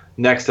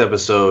next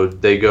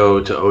episode they go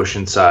to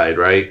Oceanside,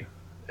 right?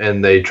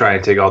 And they try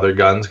and take all their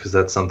guns because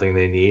that's something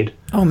they need.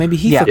 Oh, maybe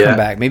Heath will come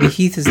back. Maybe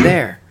Heath is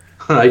there.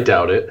 I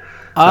doubt it.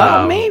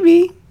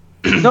 Maybe.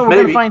 No, we're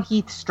going to find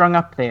Heath strung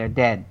up there,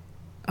 dead.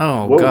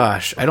 Oh, Whoa.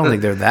 gosh. I don't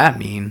think they're that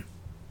mean.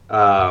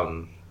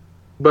 But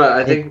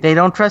I think they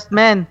don't trust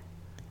men.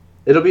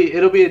 It'll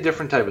be a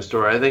different type of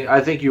story.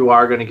 I think you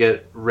are going to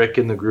get Rick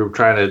in the group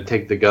trying to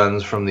take the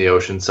guns from the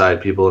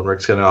Oceanside people, and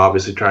Rick's going to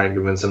obviously try and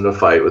convince them to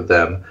fight with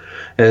them.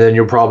 And then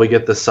you'll probably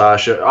get the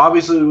Sasha.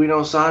 Obviously, we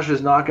know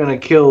Sasha's not going to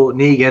kill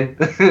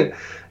Negan,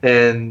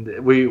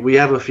 and we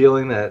have a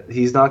feeling that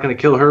he's not going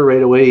to kill her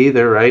right away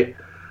either, right?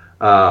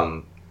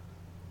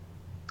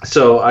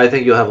 So I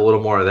think you'll have a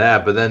little more of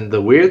that. But then the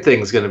weird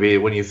thing is going to be,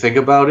 when you think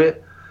about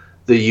it,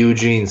 the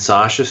Eugene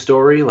Sasha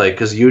story, like,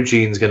 because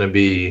Eugene's going to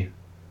be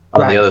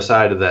on the other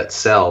side of that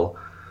cell,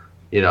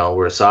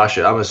 where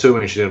Sasha, I'm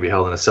assuming she's going to be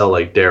held in a cell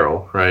like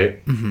Daryl,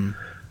 right?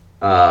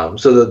 Mm-hmm.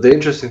 So the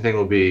interesting thing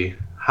will be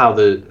how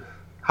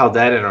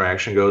that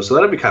interaction goes. So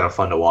that'll be kind of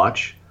fun to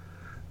watch,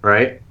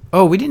 right?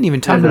 Oh, we didn't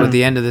even talk about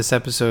the end of this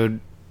episode,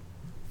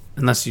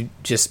 unless you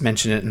just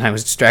mentioned it and I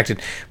was distracted.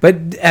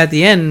 But at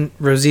the end,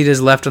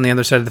 Rosita's left on the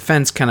other side of the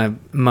fence, kind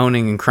of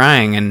moaning and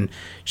crying, and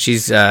she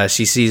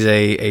sees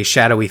a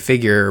shadowy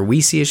figure, or we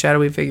see a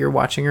shadowy figure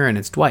watching her, and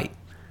it's Dwight.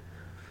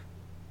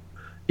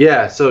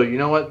 Yeah, so you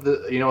know what?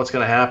 You know what's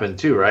going to happen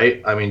too,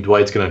 right? I mean,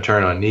 Dwight's going to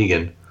turn on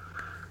Negan.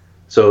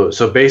 So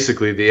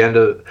basically, the end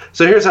of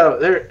here's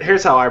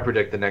how I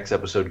predict the next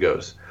episode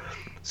goes.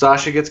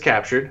 Sasha gets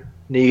captured.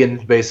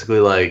 Negan's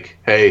basically like,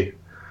 "Hey,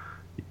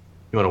 you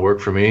want to work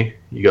for me?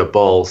 You got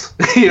balls."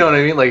 You know what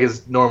I mean? Like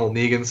his normal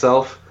Negan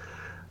self.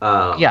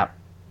 Yeah.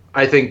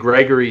 I think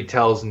Gregory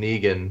tells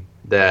Negan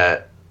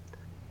that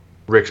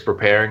Rick's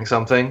preparing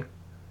something.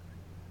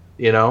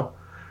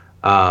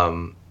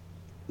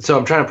 So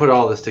I'm trying to put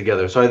all this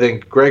together. So I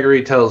think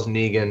Gregory tells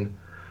Negan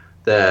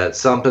that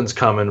something's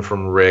coming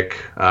from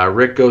Rick.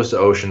 Rick goes to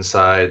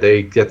Oceanside.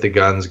 They get the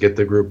guns, get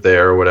the group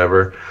there or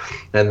whatever.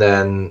 And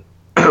then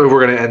we're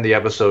going to end the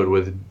episode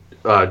with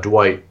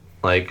Dwight,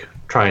 like,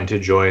 trying to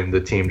join the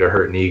team to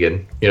hurt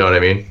Negan. You know what I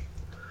mean?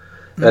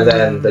 And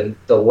then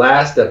the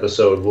last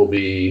episode will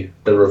be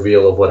the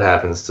reveal of what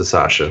happens to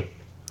Sasha.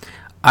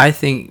 I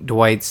think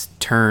Dwight's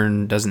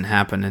turn doesn't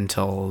happen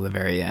until the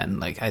very end.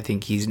 Like, I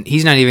think he's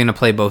not even going to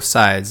play both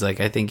sides.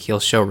 Like, I think he'll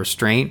show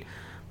restraint,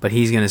 but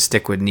he's going to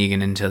stick with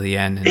Negan until the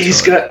end.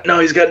 He's got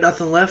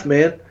nothing left,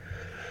 man.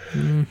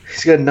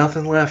 He's got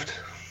nothing left.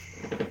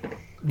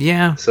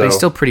 Yeah, So but he's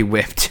still pretty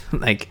whipped.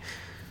 Like,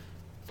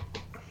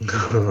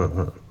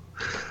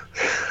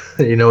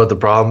 you know what the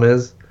problem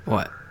is?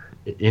 what?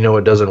 You know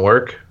what doesn't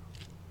work?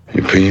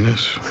 Your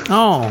penis?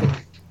 Oh,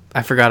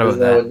 I forgot about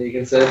Isn't that what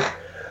Negan said?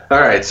 All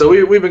right, so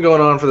we've been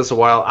going on for this a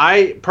while.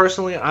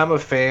 I'm a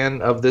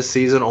fan of this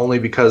season only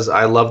because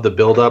I love the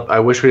build-up. I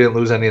wish we didn't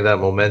lose any of that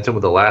momentum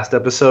with the last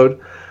episode.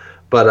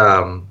 But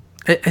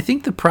I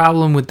think the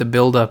problem with the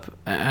build-up,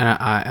 and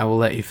I will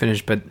let you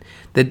finish, but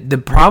the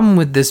problem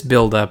with this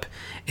build-up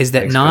is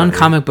that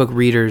non-comic book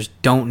readers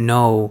don't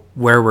know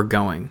where we're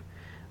going.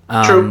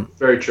 True,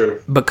 very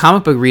true. But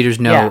comic book readers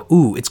know,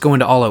 ooh, it's going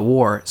to All Out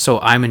War, so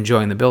I'm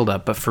enjoying the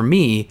build-up. But for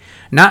me,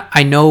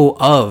 I know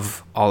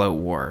of All Out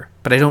War,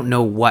 but I don't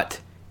know what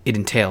it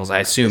entails. I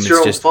assume It's your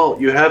own just fault.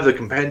 You have the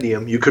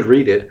compendium. You could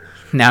read it.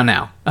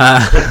 now.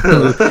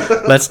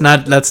 Let's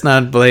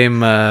not blame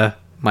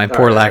my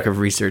poor lack of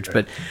research.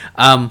 But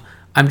I'm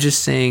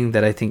just saying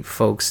that I think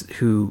folks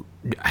who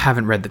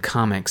haven't read the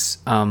comics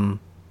and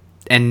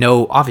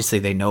know, obviously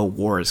they know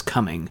war is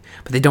coming,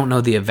 but they don't know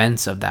the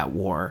events of that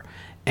war.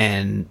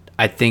 And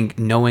I think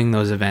knowing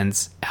those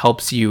events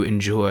helps you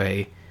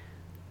enjoy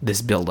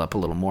this build-up a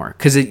little more,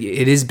 because it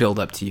is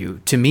build-up to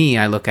you. To me,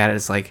 I look at it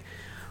as like,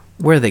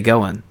 where are they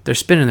going? They're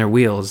spinning their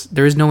wheels.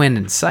 There is no end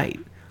in sight,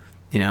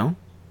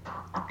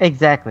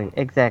 Exactly.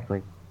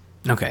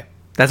 Okay,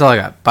 that's all I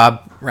got.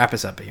 Bob, wrap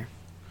us up here.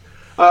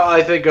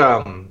 I think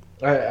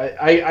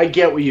I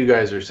get what you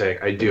guys are saying.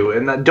 I do,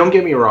 and don't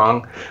get me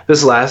wrong.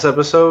 This last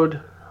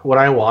episode, when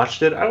I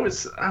watched it, I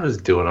was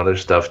doing other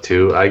stuff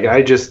too.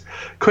 I just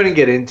couldn't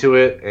get into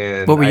it,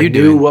 and what were you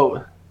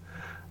doing?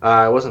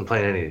 I wasn't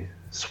playing any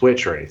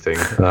Switch or anything.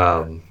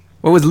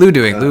 What was Lou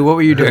doing? Lou, what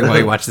were you doing while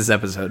you watched this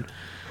episode?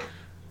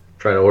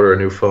 Trying to order a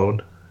new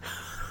phone.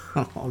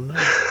 Oh no!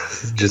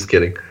 Just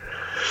kidding.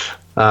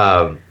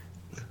 I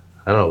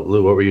I don't know,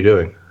 Lou, what were you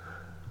doing?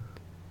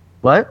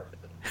 What?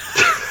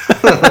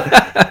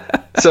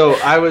 So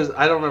I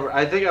don't remember.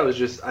 I think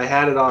I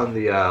had it on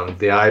the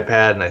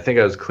iPad, and I think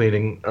I was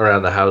cleaning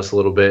around the house a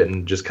little bit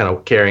and just kind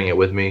of carrying it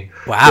with me.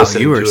 Wow,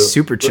 you were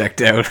super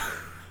checked out.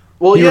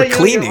 Well, you were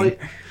cleaning.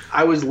 Like,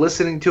 I was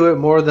listening to it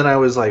more than I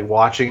was like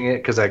watching it,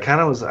 because I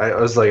was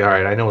like, all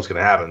right, I know what's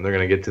gonna happen. They're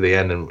gonna get to the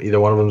end, and either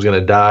one of them's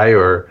gonna die,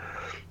 or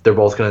they're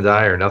both gonna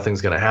die, or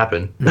nothing's gonna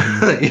happen.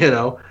 Mm-hmm. You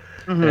know,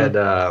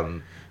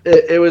 and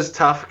it was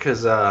tough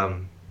because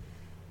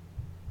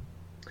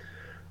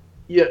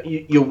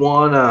you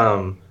want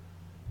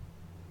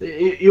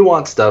you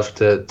want stuff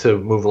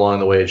to move along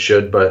the way it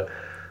should, but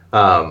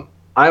I'm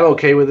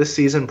okay with this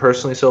season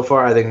personally so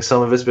far. I think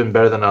some of it's been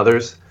better than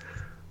others,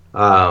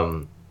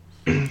 but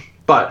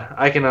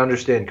I can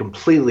understand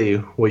completely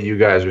what you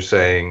guys are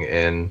saying,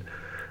 and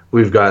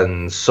we've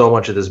gotten so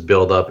much of this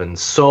build up and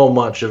so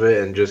much of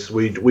it, and just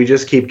we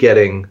just keep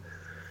getting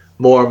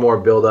more and more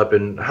build up.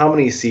 And how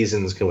many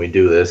seasons can we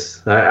do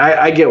this?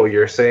 I get what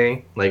you're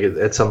saying. Like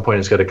at some point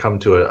it's got to come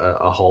to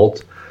a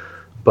halt,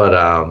 but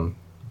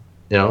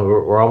you know,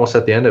 we're almost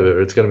at the end of it.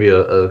 It's going to be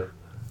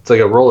it's like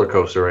a roller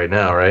coaster right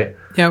now, right?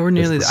 Yeah, we're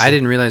nearly. I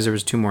didn't realize there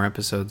was 2 more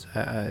episodes.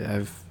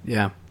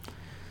 Yeah.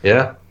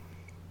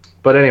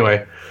 But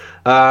anyway,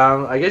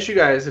 I guess you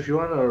guys, if you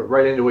want to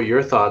write into what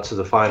your thoughts of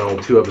the final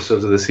 2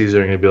 episodes of the season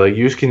are going to be like,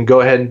 you can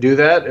go ahead and do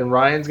that, and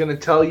Ryan's going to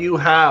tell you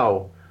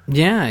how.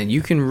 Yeah,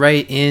 you can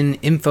write in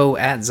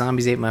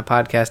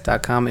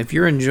info@zombies8mypodcast.com. If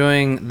you're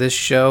enjoying this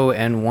show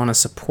and want to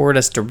support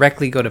us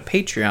directly, go to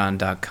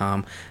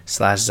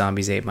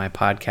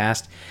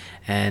patreon.com/zombies8mypodcast.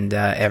 And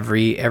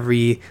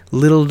every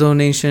little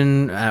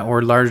donation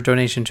or large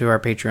donation to our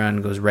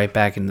Patreon goes right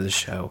back into the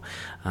show.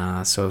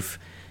 So if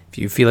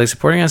you feel like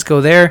supporting us, go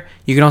there.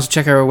 You can also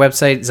check out our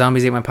website,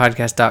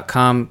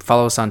 zombies8mypodcast.com.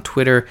 Follow us on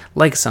Twitter.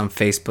 Like us on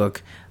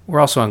Facebook. We're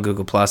also on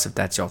Google+, if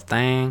that's your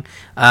thing.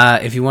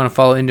 If you want to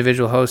follow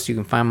individual hosts, you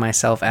can find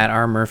myself at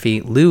R.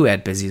 Murphy, Lou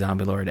at Busy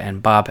Zombie Lord,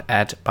 and Bob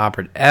at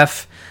Bobbert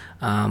F.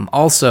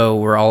 Also,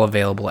 we're all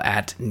available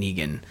at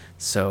Negan.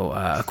 So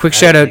a quick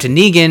shout out to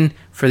Negan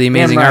for the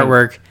amazing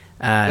artwork.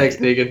 Thanks,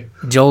 Negan.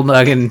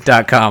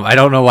 JoelDuggan.com. I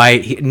don't know why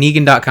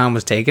Negan.com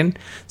was taken,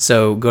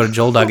 so go to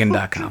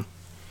JoelDuggan.com.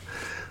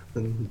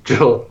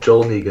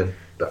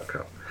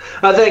 JoelNegan.com.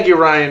 Thank you,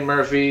 Ryan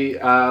Murphy.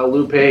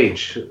 Lou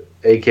Page,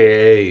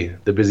 a.k.a.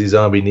 the Busy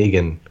Zombie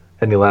Negan.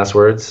 Any last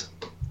words?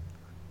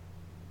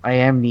 I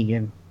am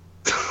Negan.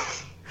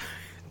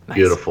 Nice.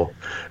 Beautiful.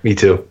 Me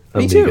too.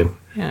 Me too. Negan.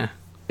 Yeah.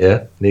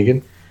 Yeah?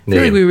 Negan? I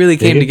feel like we really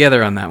came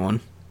together on that one.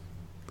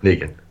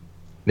 Negan.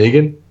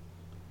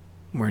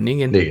 We're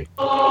Negan.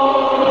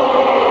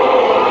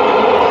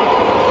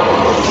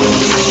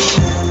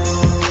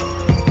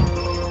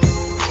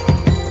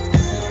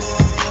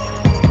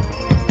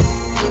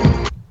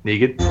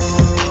 Negan?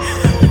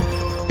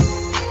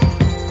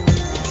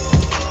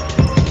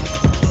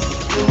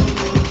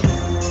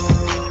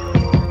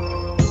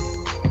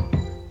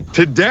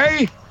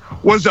 Today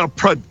was a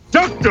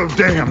productive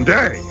damn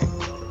day.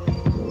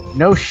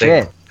 No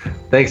shit.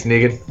 Thanks,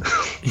 Negan.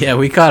 Yeah,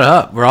 we caught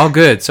up. We're all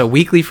good. So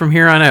weekly from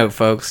here on out,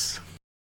 folks.